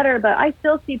slightly better, but I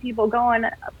still see people going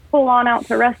full on out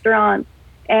to restaurants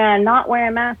and not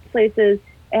wearing masks places,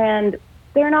 and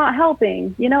they're not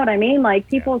helping. You know what I mean? Like,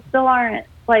 people still aren't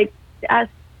and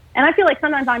I feel like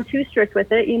sometimes I'm too strict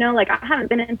with it. Like, I haven't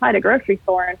been inside a grocery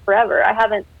store in forever. I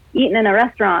haven't eaten in a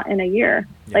restaurant in a year.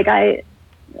 Like, I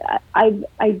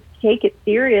take it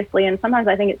seriously, and sometimes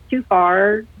I think it's too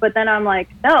far, but then I'm like,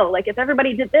 no, like, if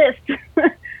everybody did this,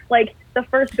 like, the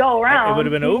first go around, it would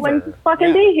have been over. We wouldn't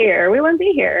fucking be here. We wouldn't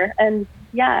be here. And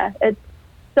yeah, it's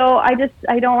so I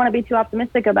don't want to be too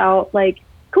optimistic about like,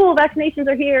 cool, vaccinations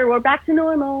are here, we're back to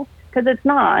normal, because it's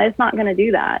not going to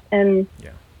do that. And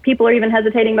people are even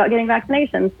hesitating about getting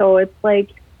vaccinations. So it's like,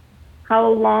 how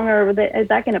long is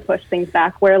that going to push things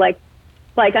back? Where like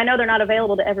I know they're not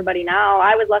available to everybody now.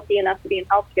 I was lucky enough to be in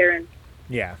healthcare and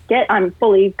I'm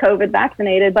fully COVID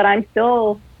vaccinated, but I'm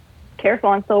still careful.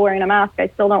 I'm still wearing a mask. I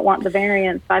still don't want the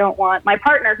variants. I don't want my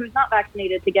partner who's not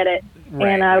vaccinated to get it.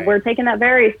 Right. We're taking that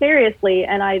very seriously.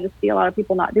 And I just see a lot of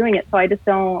people not doing it. So I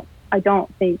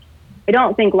don't think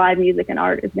live music and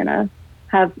art is going to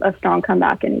have a strong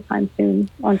comeback anytime soon,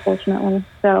 unfortunately.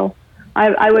 So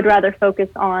I would rather focus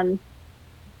on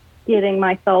getting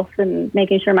myself and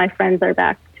making sure my friends are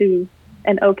back to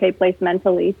an okay place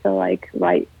mentally to like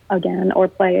write again or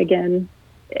play again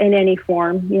in any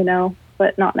form, you know,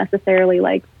 but not necessarily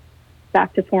like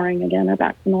back to touring again or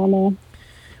back to normal.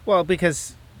 Well,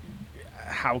 because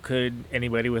how could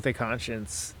anybody with a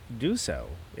conscience do so?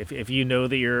 If you know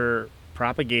that you're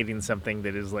propagating something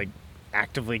that is like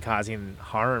actively causing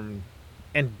harm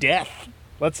and death.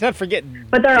 Let's not forget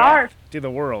but there are to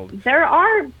the world. There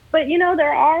are, but you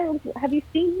know, have you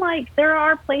seen like there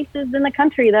are places in the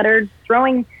country that are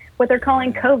throwing what they're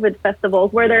calling COVID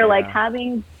festivals where they're like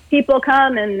having people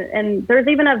come and there's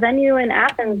even a venue in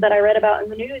Athens that I read about in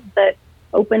the news that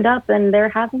opened up and they're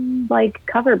having like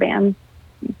cover bands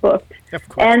booked. Of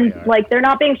course and like they're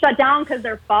not being shut down because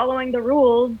they're following the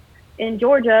rules in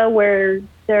Georgia where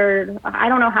I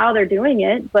don't know how they're doing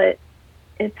it, but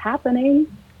it's happening.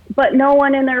 But no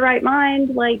one in their right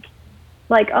mind, like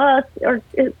us, we're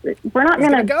not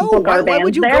going to go. Why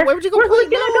would you go? Why would you go? We're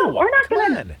go. We're not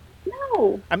going to.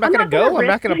 No, I'm not going to go. I'm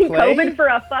not going to play COVID for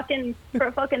a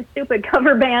fucking stupid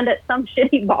cover band at some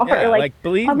shitty bar. Yeah, like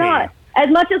believe I'm me. not. As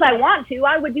much as I want to,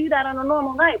 I would do that on a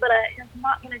normal night, but I'm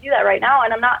not going to do that right now.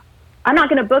 And I'm not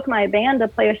going to book my band to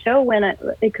play a show when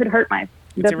it could hurt my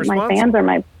fans or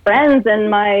my friends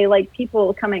and my like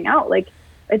people coming out. Like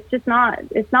it's just not.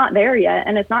 It's not there yet,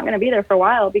 and it's not going to be there for a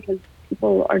while because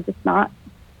people are just not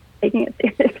taking it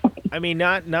seriously. I mean,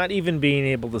 not even being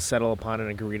able to settle upon an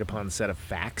agreed upon set of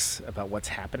facts about what's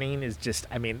happening is just.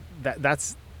 I mean,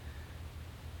 that's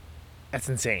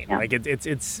insane. Yeah. Like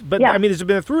it's. But I mean, there's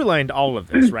been a through line to all of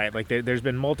this, right? Like there's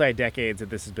been multi-decades that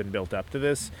this has been built up to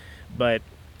this, but.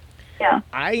 Yeah.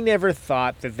 I never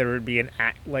thought that there would be an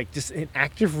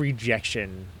active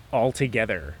rejection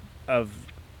altogether of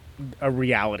a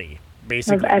reality,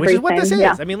 basically, which is what this is.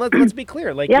 Yeah. I mean, let's be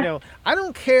clear. Like, you know, I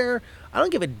don't care. I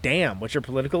don't give a damn what your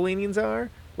political leanings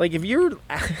are. Like, if you're saying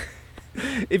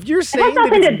it has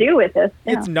nothing to do with this,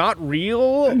 it's not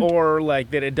real, or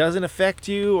like that it doesn't affect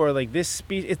you, or like this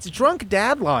speech, it's drunk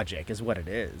dad logic, is what it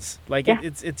is. Like,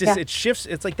 it shifts.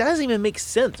 It's like that doesn't even make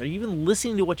sense. Are you even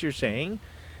listening to what you're saying?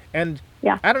 And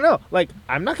I don't know, like,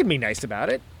 I'm not going to be nice about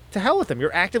it. To hell with them.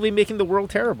 You're actively making the world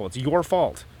terrible. It's your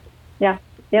fault. Yeah.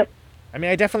 Yep. I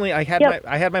mean,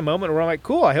 I had my moment where I'm like,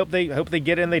 cool, I hope they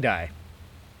get it and they die.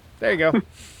 There you go.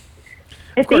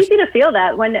 It's easy to feel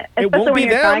that it won't be when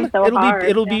you're them. So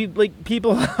it'll be like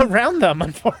people around them,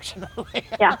 unfortunately.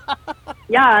 Yeah,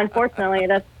 unfortunately,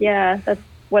 that's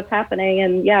what's happening,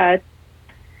 and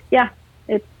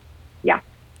it's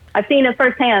I've seen it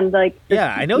firsthand. Like,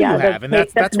 I know you have, and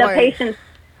that's why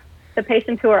the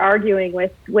patients who are arguing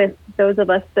with those of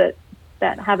us that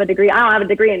have a degree. I don't have a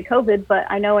degree in COVID, but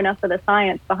I know enough of the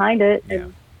science behind it,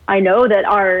 and I know that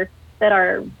our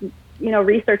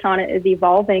research on it is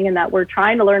evolving, and that we're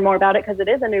trying to learn more about it because it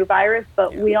is a new virus.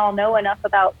 But we all know enough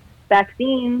about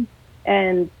vaccines,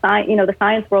 and the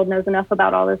science world knows enough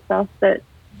about all this stuff that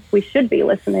we should be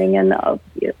listening. And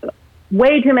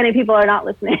way too many people are not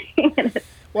listening.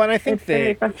 Well, and I think it's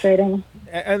very frustrating.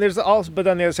 And there's also, but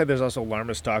on the other side, there's also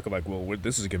alarmist talk of like, well,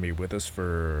 this is going to be with us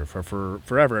for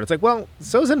forever. And it's like, well,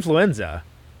 so is influenza.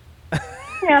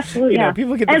 Yeah, flu.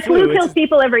 People get the and flu kills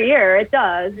people every year. It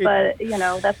does, but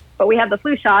but we have the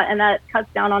flu shot, and that cuts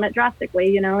down on it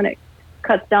drastically. And it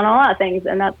cuts down on a lot of things,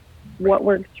 and that's what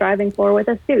we're striving for with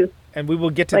this too. And we will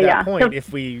get to that point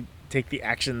if we take the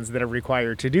actions that are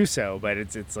required to do so. But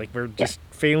it's like we're just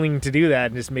failing to do that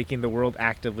and just making the world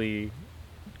actively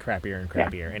crappier and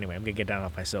crappier. Yeah. Anyway, I'm gonna get down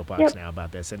off my soapbox now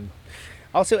about this, and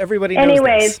also everybody knows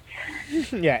this.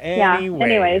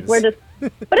 Anyways, we're just.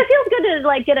 But it feels good to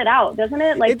like get it out, doesn't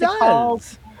it? Like it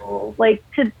does.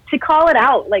 To call it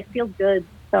out, like feels good.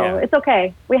 So it's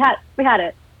okay. We had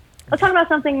it. Let's talk about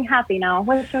something happy now.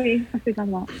 What should we talk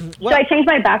about? Should I change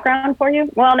my background for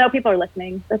you? Well, no, people are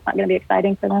listening. That's not going to be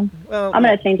exciting for them. Well, I'm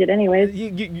going to change it anyways.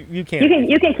 You can.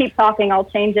 You can keep talking. I'll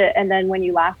change it, and then when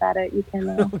you laugh at it, you can.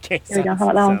 Okay, here we go. How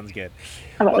about that one? Sounds good.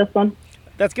 How about this one?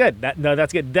 That's good.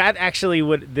 That's good. That actually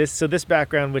would this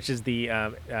background, which is the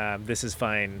This Is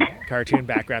Fine cartoon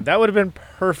background, that would have been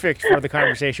perfect for the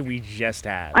conversation we just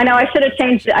had. I know. I should have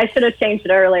changed it. I should have changed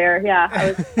it earlier.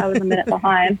 Yeah, I was a minute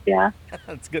behind. Yeah.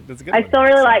 That's good. That's a good. I still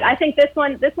really like. I think this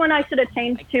one I should have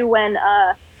changed to when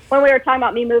we were talking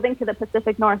about me moving to the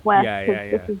Pacific Northwest.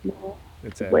 Yeah.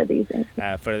 This is where these things.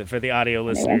 For the audio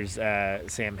listeners,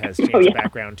 Sam has changed the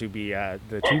background to be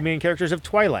the two main characters of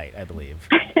Twilight, I believe.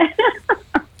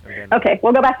 Okay,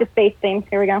 we'll go back to space themes.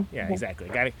 Here we go. Yeah, exactly.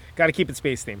 Got to keep it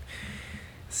space themed.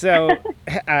 So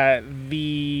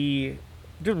the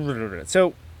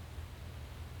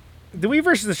We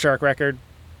versus the Shark record,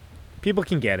 people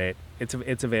can get it.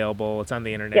 It's available. It's on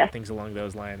the internet. Yes. Things along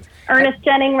those lines. Ernest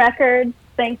Jennings Records.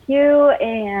 Thank you.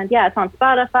 And yeah, it's on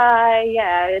Spotify.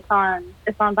 Yeah, it's on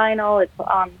vinyl. It's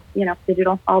on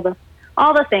digital. All the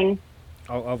things.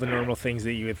 All the normal things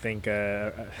that you would think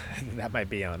that might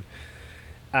be on.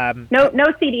 No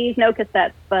CDs, no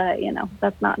cassettes, but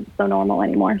that's not so normal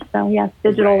anymore. So yes,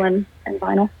 digital right. and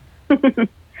vinyl.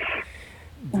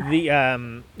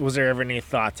 Was there ever any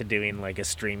thought to doing like a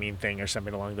streaming thing or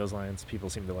something along those lines? People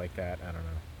seem to like that. I don't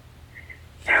know.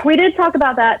 We did talk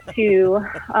about that too.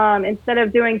 Instead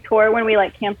of doing tour, when we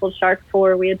canceled Shark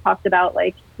Tour, we had talked about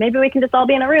maybe we can just all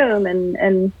be in a room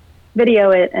and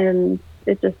video it, and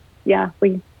it just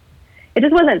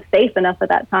wasn't safe enough at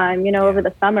that time, over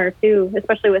the summer too,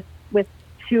 especially with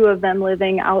two of them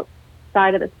living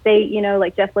outside of the state,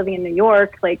 like Jeff living in New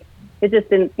York, it just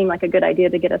didn't seem like a good idea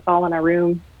to get us all in a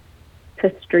room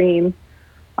to stream.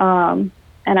 And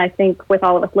I think with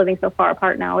all of us living so far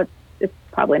apart now, it's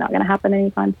probably not going to happen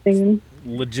anytime soon.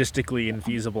 Logistically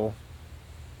infeasible.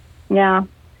 Yeah.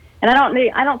 And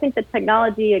I don't think the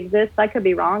technology exists. I could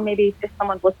be wrong. Maybe if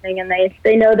someone's listening and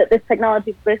they know that this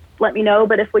technology exists, let me know.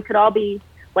 But if we could all be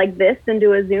like this and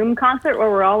do a Zoom concert where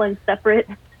we're all in separate,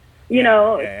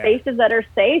 spaces that are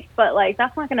safe, but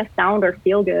that's not going to sound or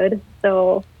feel good.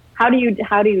 So how do you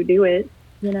do it?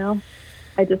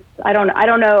 I don't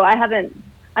know.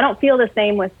 I don't feel the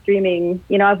same with streaming.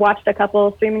 I've watched a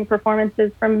couple streaming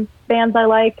performances from bands I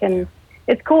like, and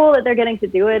it's cool that they're getting to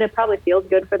do it. It probably feels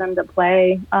good for them to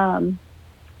play.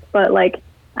 But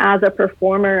as a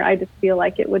performer, I just feel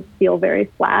like it would feel very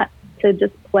flat to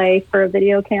just play for a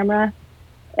video camera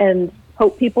and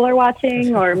hope people are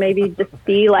watching, or maybe just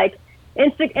see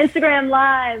Instagram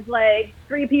Live,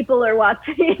 3 people are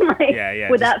watching.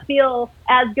 Would that feel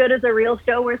as good as a real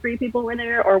show where 3 people were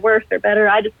there, or worse or better?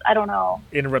 I don't know.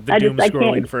 Interrupt the doom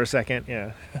scrolling for a second.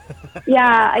 Yeah.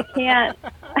 Yeah, I can't.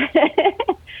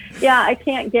 I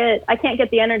can't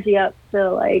get the energy up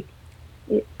to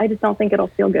I just don't think it'll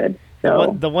feel good.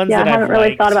 So the ones that I haven't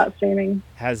really thought about streaming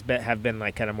have been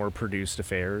kind of more produced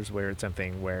affairs where it's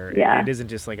something where it isn't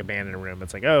just a band in a room.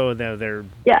 It's they're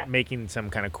making some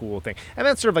kind of cool thing, and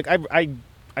that's sort of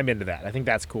I'm into that. I think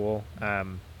that's cool.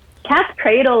 Cat's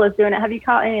Cradle is doing it. Have you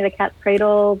caught any of the Cat's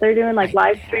Cradle? They're doing live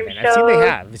stream shows. I've seen they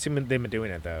have. I've seen they've been doing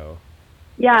it though.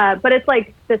 Yeah, but it's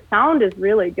the sound is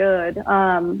really good.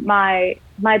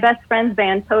 My best friend's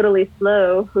band, Totally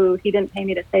Slow, who he didn't pay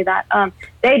me to say that,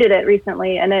 they did it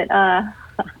recently, and it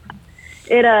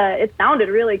sounded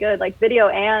really good, video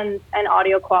and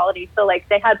audio quality. So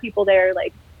they had people there,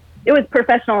 it was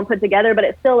professional and put together, but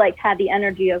it still had the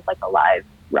energy of a live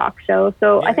rock show.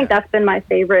 So I think that's been my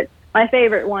favorite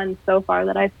one so far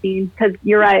that I've seen, because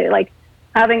you're right,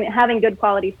 having good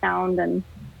quality sound and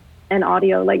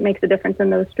audio makes a difference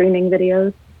in those streaming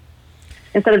videos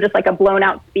instead of just a blown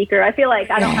out speaker. I feel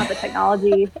like I don't have the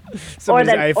technology or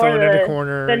the iPhone in the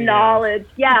corner, the knowledge.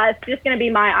 Yeah, it's just going to be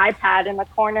my iPad in the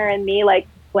corner and me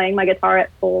playing my guitar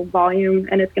at full volume,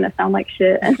 and it's going to sound like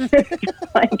shit. And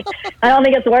I don't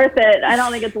think it's worth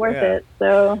it.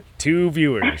 So 2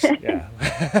 viewers. Yeah.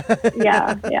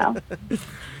 Yeah.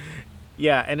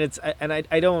 Yeah, and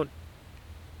I don't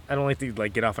like to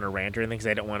get off on a rant or anything, because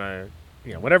I don't want to.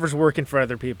 Whatever's working for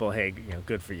other people, hey,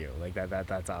 good for you.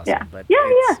 That's awesome. Yeah. But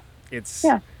it's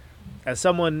as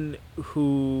someone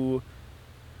who,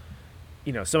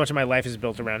 so much of my life is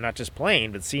built around not just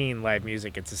playing, but seeing live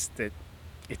music, it just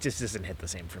doesn't hit the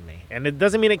same for me. And it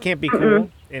doesn't mean it can't be cool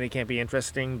and it can't be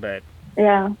interesting, but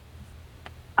yeah,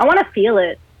 I want to feel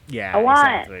it. Yeah,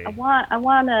 exactly. I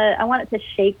want it to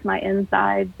shake my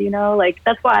insides,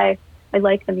 that's why I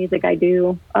like the music I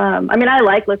do. I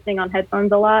like listening on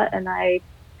headphones a lot, and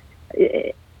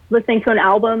listening to an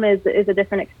album is a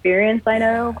different experience, I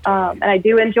know. And I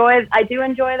do enjoy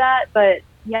that, but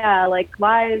yeah,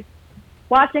 live,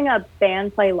 watching a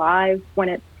band play live when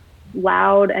it's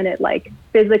loud and it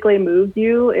physically moves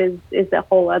you is a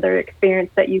whole other experience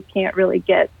that you can't really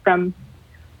get from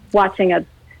watching a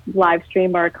live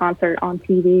stream or a concert on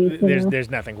TV. There's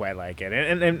nothing quite like it,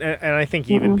 and I think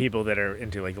even people that are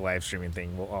into like the live streaming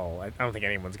thing will all. I don't think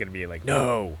anyone's going to be like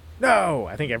no.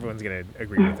 I think everyone's going to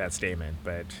agree with that statement,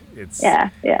 but it's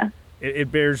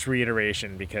it bears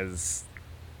reiteration because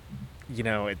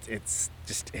it's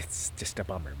just a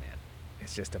bummer, man.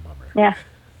 It's just a bummer.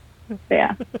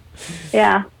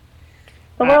 Yeah.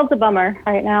 The world's a bummer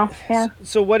right now. Yeah.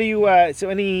 So what do you?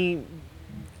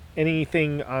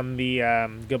 Anything on the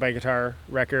Go By Guitar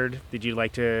record did you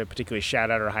like to particularly shout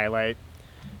out or highlight?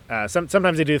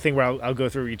 Sometimes I do a thing where I'll go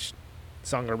through each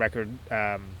song or record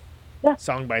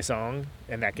song by song,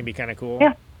 and that can be kind of cool.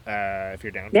 Yeah. If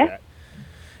you're down for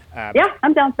that. Yeah,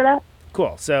 I'm down for that.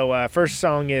 Cool. So first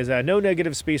song is No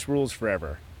Negative Space Rules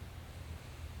Forever.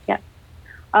 Yeah.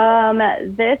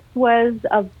 This was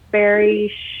a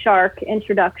very sharp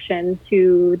introduction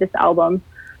to this album.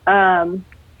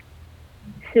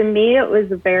 To me, it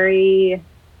was I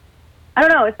don't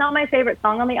know, it's not my favorite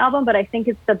song on the album, but I think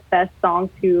it's the best song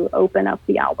to open up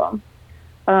the album.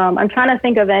 I'm trying to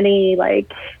think of anything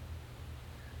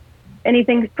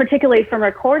particularly from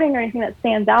recording or anything that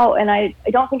stands out, and I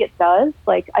don't think it does.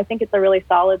 Like, I think it's a really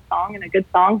solid song and a good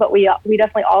song, but we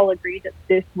definitely all agreed that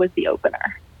this was the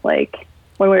opener. Like,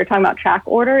 when we were talking about track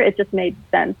order, it just made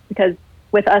sense because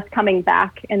with us coming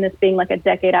back and this being like a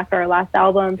decade after our last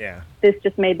album, this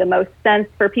just made the most sense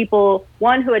for people,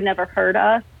 one, who had never heard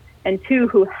us, and two,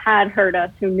 who had heard us,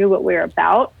 who knew what we were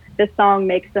about. This song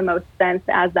makes the most sense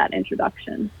as that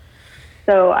introduction.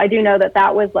 So I do know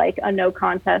that was like a no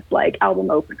contest, like album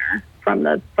opener from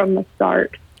the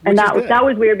start. And that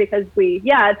was weird because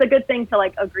it's a good thing to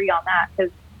like agree on that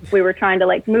because we were trying to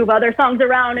like move other songs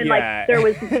around and like there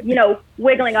was,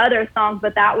 wiggling other songs,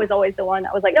 but that was always the one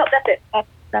that was like, oh, that's it.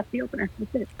 That's the opener.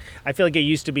 That's it. I feel like it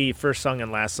used to be first song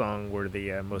and last song were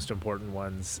the most important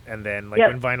ones. And then like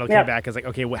when vinyl came back, it's like,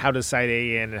 okay, well, how does side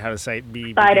A end and how does side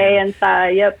B Side A and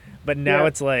side, But now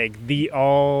it's like the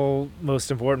all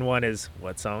most important one is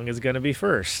what song is going to be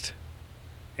first.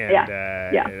 And,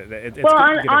 it's well,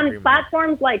 on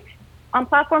platforms like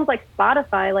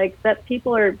Spotify, like that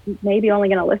people are maybe only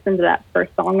going to listen to that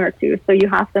first song or two. So you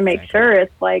have to make sure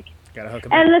it's like, and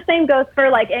the same goes for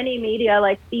like any media,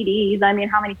 like CDs. I mean,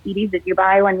 how many CDs did you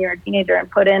buy when you were a teenager and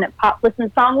put in and listen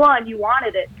to song one? You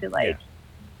wanted it to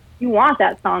you want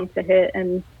that song to hit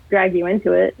and drag you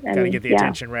into it. And gotta get the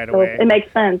attention right away. It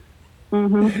makes sense.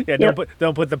 Mm-hmm. Yeah,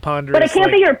 don't put the ponderous. But it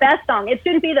can't be your best song. It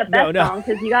shouldn't be the best song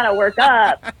because you got to work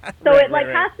up. So it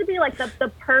has to be like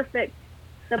the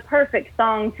perfect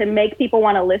song to make people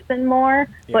want to listen more,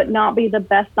 but not be the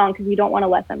best song because you don't want to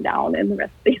let them down in the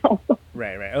rest of the album.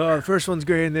 Right. Oh, the first one's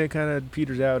great, and then it kind of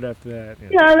peters out after that.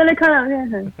 Yeah, then it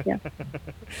kind of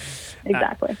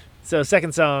exactly. So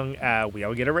second song, We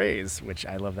All Get a Raise, which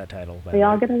I love that title. We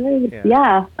All Get a Raise.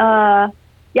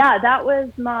 Yeah, that was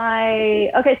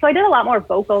okay, so I did a lot more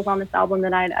vocals on this album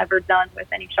than I'd ever done with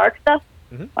any Shark stuff,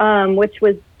 which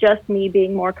was just me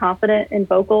being more confident in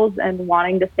vocals and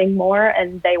wanting to sing more,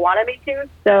 and they wanted me to.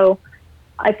 So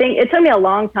I think it took me a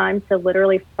long time to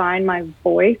literally find my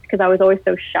voice because I was always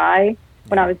so shy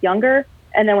when I was younger.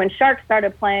 And then when Shark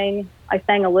started playing, I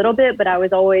sang a little bit, but I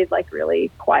was always like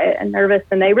really quiet and nervous,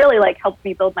 and they really like helped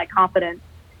me build my confidence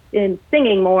in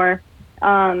singing more.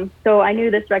 So I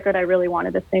knew this record, I really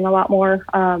wanted to sing a lot more.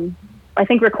 I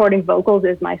think recording vocals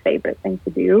is my favorite thing to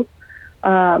do.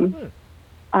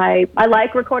 I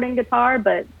like recording guitar,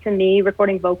 but to me,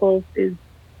 recording vocals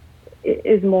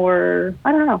is more,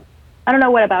 I don't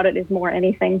know what about it is more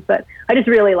anything, but I just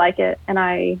really like it. And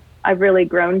I've really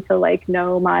grown to like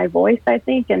know my voice, I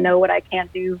think, and know what I can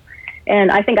do.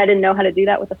 And I think I didn't know how to do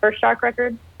that with the first Shark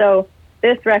record. So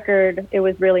this record, it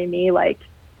was really me like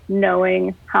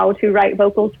knowing how to write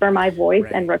vocals for my voice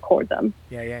and record them.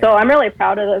 So I'm really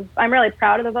proud of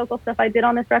the vocal stuff I did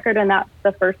on this record, and that's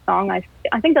the first song I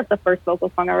think that's the first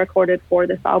vocal song I recorded for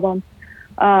this album.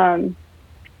 And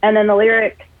then the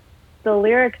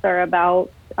lyrics are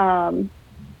about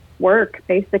work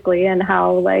basically, and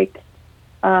how like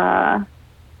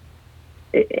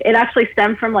it actually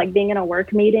stemmed from like being in a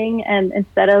work meeting, and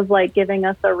instead of like giving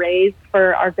us a raise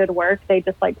for our good work, they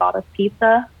just like bought us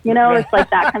pizza. It's like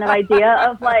that kind of idea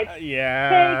of like,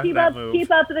 hey, keep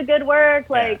up the good work.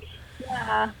 Like,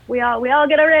 we all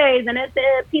get a raise, and it's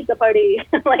a pizza party.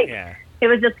 It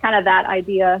was just kind of that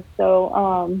idea.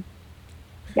 So,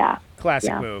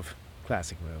 classic move.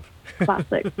 Classic.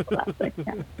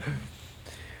 Yeah.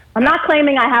 I'm not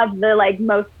claiming I have the like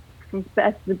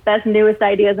best newest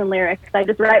ideas and lyrics. I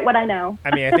just write what I know.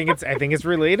 I mean, I think it's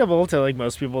relatable to like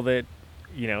most people that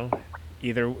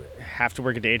either have to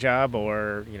work a day job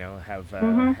or have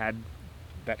had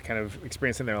that kind of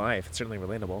experience in their life. It's certainly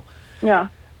relatable. Yeah.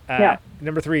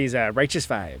 Number 3 is Righteous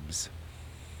Vibes.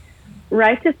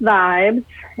 Righteous Vibes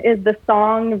is the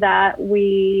song that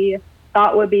we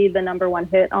thought would be the number 1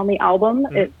 hit on the album.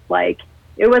 Mm-hmm. It's like,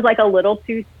 it was like a little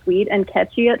too sweet and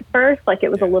catchy at first. Like, it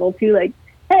was a little too like,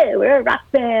 hey, we're a rock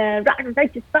band,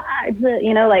 Righteous Vibes.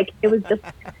 You know, like, it was just...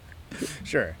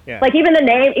 Sure, yeah. Like, even the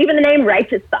name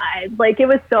Righteous Vibes, like, it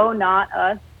was so not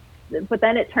us. But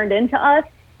then it turned into us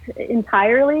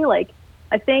entirely. Like,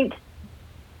 I think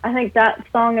that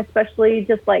song especially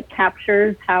just, like,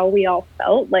 captures how we all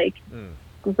felt, like,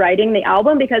 writing the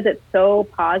album, because it's so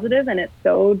positive and it's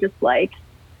so just, like,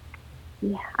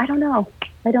 yeah, I don't know.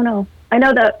 I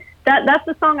know that's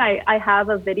the song I have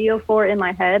a video for in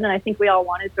my head, and I think we all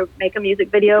wanted to make a music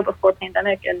video before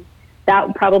pandemic, and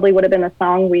that probably would have been a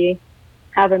song we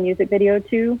have a music video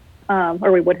to,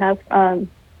 or we would have.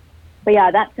 But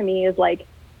yeah, that to me is like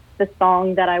the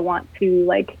song that I want to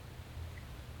like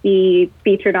be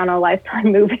featured on a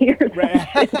Lifetime movie or something.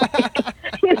 Like,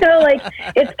 you know, like,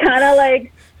 it's kind of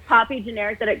like poppy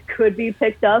generic that it could be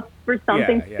picked up for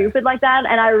something stupid like that,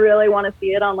 and I really want to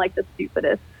see it on like the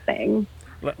stupidest thing.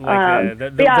 Like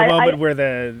the moment where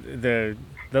the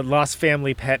lost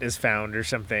family pet is found or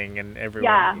something, and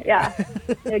everyone... Yeah,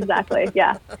 exactly,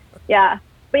 yeah.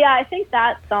 But yeah, I think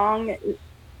that song,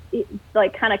 it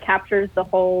like, kind of captures the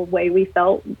whole way we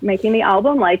felt making the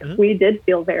album. Like, we did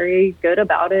feel very good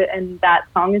about it, and that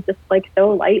song is just, like,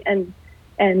 so light and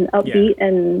upbeat,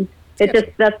 and it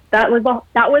just, that was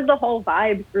the whole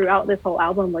vibe throughout this whole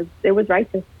album. It was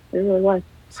righteous. It really was.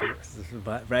 So,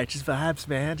 righteous vibes,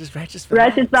 man. Just righteous vibes.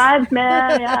 Righteous vibes,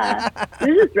 man. Yeah.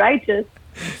 This is righteous.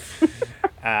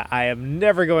 I am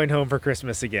never going home for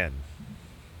Christmas again.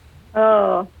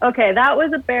 Oh, okay. That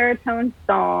was a baritone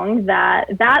song. That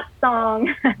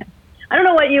song. I don't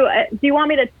know what do you want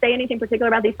me to say anything particular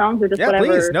about these songs, or just whatever?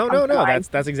 Yeah, please. No.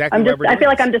 That's exactly what we're doing. I feel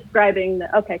like I'm describing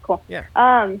okay, cool. Yeah.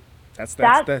 That's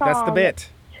that the bit,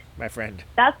 my friend.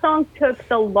 That song took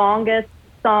the longest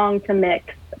song to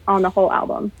mix on the whole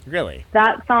album. Really?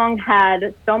 That song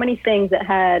had so many things. It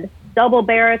had double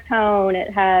baritone.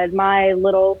 It had my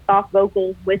little soft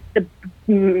vocals with the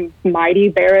mighty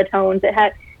baritones.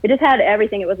 It just had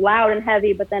everything. It was loud and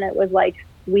heavy, but then it was like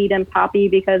sweet and poppy,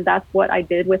 because that's what I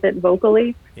did with it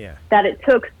vocally. Yeah. That it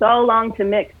took so long to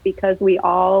mix, because we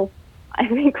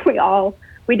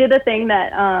did the thing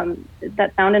that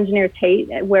that sound engineer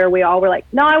Tate, where we all were like,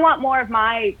 no, I want more of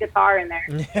my guitar in there.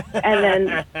 And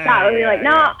then Scott would be like,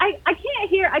 no, I can't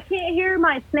hear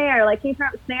my snare. Like, can you turn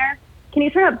up the snare? Can you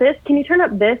turn up this? Can you turn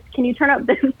up this? Can you turn up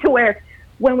this? To where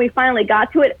when we finally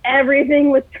got to it, everything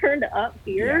was turned up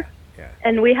here. Yeah.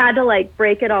 And we had to like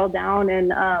break it all down.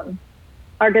 And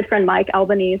our good friend Mike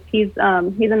Albanese, he's in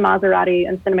Maserati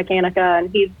and Cinemechanica, and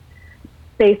he's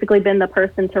basically been the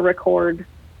person to record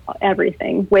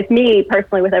everything with me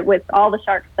personally, with all the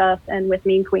Shark stuff, and with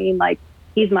Mean Queen. Like,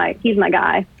 he's my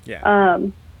guy. Yeah.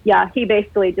 He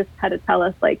basically just had to tell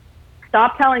us, like,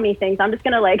 stop telling me things. I'm just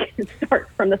gonna like start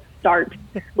from the start.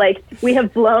 Like, we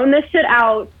have blown this shit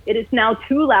out. It is now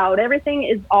too loud. Everything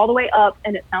is all the way up,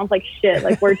 and it sounds like shit.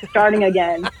 Like, we're starting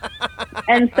again.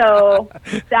 And so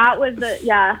that was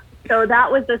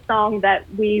the song that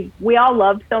we all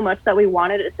loved so much, that we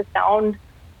wanted it to sound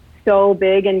so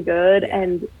big and good.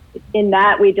 And in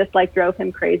that, we just like drove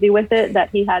him crazy with it, that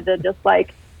he had to just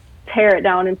like tear it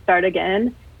down and start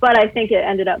again. But I think it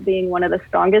ended up being one of the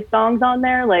strongest songs on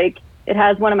there. Like, it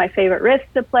has one of my favorite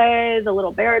riffs to play. The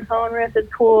little baritone riff is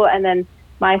cool. And then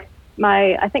I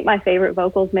think my favorite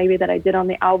vocals maybe that I did on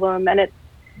the album. And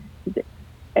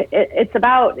it turned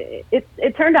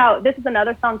out, this is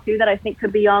another song too that I think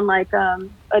could be on like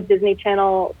a Disney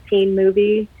Channel teen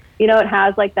movie. You know, it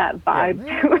has like that vibe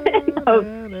to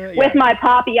it with my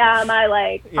poppy,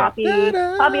 poppy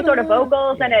sort of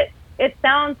vocals. And it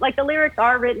sounds like the lyrics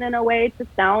are written in a way to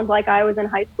sound like I was in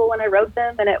high school when I wrote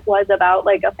them, and it was about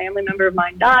like a family member of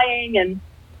mine dying, and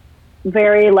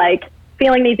very like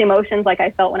feeling these emotions like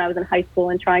I felt when I was in high school,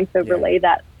 and trying to relay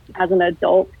that as an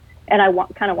adult. And I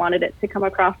kind of wanted it to come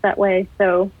across that way.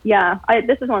 So yeah,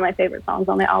 this is one of my favorite songs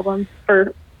on the album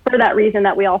for that reason,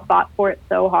 that we all fought for it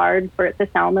so hard for it to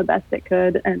sound the best it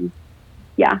could. And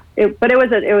yeah, but it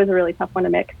was a really tough one to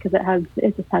mix, because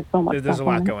it just had so much. There's a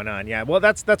lot going on. Yeah, well,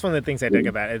 that's one of the things I dig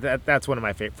about it. That's one of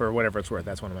my for whatever it's worth.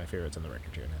 That's one of my favorites on the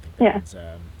record too.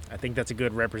 And I think that's a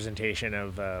good representation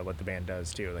of what the band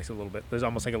does too. Like, a little bit. There's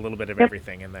almost like a little bit of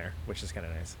everything in there, which is kind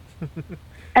of nice.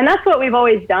 And that's what we've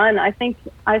always done. I think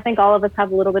all of us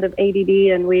have a little bit of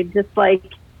ADD, and we just like,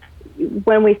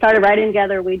 when we started writing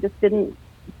together, we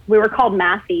we were called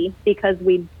Mathy because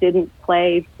we didn't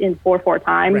play in 4/4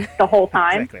 time the whole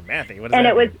time. Exactly, Mathy. What does And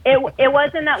that it was mean? it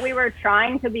wasn't that we were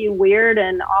trying to be weird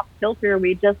and off kilter.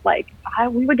 We just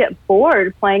we would get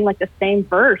bored playing like the same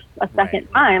verse a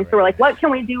second time. So we're like, what can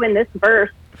we do in this verse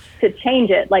to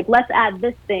change it? Like, let's add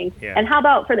this thing. Yeah. And how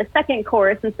about for the second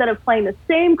chorus, instead of playing the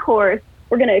same chorus,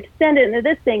 we're going to extend it into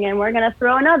this thing, and we're going to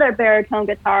throw another baritone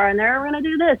guitar in there. We're going to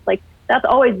do this. Like, that's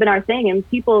always been our thing, and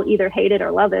people either hate it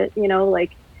or love it. You know,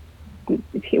 like,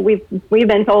 we've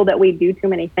been told that we do too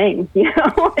many things, you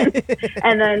know,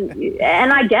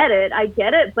 and I get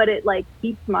it, but it like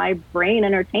keeps my brain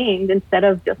entertained instead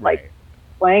of just like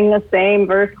playing the same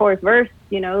verse, chorus, verse,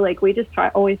 you know, like we just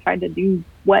always tried to do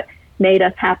what made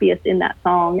us happiest in that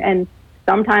song. And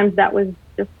sometimes that was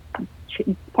just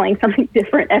playing something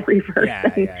different every verse.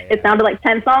 It sounded like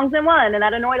 10 songs in one, and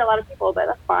that annoyed a lot of people, but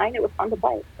that's fine. It was fun to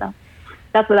play. So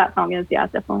that's what that song is. Yeah,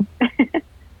 definitely.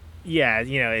 Yeah,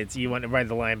 you know, it's you want to ride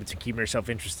the line between keeping yourself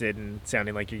interested and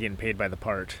sounding like you're getting paid by the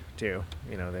part too.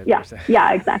 You know. Yeah,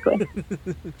 exactly.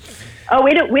 Oh,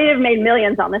 we'd have made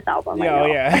millions on this album. Oh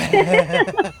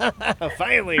yeah.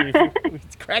 Finally, we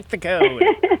cracked the code.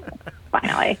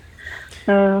 Finally.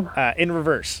 In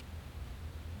reverse.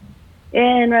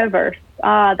 In reverse.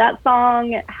 That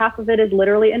song, half of it is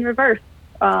literally in reverse.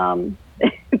 From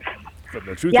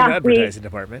the Truth in Advertising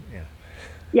department. Yeah.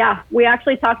 Yeah, we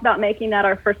actually talked about making that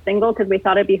our first single because we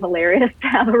thought it'd be hilarious to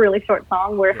have a really short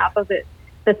song where half of it,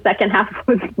 the second half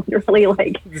was literally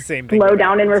like the same slow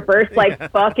down in reverse, like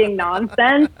fucking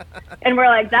nonsense. And we're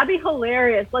like, that'd be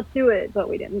hilarious. Let's do it. But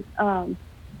we didn't.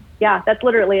 Yeah, that's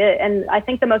literally it. And I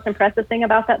think the most impressive thing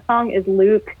about that song is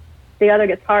Luke, the other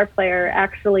guitar player,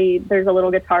 actually, there's a little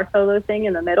guitar solo thing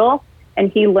in the middle, and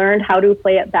he learned how to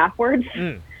play it backwards.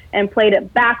 And played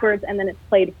it backwards, and then it's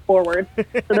played forward.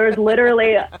 So there's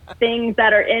literally things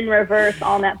that are in reverse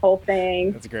on that whole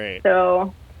thing. That's great.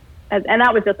 So, and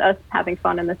that was just us having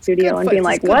fun in the studio and being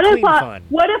like, what if I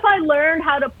learned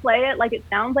how to play it like it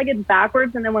sounds like it's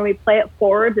backwards, and then when we play it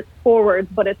forwards, it's forwards,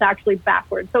 but it's actually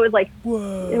backwards. So it's like,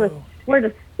 we're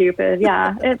just stupid.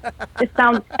 Yeah, it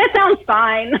sounds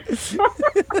fine.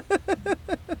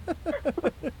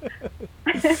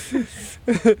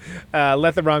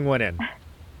 Let the wrong one in.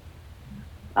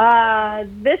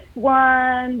 This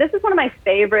is one of my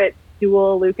favorite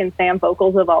dual Luke and Sam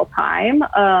vocals of all time.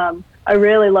 I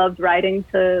really loved writing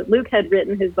to Luke. Had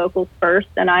written his vocals first,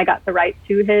 and I got to write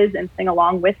to his and sing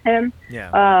along with him.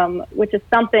 Yeah. Which is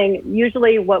something,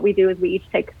 usually what we do is we each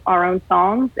take our own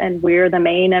songs and we're the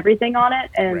main everything on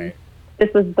it. And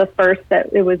this was the first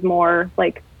that it was more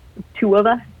like two of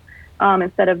us,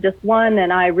 instead of just one.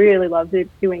 And I really loved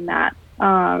doing that.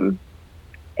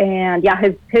 And yeah,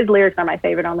 his lyrics are my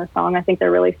favorite on this song. I think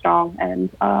they're really strong, and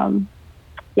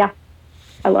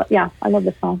I love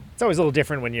this song. It's always a little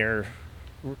different when you're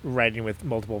writing with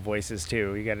multiple voices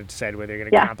too. You got to decide whether you're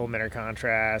going to complement or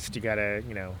contrast. You got to,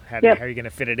 you know, how are you going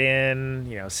to fit it in?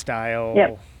 You know,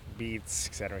 style, beats,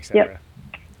 et cetera, et cetera.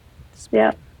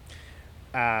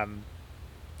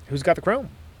 Who's got the chrome?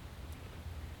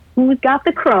 Who's got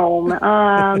the chrome?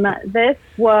 This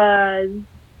was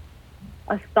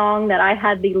a song that I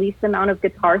had the least amount of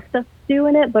guitar stuff to do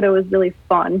in it, but it was really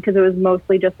fun because it was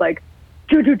mostly just like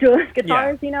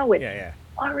guitars, you know, which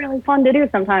are really fun to do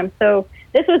sometimes. So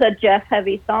this was a Jeff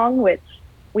heavy song, which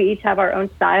we each have our own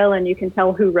style, and you can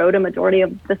tell who wrote a majority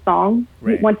of the song.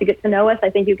 Once you get to know us, I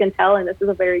think you can tell, and this is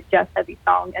a very Jeff heavy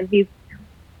song, and he's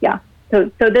so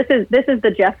this is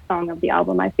the Jeff song of the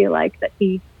album. I feel like that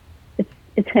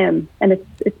it's him, and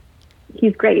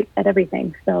he's great at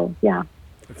everything. So yeah.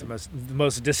 It's the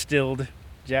most distilled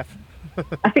Jeff.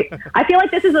 I feel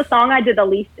like this is a song I did the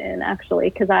least in, actually,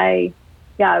 because it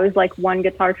was like one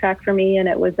guitar track for me, and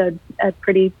it was a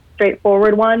pretty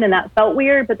straightforward one, and that felt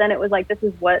weird, but then it was like, this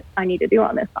is what I need to do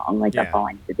on this song. Like, that's all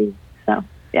I need to do. So,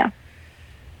 yeah.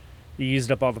 You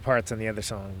used up all the parts on the other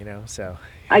song, you know, so.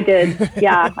 I did.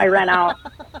 Yeah, I ran out.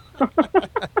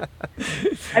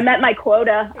 I met my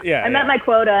quota. I met my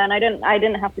quota, and I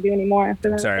didn't have to do any more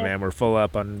after that. Sorry, man. We're full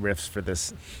up on riffs for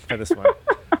this one.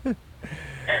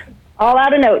 All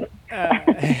out of notes.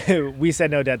 We said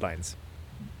no deadlines.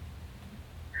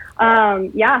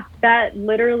 That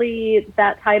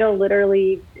title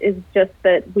literally is just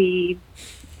that we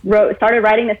started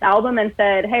writing this album and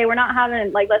said, hey, we're not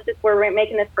having, like, we're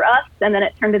making this for us. And then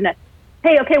it turned into,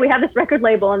 hey, okay, we have this record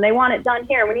label and they want it done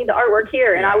here. We need the artwork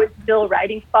here. And I was still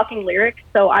writing fucking lyrics.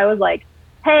 So I was like,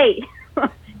 hey,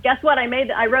 guess what?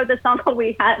 I wrote this song called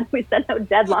We Said No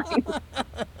Deadlines.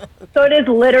 So it is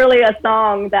literally a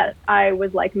song that I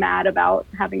was like mad about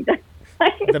having to.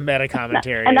 The meta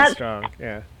commentary is strong.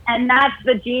 Yeah. And that's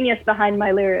the genius behind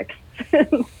my lyrics.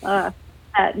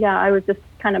 I was just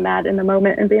kind of mad in the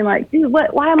moment and being like, dude,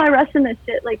 why am I rushing this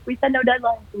shit? Like, we said no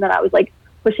deadlines. And then I was like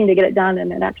pushing to get it done,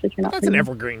 and it actually turned out. That's an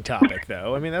evergreen topic,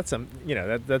 though. I mean, that's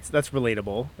that's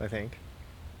relatable, I think.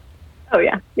 Oh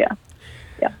yeah,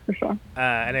 for sure.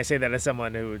 And I say that as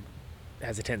someone who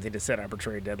has a tendency to set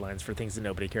arbitrary deadlines for things that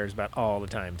nobody cares about all the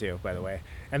time, too, by the way.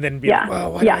 And then be like,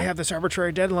 well, why do I have this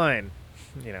arbitrary deadline?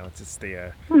 It's just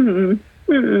the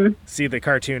see the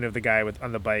cartoon of the guy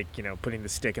on the bike, putting the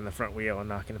stick in the front wheel and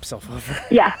knocking himself over.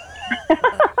 Yeah.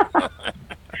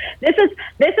 This is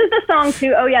the song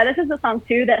too. Oh yeah, this is the song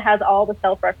too that has all the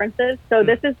self-references. So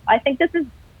I think this is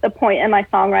the point in my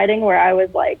songwriting where I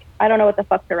was like, I don't know what the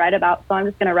fuck to write about, so I'm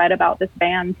just gonna write about this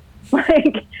band.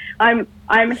 Like I'm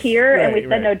here, and we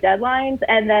said no deadlines,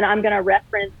 and then I'm gonna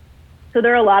reference. So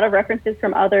there are a lot of references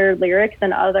from other lyrics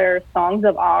and other songs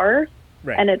of ours.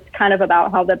 Right. And it's kind of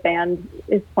about how the band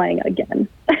is playing again.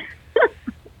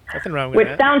 Nothing wrong with Which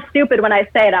that. sounds stupid when I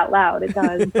say it out loud. It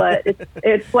does, but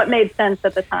it's what made sense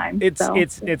at the time.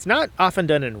 It's not often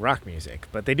done in rock music,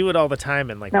 but they do it all the time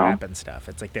in rap and stuff.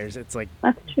 It's like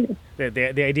that's true.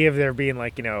 The idea of there being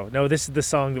no, this is the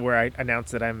song where I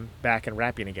announce that I'm back and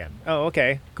rapping again. Oh,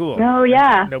 okay, cool. Oh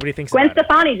yeah. Nobody thinks Gwen about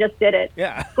Stefani just did it.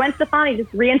 Yeah. Gwen Stefani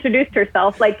just reintroduced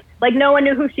herself. Like no one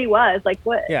knew who she was. Like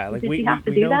what? Yeah. Like did we she have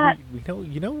to we do know that?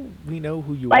 We know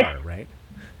who you are, right?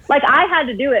 Like, I had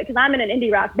to do it because I'm in an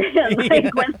indie rock band. Like,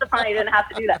 Gwen Stefani didn't have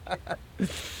to do that.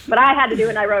 But I had to do it,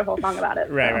 and I wrote a whole song about it.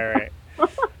 Right.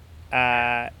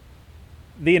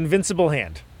 The Invincible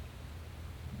Hand.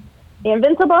 The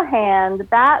Invincible Hand,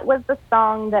 that was the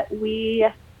song that we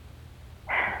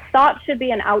thought should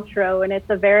be an outro, and it's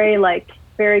a very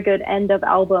good end of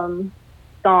album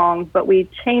song, but we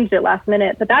changed it last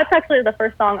minute. But that's actually the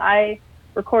first song I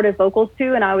recorded vocals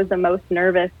to, and I was the most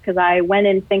nervous because I went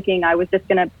in thinking I was just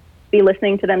going to be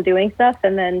listening to them doing stuff,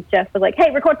 and then Jeff was like,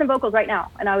 hey, record some vocals right now,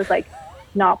 and I was like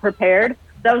not prepared.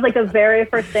 That was the very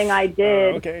first thing I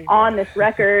did on this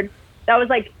record. That was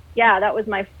that was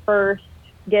my first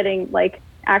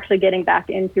actually getting back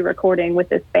into recording with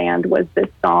this band was this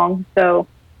song. So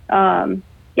and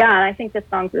I think this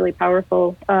song's really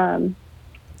powerful.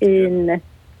 It's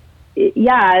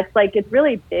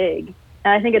really big.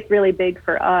 And I think it's really big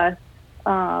for us.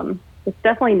 It's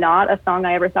definitely not a song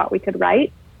I ever thought we could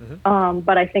write.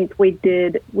 But I think we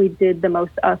did the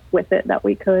most us with it that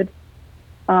we could.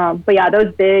 But yeah,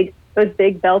 those big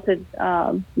belted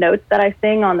notes that I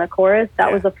sing on the chorus,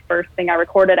 that was the first thing I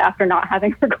recorded after not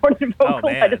having recorded vocals.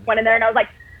 I just went in there and I was like,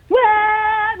 wah,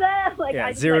 wah.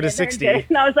 I 0 to 60.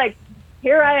 And I was like,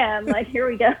 here I am, here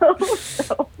we go.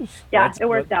 So it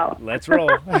worked out. Let's roll.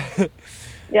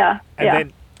 Yeah.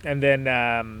 And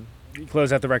then you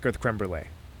close out the record with Creme Brulee.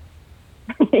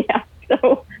 Yeah,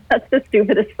 so that's the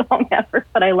stupidest song ever,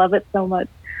 but I love it so much.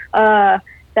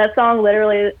 That song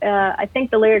literally, I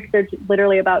think the lyrics are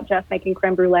literally about Jeff making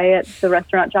creme brulee at the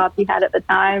restaurant job he had at the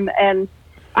time. And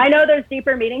I know there's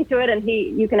deeper meaning to it, and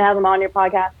you can have him on your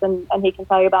podcast and he can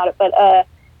tell you about it. But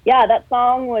that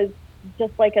song was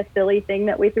just a silly thing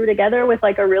that we threw together with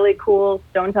a really cool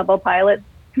Stone Temple Pilots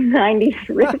 90s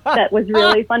riff that was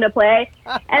really fun to play.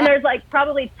 And there's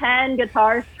probably 10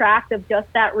 guitars tracked of just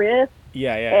that riff.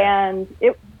 Yeah. And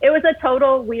it was a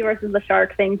total We versus the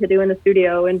Shark thing to do in the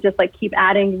studio and just keep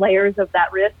adding layers of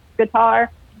that riff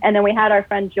guitar. And then we had our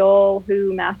friend Joel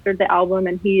who mastered the album,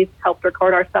 and he's helped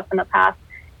record our stuff in the past.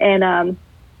 And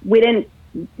we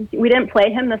didn't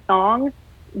play him the song.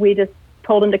 We just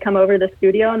told him to come over to the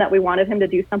studio and that we wanted him to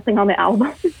do something on the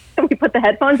album. And we put the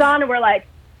headphones on and we're like,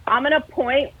 I'm going to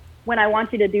point when I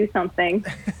want you to do something.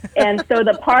 And so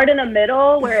the part in the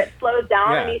middle where it slows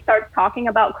down and he starts talking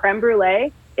about creme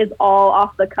brulee is all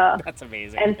off the cuff. That's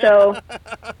amazing. And so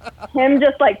him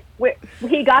just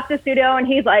he got to the studio and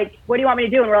he's like, what do you want me to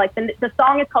do? And we're like, the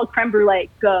song is called Creme Brulee,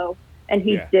 go. And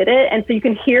he did it. And so you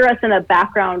can hear us in the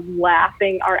background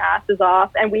laughing our asses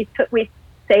off. And we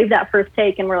saved that first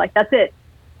take and we're like, that's it.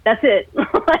 That's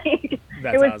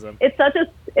awesome. It's such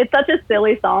a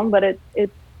silly song, but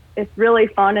it's really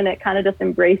fun, and it kind of just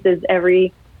embraces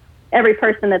every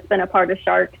person that's been a part of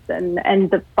Sharks and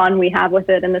the fun we have with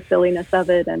it and the silliness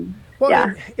of it. And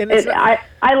I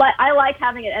like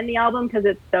having it end the album because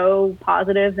it's so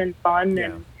positive and fun,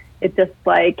 and it's just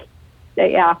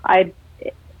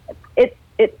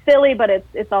it's silly, but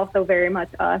it's also very much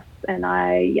us, and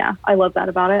I love that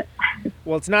about it.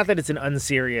 Well, it's not that it's an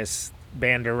unserious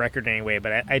band or record anyway,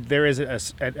 but there is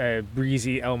a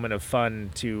breezy element of fun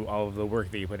to all of the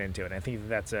work that you put into it. And I think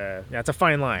that's a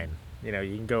fine line. You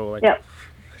can go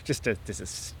just a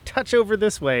touch over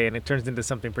this way and it turns into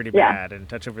something pretty bad, and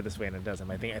touch over this way and it doesn't.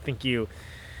 I think you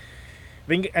I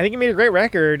think you made a great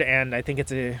record, and I think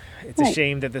it's a Thanks.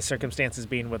 shame that the circumstances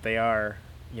being what they are,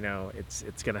 you know,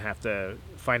 it's going to have to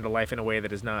find a life in a way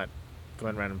that is not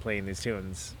going around and playing these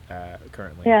tunes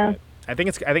currently. Yeah. But I think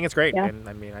it's great, Yeah. and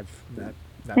I mean I've not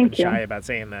Thank been you. shy about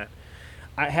saying that.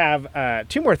 I have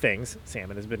 2 more things,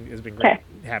 Sam. It has been great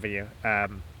having you.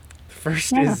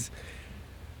 First is,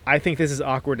 I think this is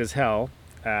awkward as hell,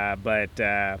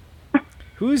 but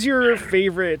who's your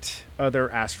favorite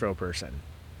other Astro person?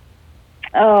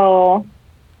 Oh,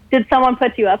 did someone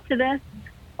put you up to this,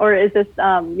 or is this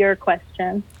your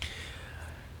question?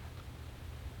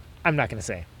 I'm not going to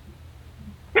say.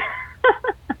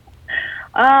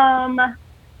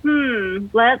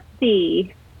 Let's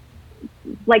see.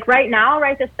 Like right now,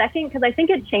 right this second, because I think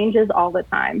it changes all the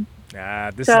time.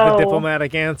 This is the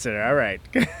diplomatic answer. All right.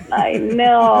 I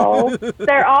know.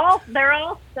 They're all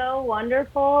so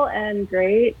wonderful and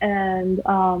great and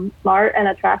smart and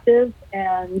attractive,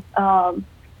 and I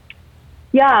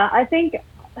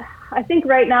think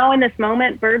right now in this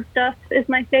moment, Bird Stuff is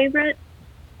my favorite.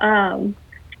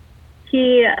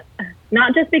 He,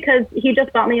 not just because he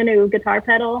just bought me a new guitar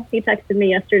pedal. He texted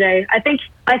me yesterday. I think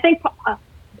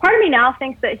part of me now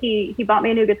thinks that he bought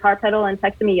me a new guitar pedal and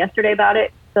texted me yesterday about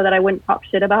it so that I wouldn't talk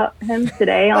shit about him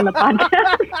today on the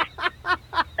podcast.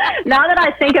 Now that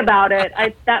I think about it,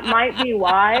 that might be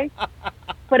why.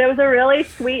 But it was a really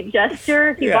sweet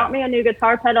gesture. He bought me a new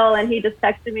guitar pedal, and he just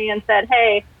texted me and said,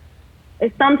 "Hey,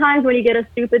 sometimes when you get a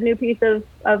stupid new piece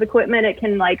of equipment, it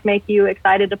can like make you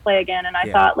excited to play again." And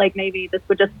I thought like maybe this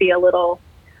would just be a little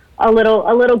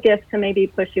gift to maybe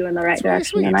push you in the right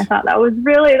direction. Sweet. And I thought that was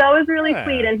really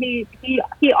sweet. And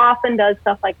he often does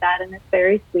stuff like that, and it's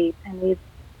very sweet. And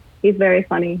he's very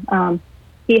funny.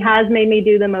 He has made me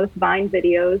do the most Vine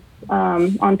videos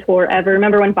on tour ever.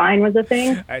 Remember when Vine was a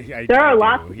thing? There are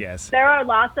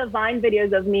lots of Vine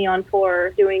videos of me on tour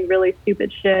doing really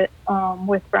stupid shit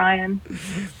with Brian.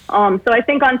 So I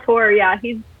think on tour,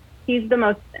 he's the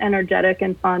most energetic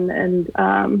and fun. And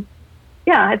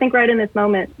I think right in this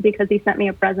moment, because he sent me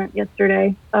a present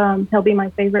yesterday, he'll be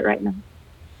my favorite right now.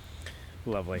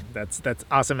 Lovely. That's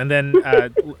awesome. And then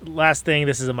last thing,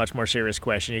 this is a much more serious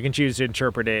question. You can choose to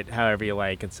interpret it however you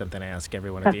like. It's something I ask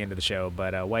everyone at the end of the show.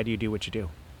 But why do you do what you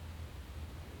do?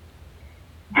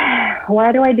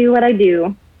 Why do I do what I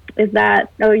do? Is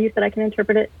that, you said I can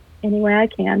interpret it any way I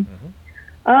can.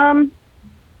 Mm-hmm.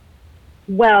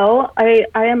 Well, I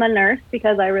am a nurse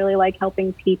because I really like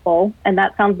helping people. And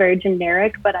that sounds very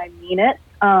generic, but I mean it.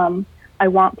 I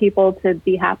want people to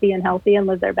be happy and healthy and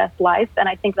live their best life. And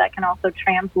I think that can also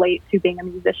translate to being a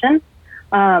musician.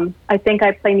 I think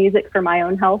I play music for my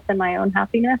own health and my own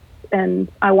happiness. And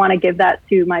I want to give that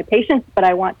to my patients, but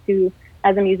I want to,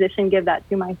 as a musician, give that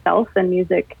to myself. And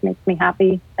music makes me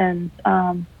happy. And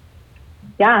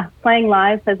playing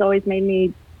live has always made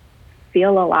me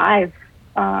feel alive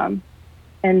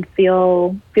and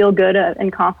feel good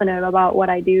and confident about what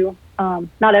I do.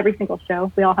 Not every single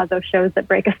show. We all have those shows that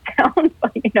break us down,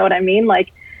 but you know what I mean?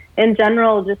 Like in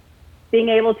general, just being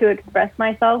able to express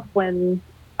myself when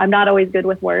I'm not always good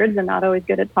with words and not always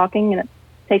good at talking. And it's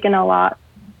taken a lot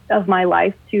of my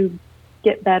life to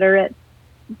get better at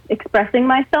expressing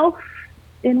myself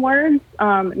in words.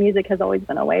 Music has always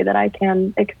been a way that I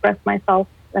can express myself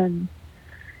and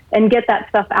get that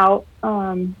stuff out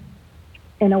in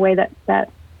a way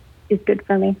that is good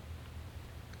for me.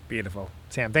 Beautiful.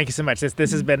 Sam, thank you so much.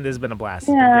 This has been a blast.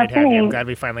 Yeah, It's been great having you. I'm thanks. glad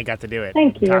we finally got to do it.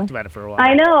 Thank We you. talked about it for a while.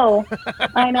 I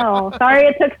know. Sorry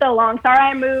it took so long. Sorry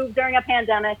I moved during a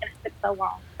pandemic and it took so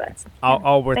long. But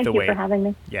all worth thank the you wait. for having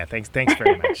me. Yeah, thanks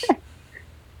very much.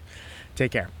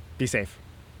 Take care. Be safe.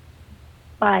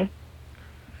 Bye.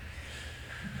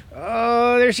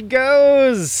 Oh, there she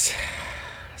goes.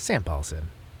 Sam Paulsen,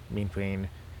 Mean Queen,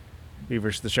 Me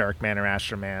vs. the Shark Man or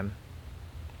Astro-Man.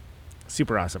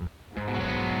 Super awesome.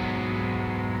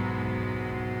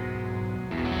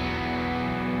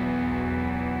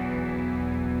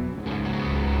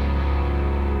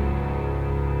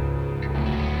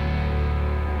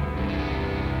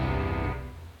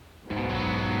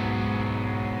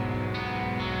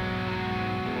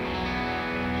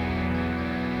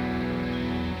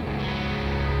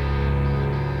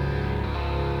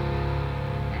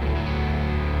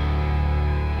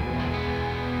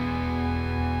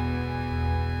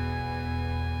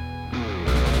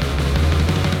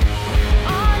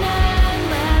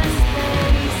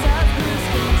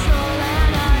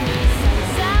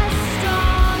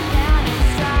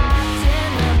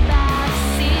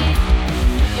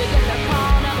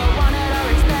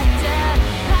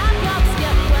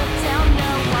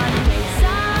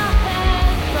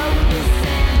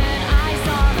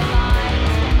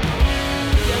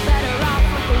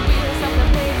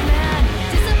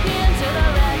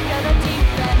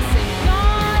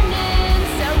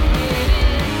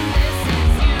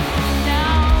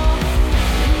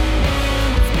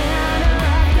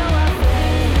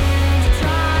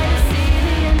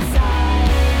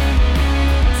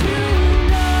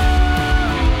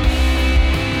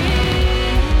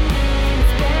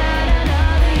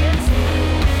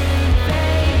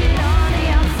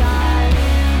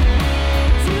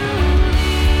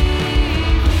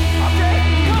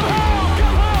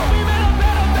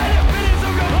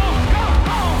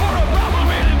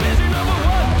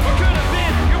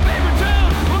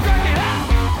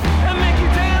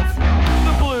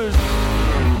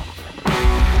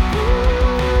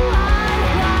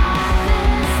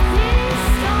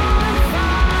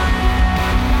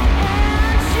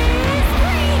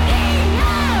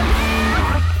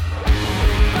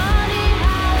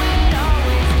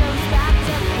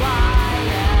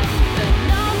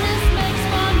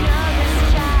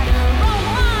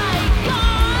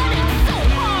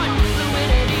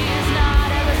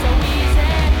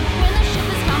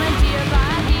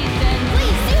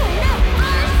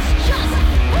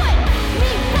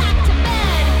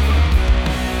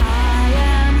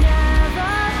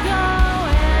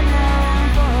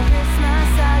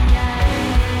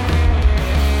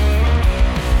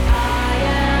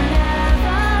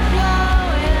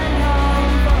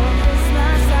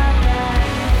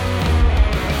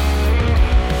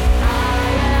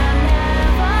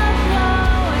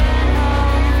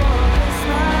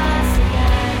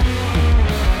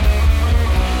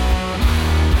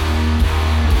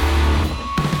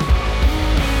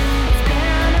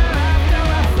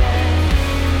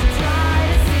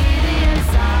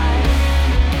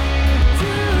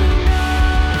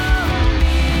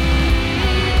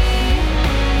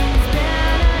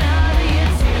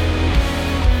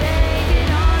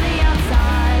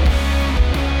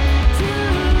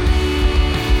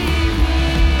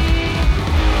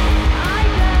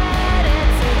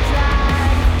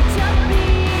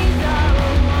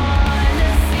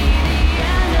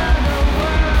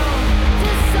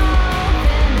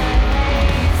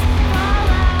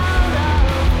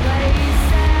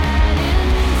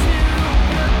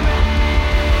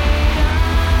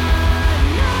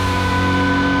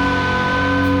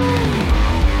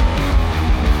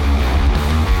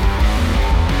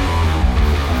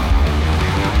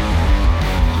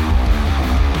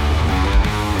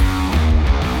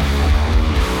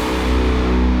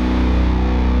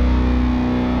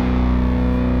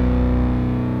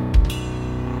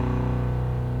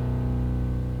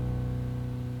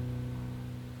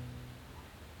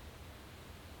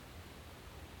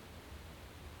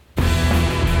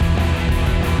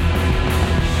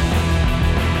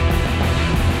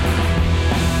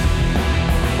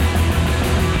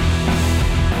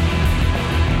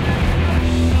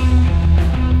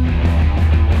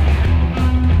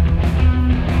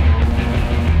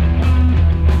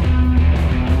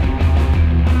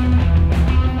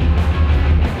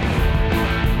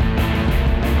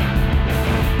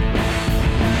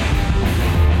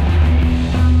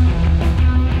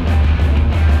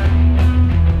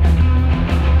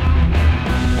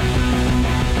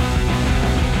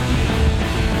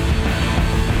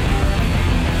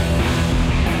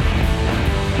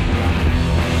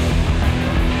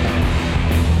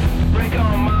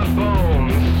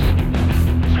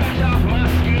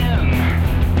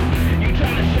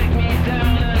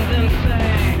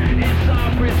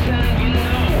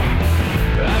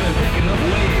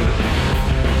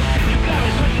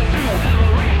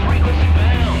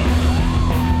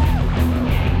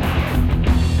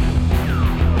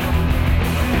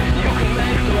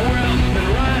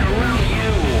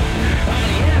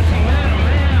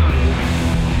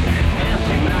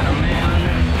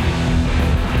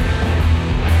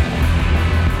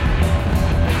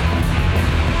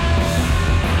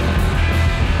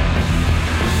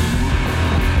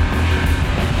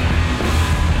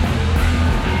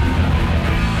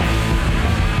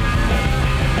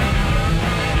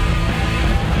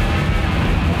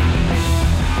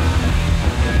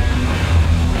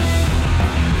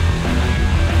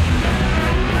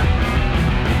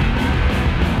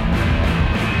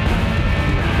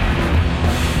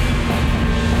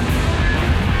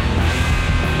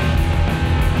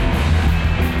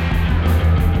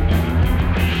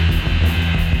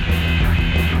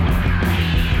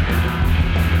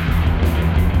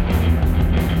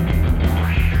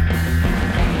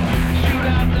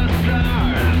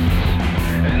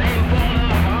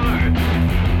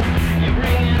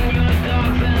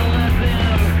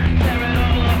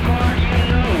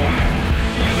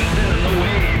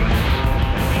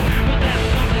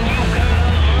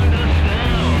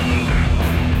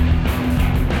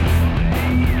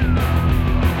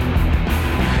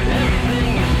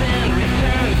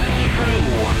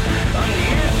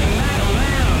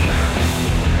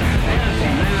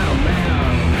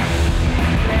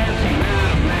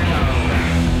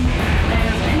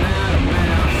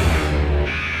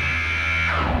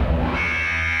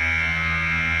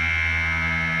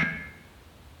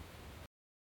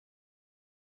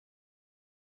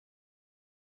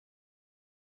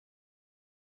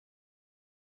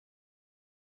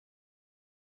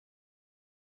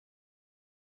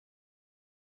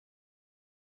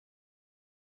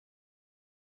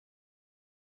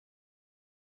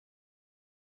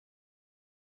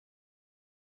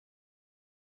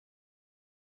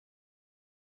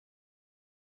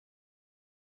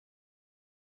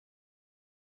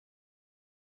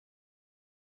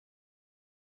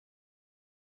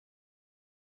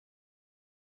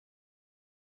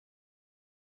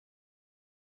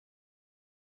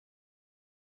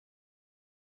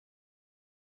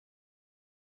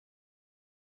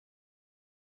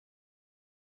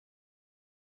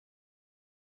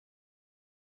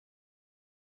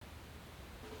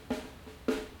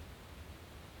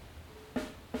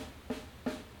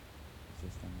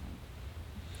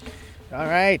 All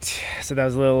right, so that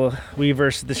was a little We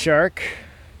vs. the Shark.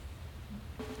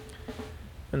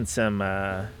 And some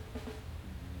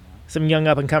young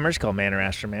up-and-comers called Man or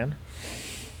Astro-Man.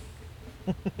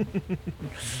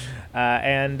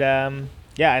 And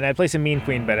I play some Mean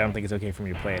Queen, but I don't think it's okay for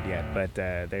me to play it yet. But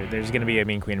there's going to be a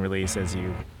Mean Queen release, as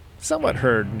you somewhat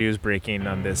heard news breaking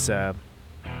on this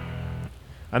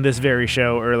very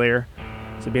show earlier.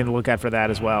 So be on the lookout for that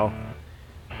as well.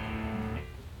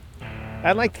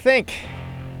 I'd like to thank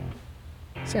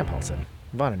Sam Paulsen,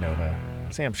 Vonanova,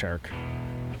 Sam Shark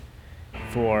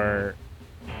for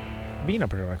being a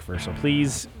Protonic Reversal.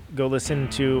 Please go listen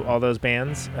to all those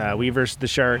bands. We vs. the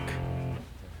Shark.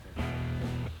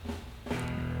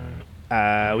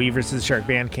 We vs. the Shark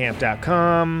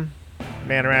Bandcamp.com.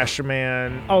 Man or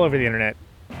Astro-Man. All over the internet.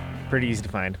 Pretty easy to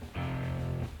find.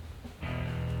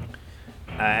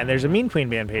 And there's a Mean Queen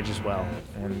band page as well.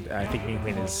 And I think Mean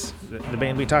Queen is the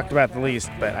band we talked about the least,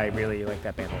 but I really like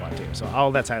that band a lot too. So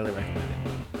all that's highly recommended.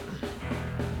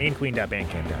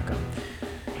 meanqueen.bandcamp.com.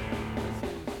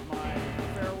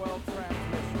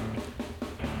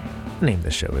 The name of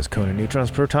the show is Conan Neutron's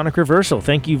Protonic Reversal.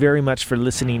 Thank you very much for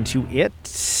listening to it.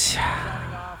 Mr.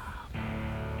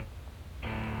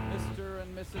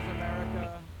 and Mrs.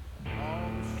 America,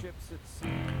 all ships at sea.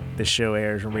 This show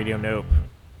airs on Radio Nope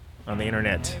on the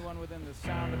internet. Anyone within the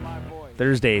sound of my voice.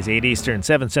 Thursdays, 8 Eastern,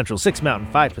 7 Central, 6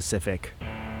 Mountain, 5 Pacific.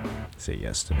 Say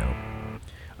yes to Nope.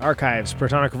 Archives,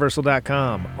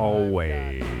 protonicreversal.com.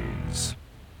 Always.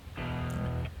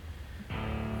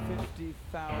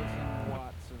 50,000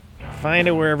 watts of... Find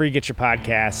it wherever you get your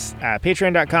podcasts.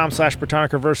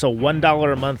 Patreon.com/protonicreversal.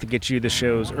 $1 a month to get you the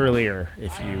shows earlier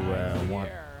if you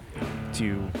want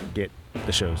to get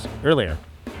the shows earlier.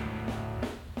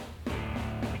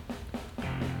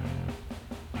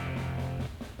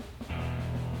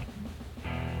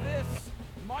 This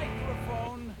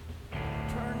microphone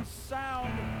turns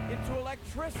sound into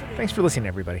electricity. Thanks for listening,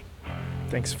 everybody.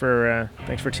 Thanks for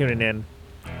tuning in.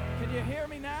 Can you hear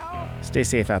me now? Stay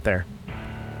safe out there.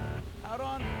 Out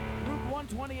on Route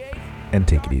 128. And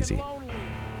take it Dark and easy. lonely.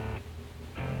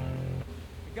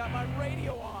 I got my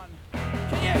radio on.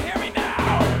 Can you hear me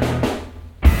now?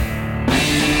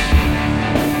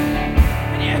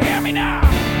 Can you hear me now?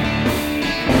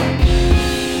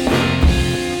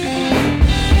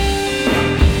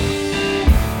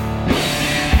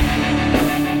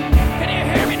 Can you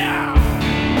hear me now?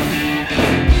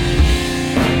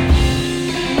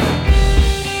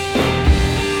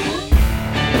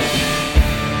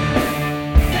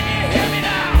 Can you hear me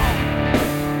now?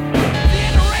 See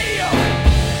the radio.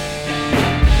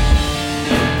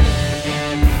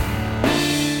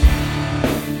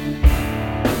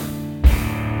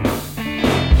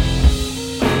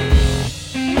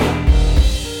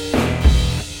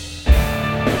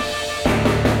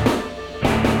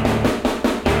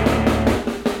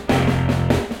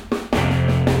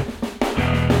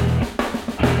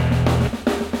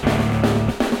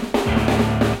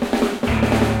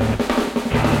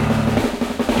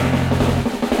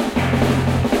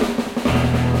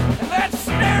 And that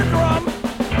snare drum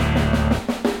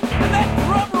and that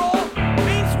drum roll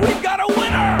means we've got a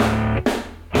winner.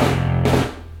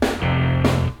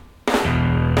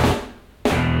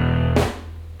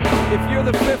 If you're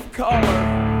the fifth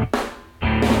caller,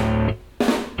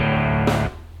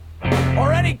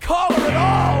 or any caller at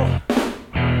all,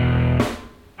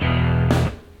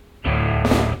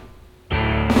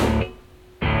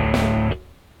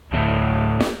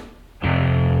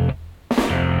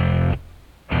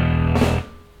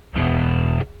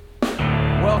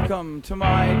 welcome to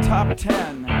my top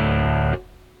 10.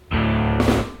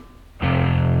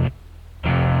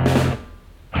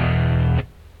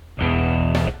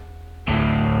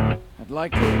 I'd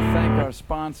like to thank our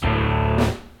sponsor.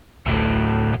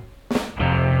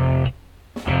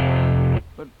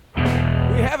 But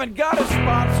we haven't got a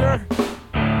sponsor.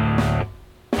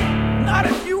 Not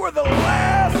if you were the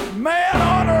last man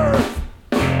on earth.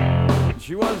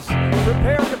 She was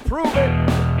prepared to prove it.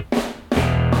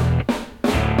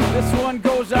 This one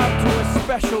goes out to a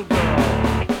special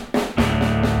girl.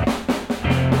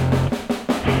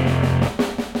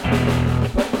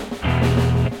 But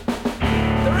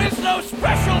there is no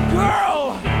special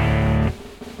girl.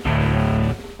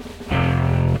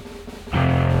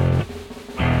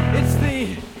 It's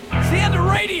the end of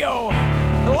radio.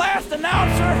 The last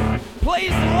announcer plays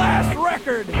the last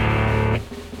record.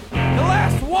 The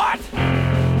last what?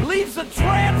 Leaves the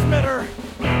transmitter.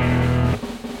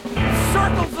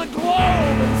 Circles the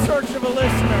globe in search of a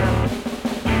listener.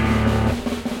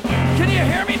 Can you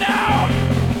hear me now?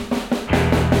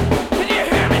 Can you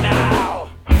hear me now?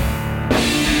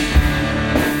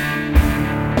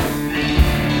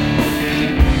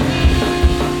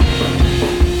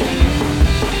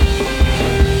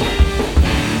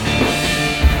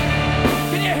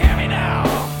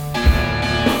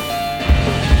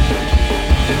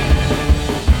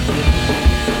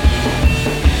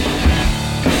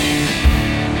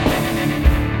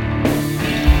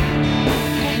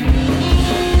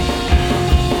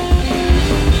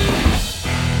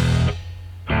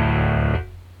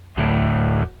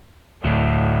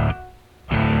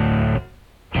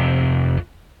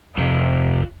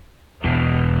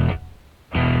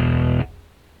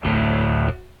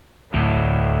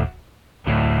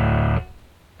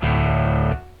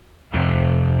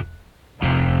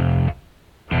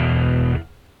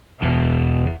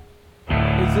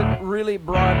 really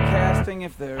broadcasting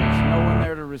if there's no one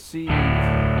there to receive? It's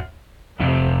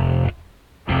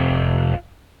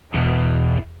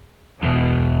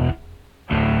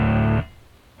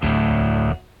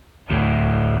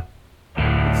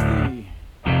the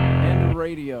end of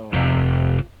radio.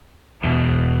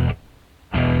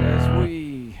 As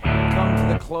we come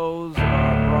to the close of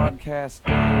our broadcast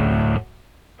day,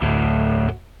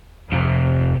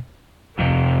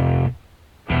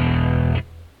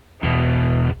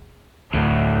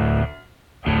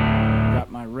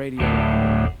 radio.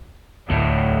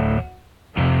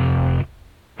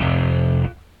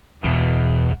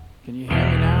 Can you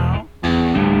hear me now?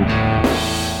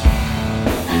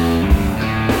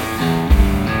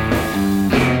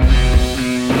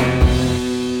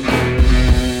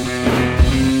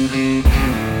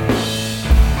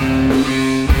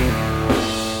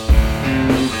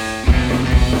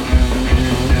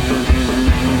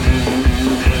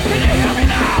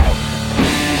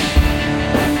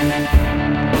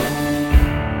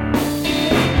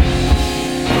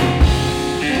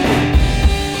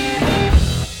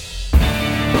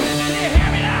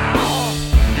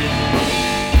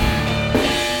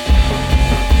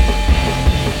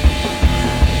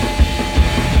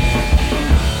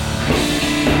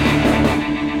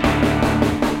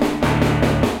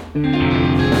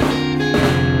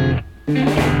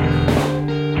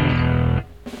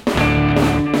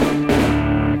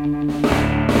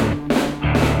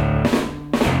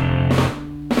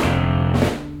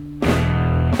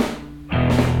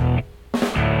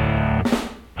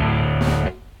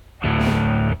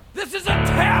 This is a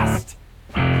test!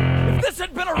 If this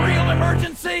had been a real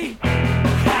emergency,